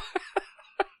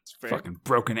 Fucking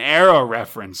Broken Arrow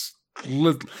reference.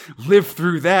 Live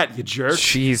through that, you jerk.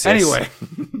 Jesus. Anyway,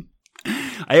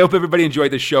 I hope everybody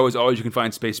enjoyed the show. As always, you can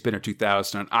find Space Spinner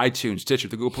 2000 on iTunes, Stitcher,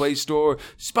 the Google Play Store,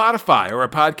 Spotify, or our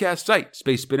podcast site,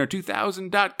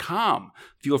 spacespinner2000.com.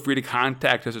 Feel free to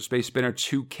contact us at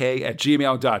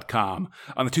spacespinner2k@gmail.com,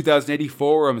 on the 2080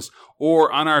 forums,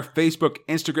 or on our Facebook,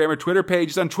 Instagram, or Twitter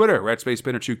pages. On Twitter, we're at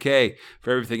spacespinner2k.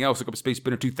 For everything else, look up Space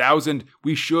Spinner 2000.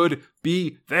 We should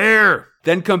be there.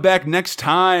 Then come back next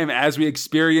time as we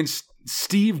experience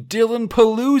Steve Dillon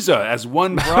Palooza as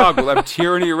one Brog. We'll have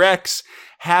Tyranny Rex,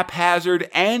 Haphazard,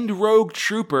 and Rogue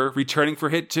Trooper returning for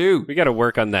Hit 2. We got to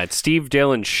work on that Steve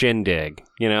Dillon shindig,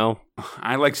 you know?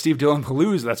 I like Steve Dillon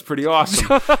Palooza. That's pretty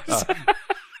awesome.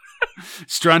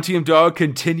 Strontium Dog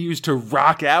continues to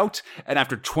rock out, and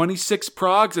after 26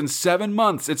 progs and 7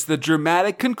 months, it's the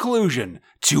dramatic conclusion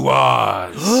to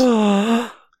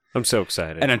Oz. I'm so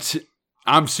excited. And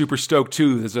I'm super stoked,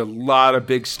 too. There's a lot of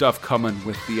big stuff coming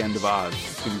with the end of Oz.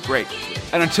 It's going to be great.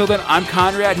 And until then, I'm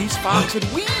Conrad, he's Fox, and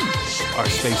we are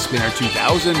Space Spinner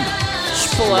 2000.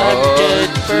 Splendid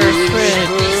for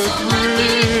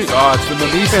free. Oh, it's the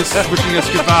Mimesis wishing us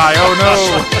goodbye. Oh,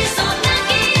 no.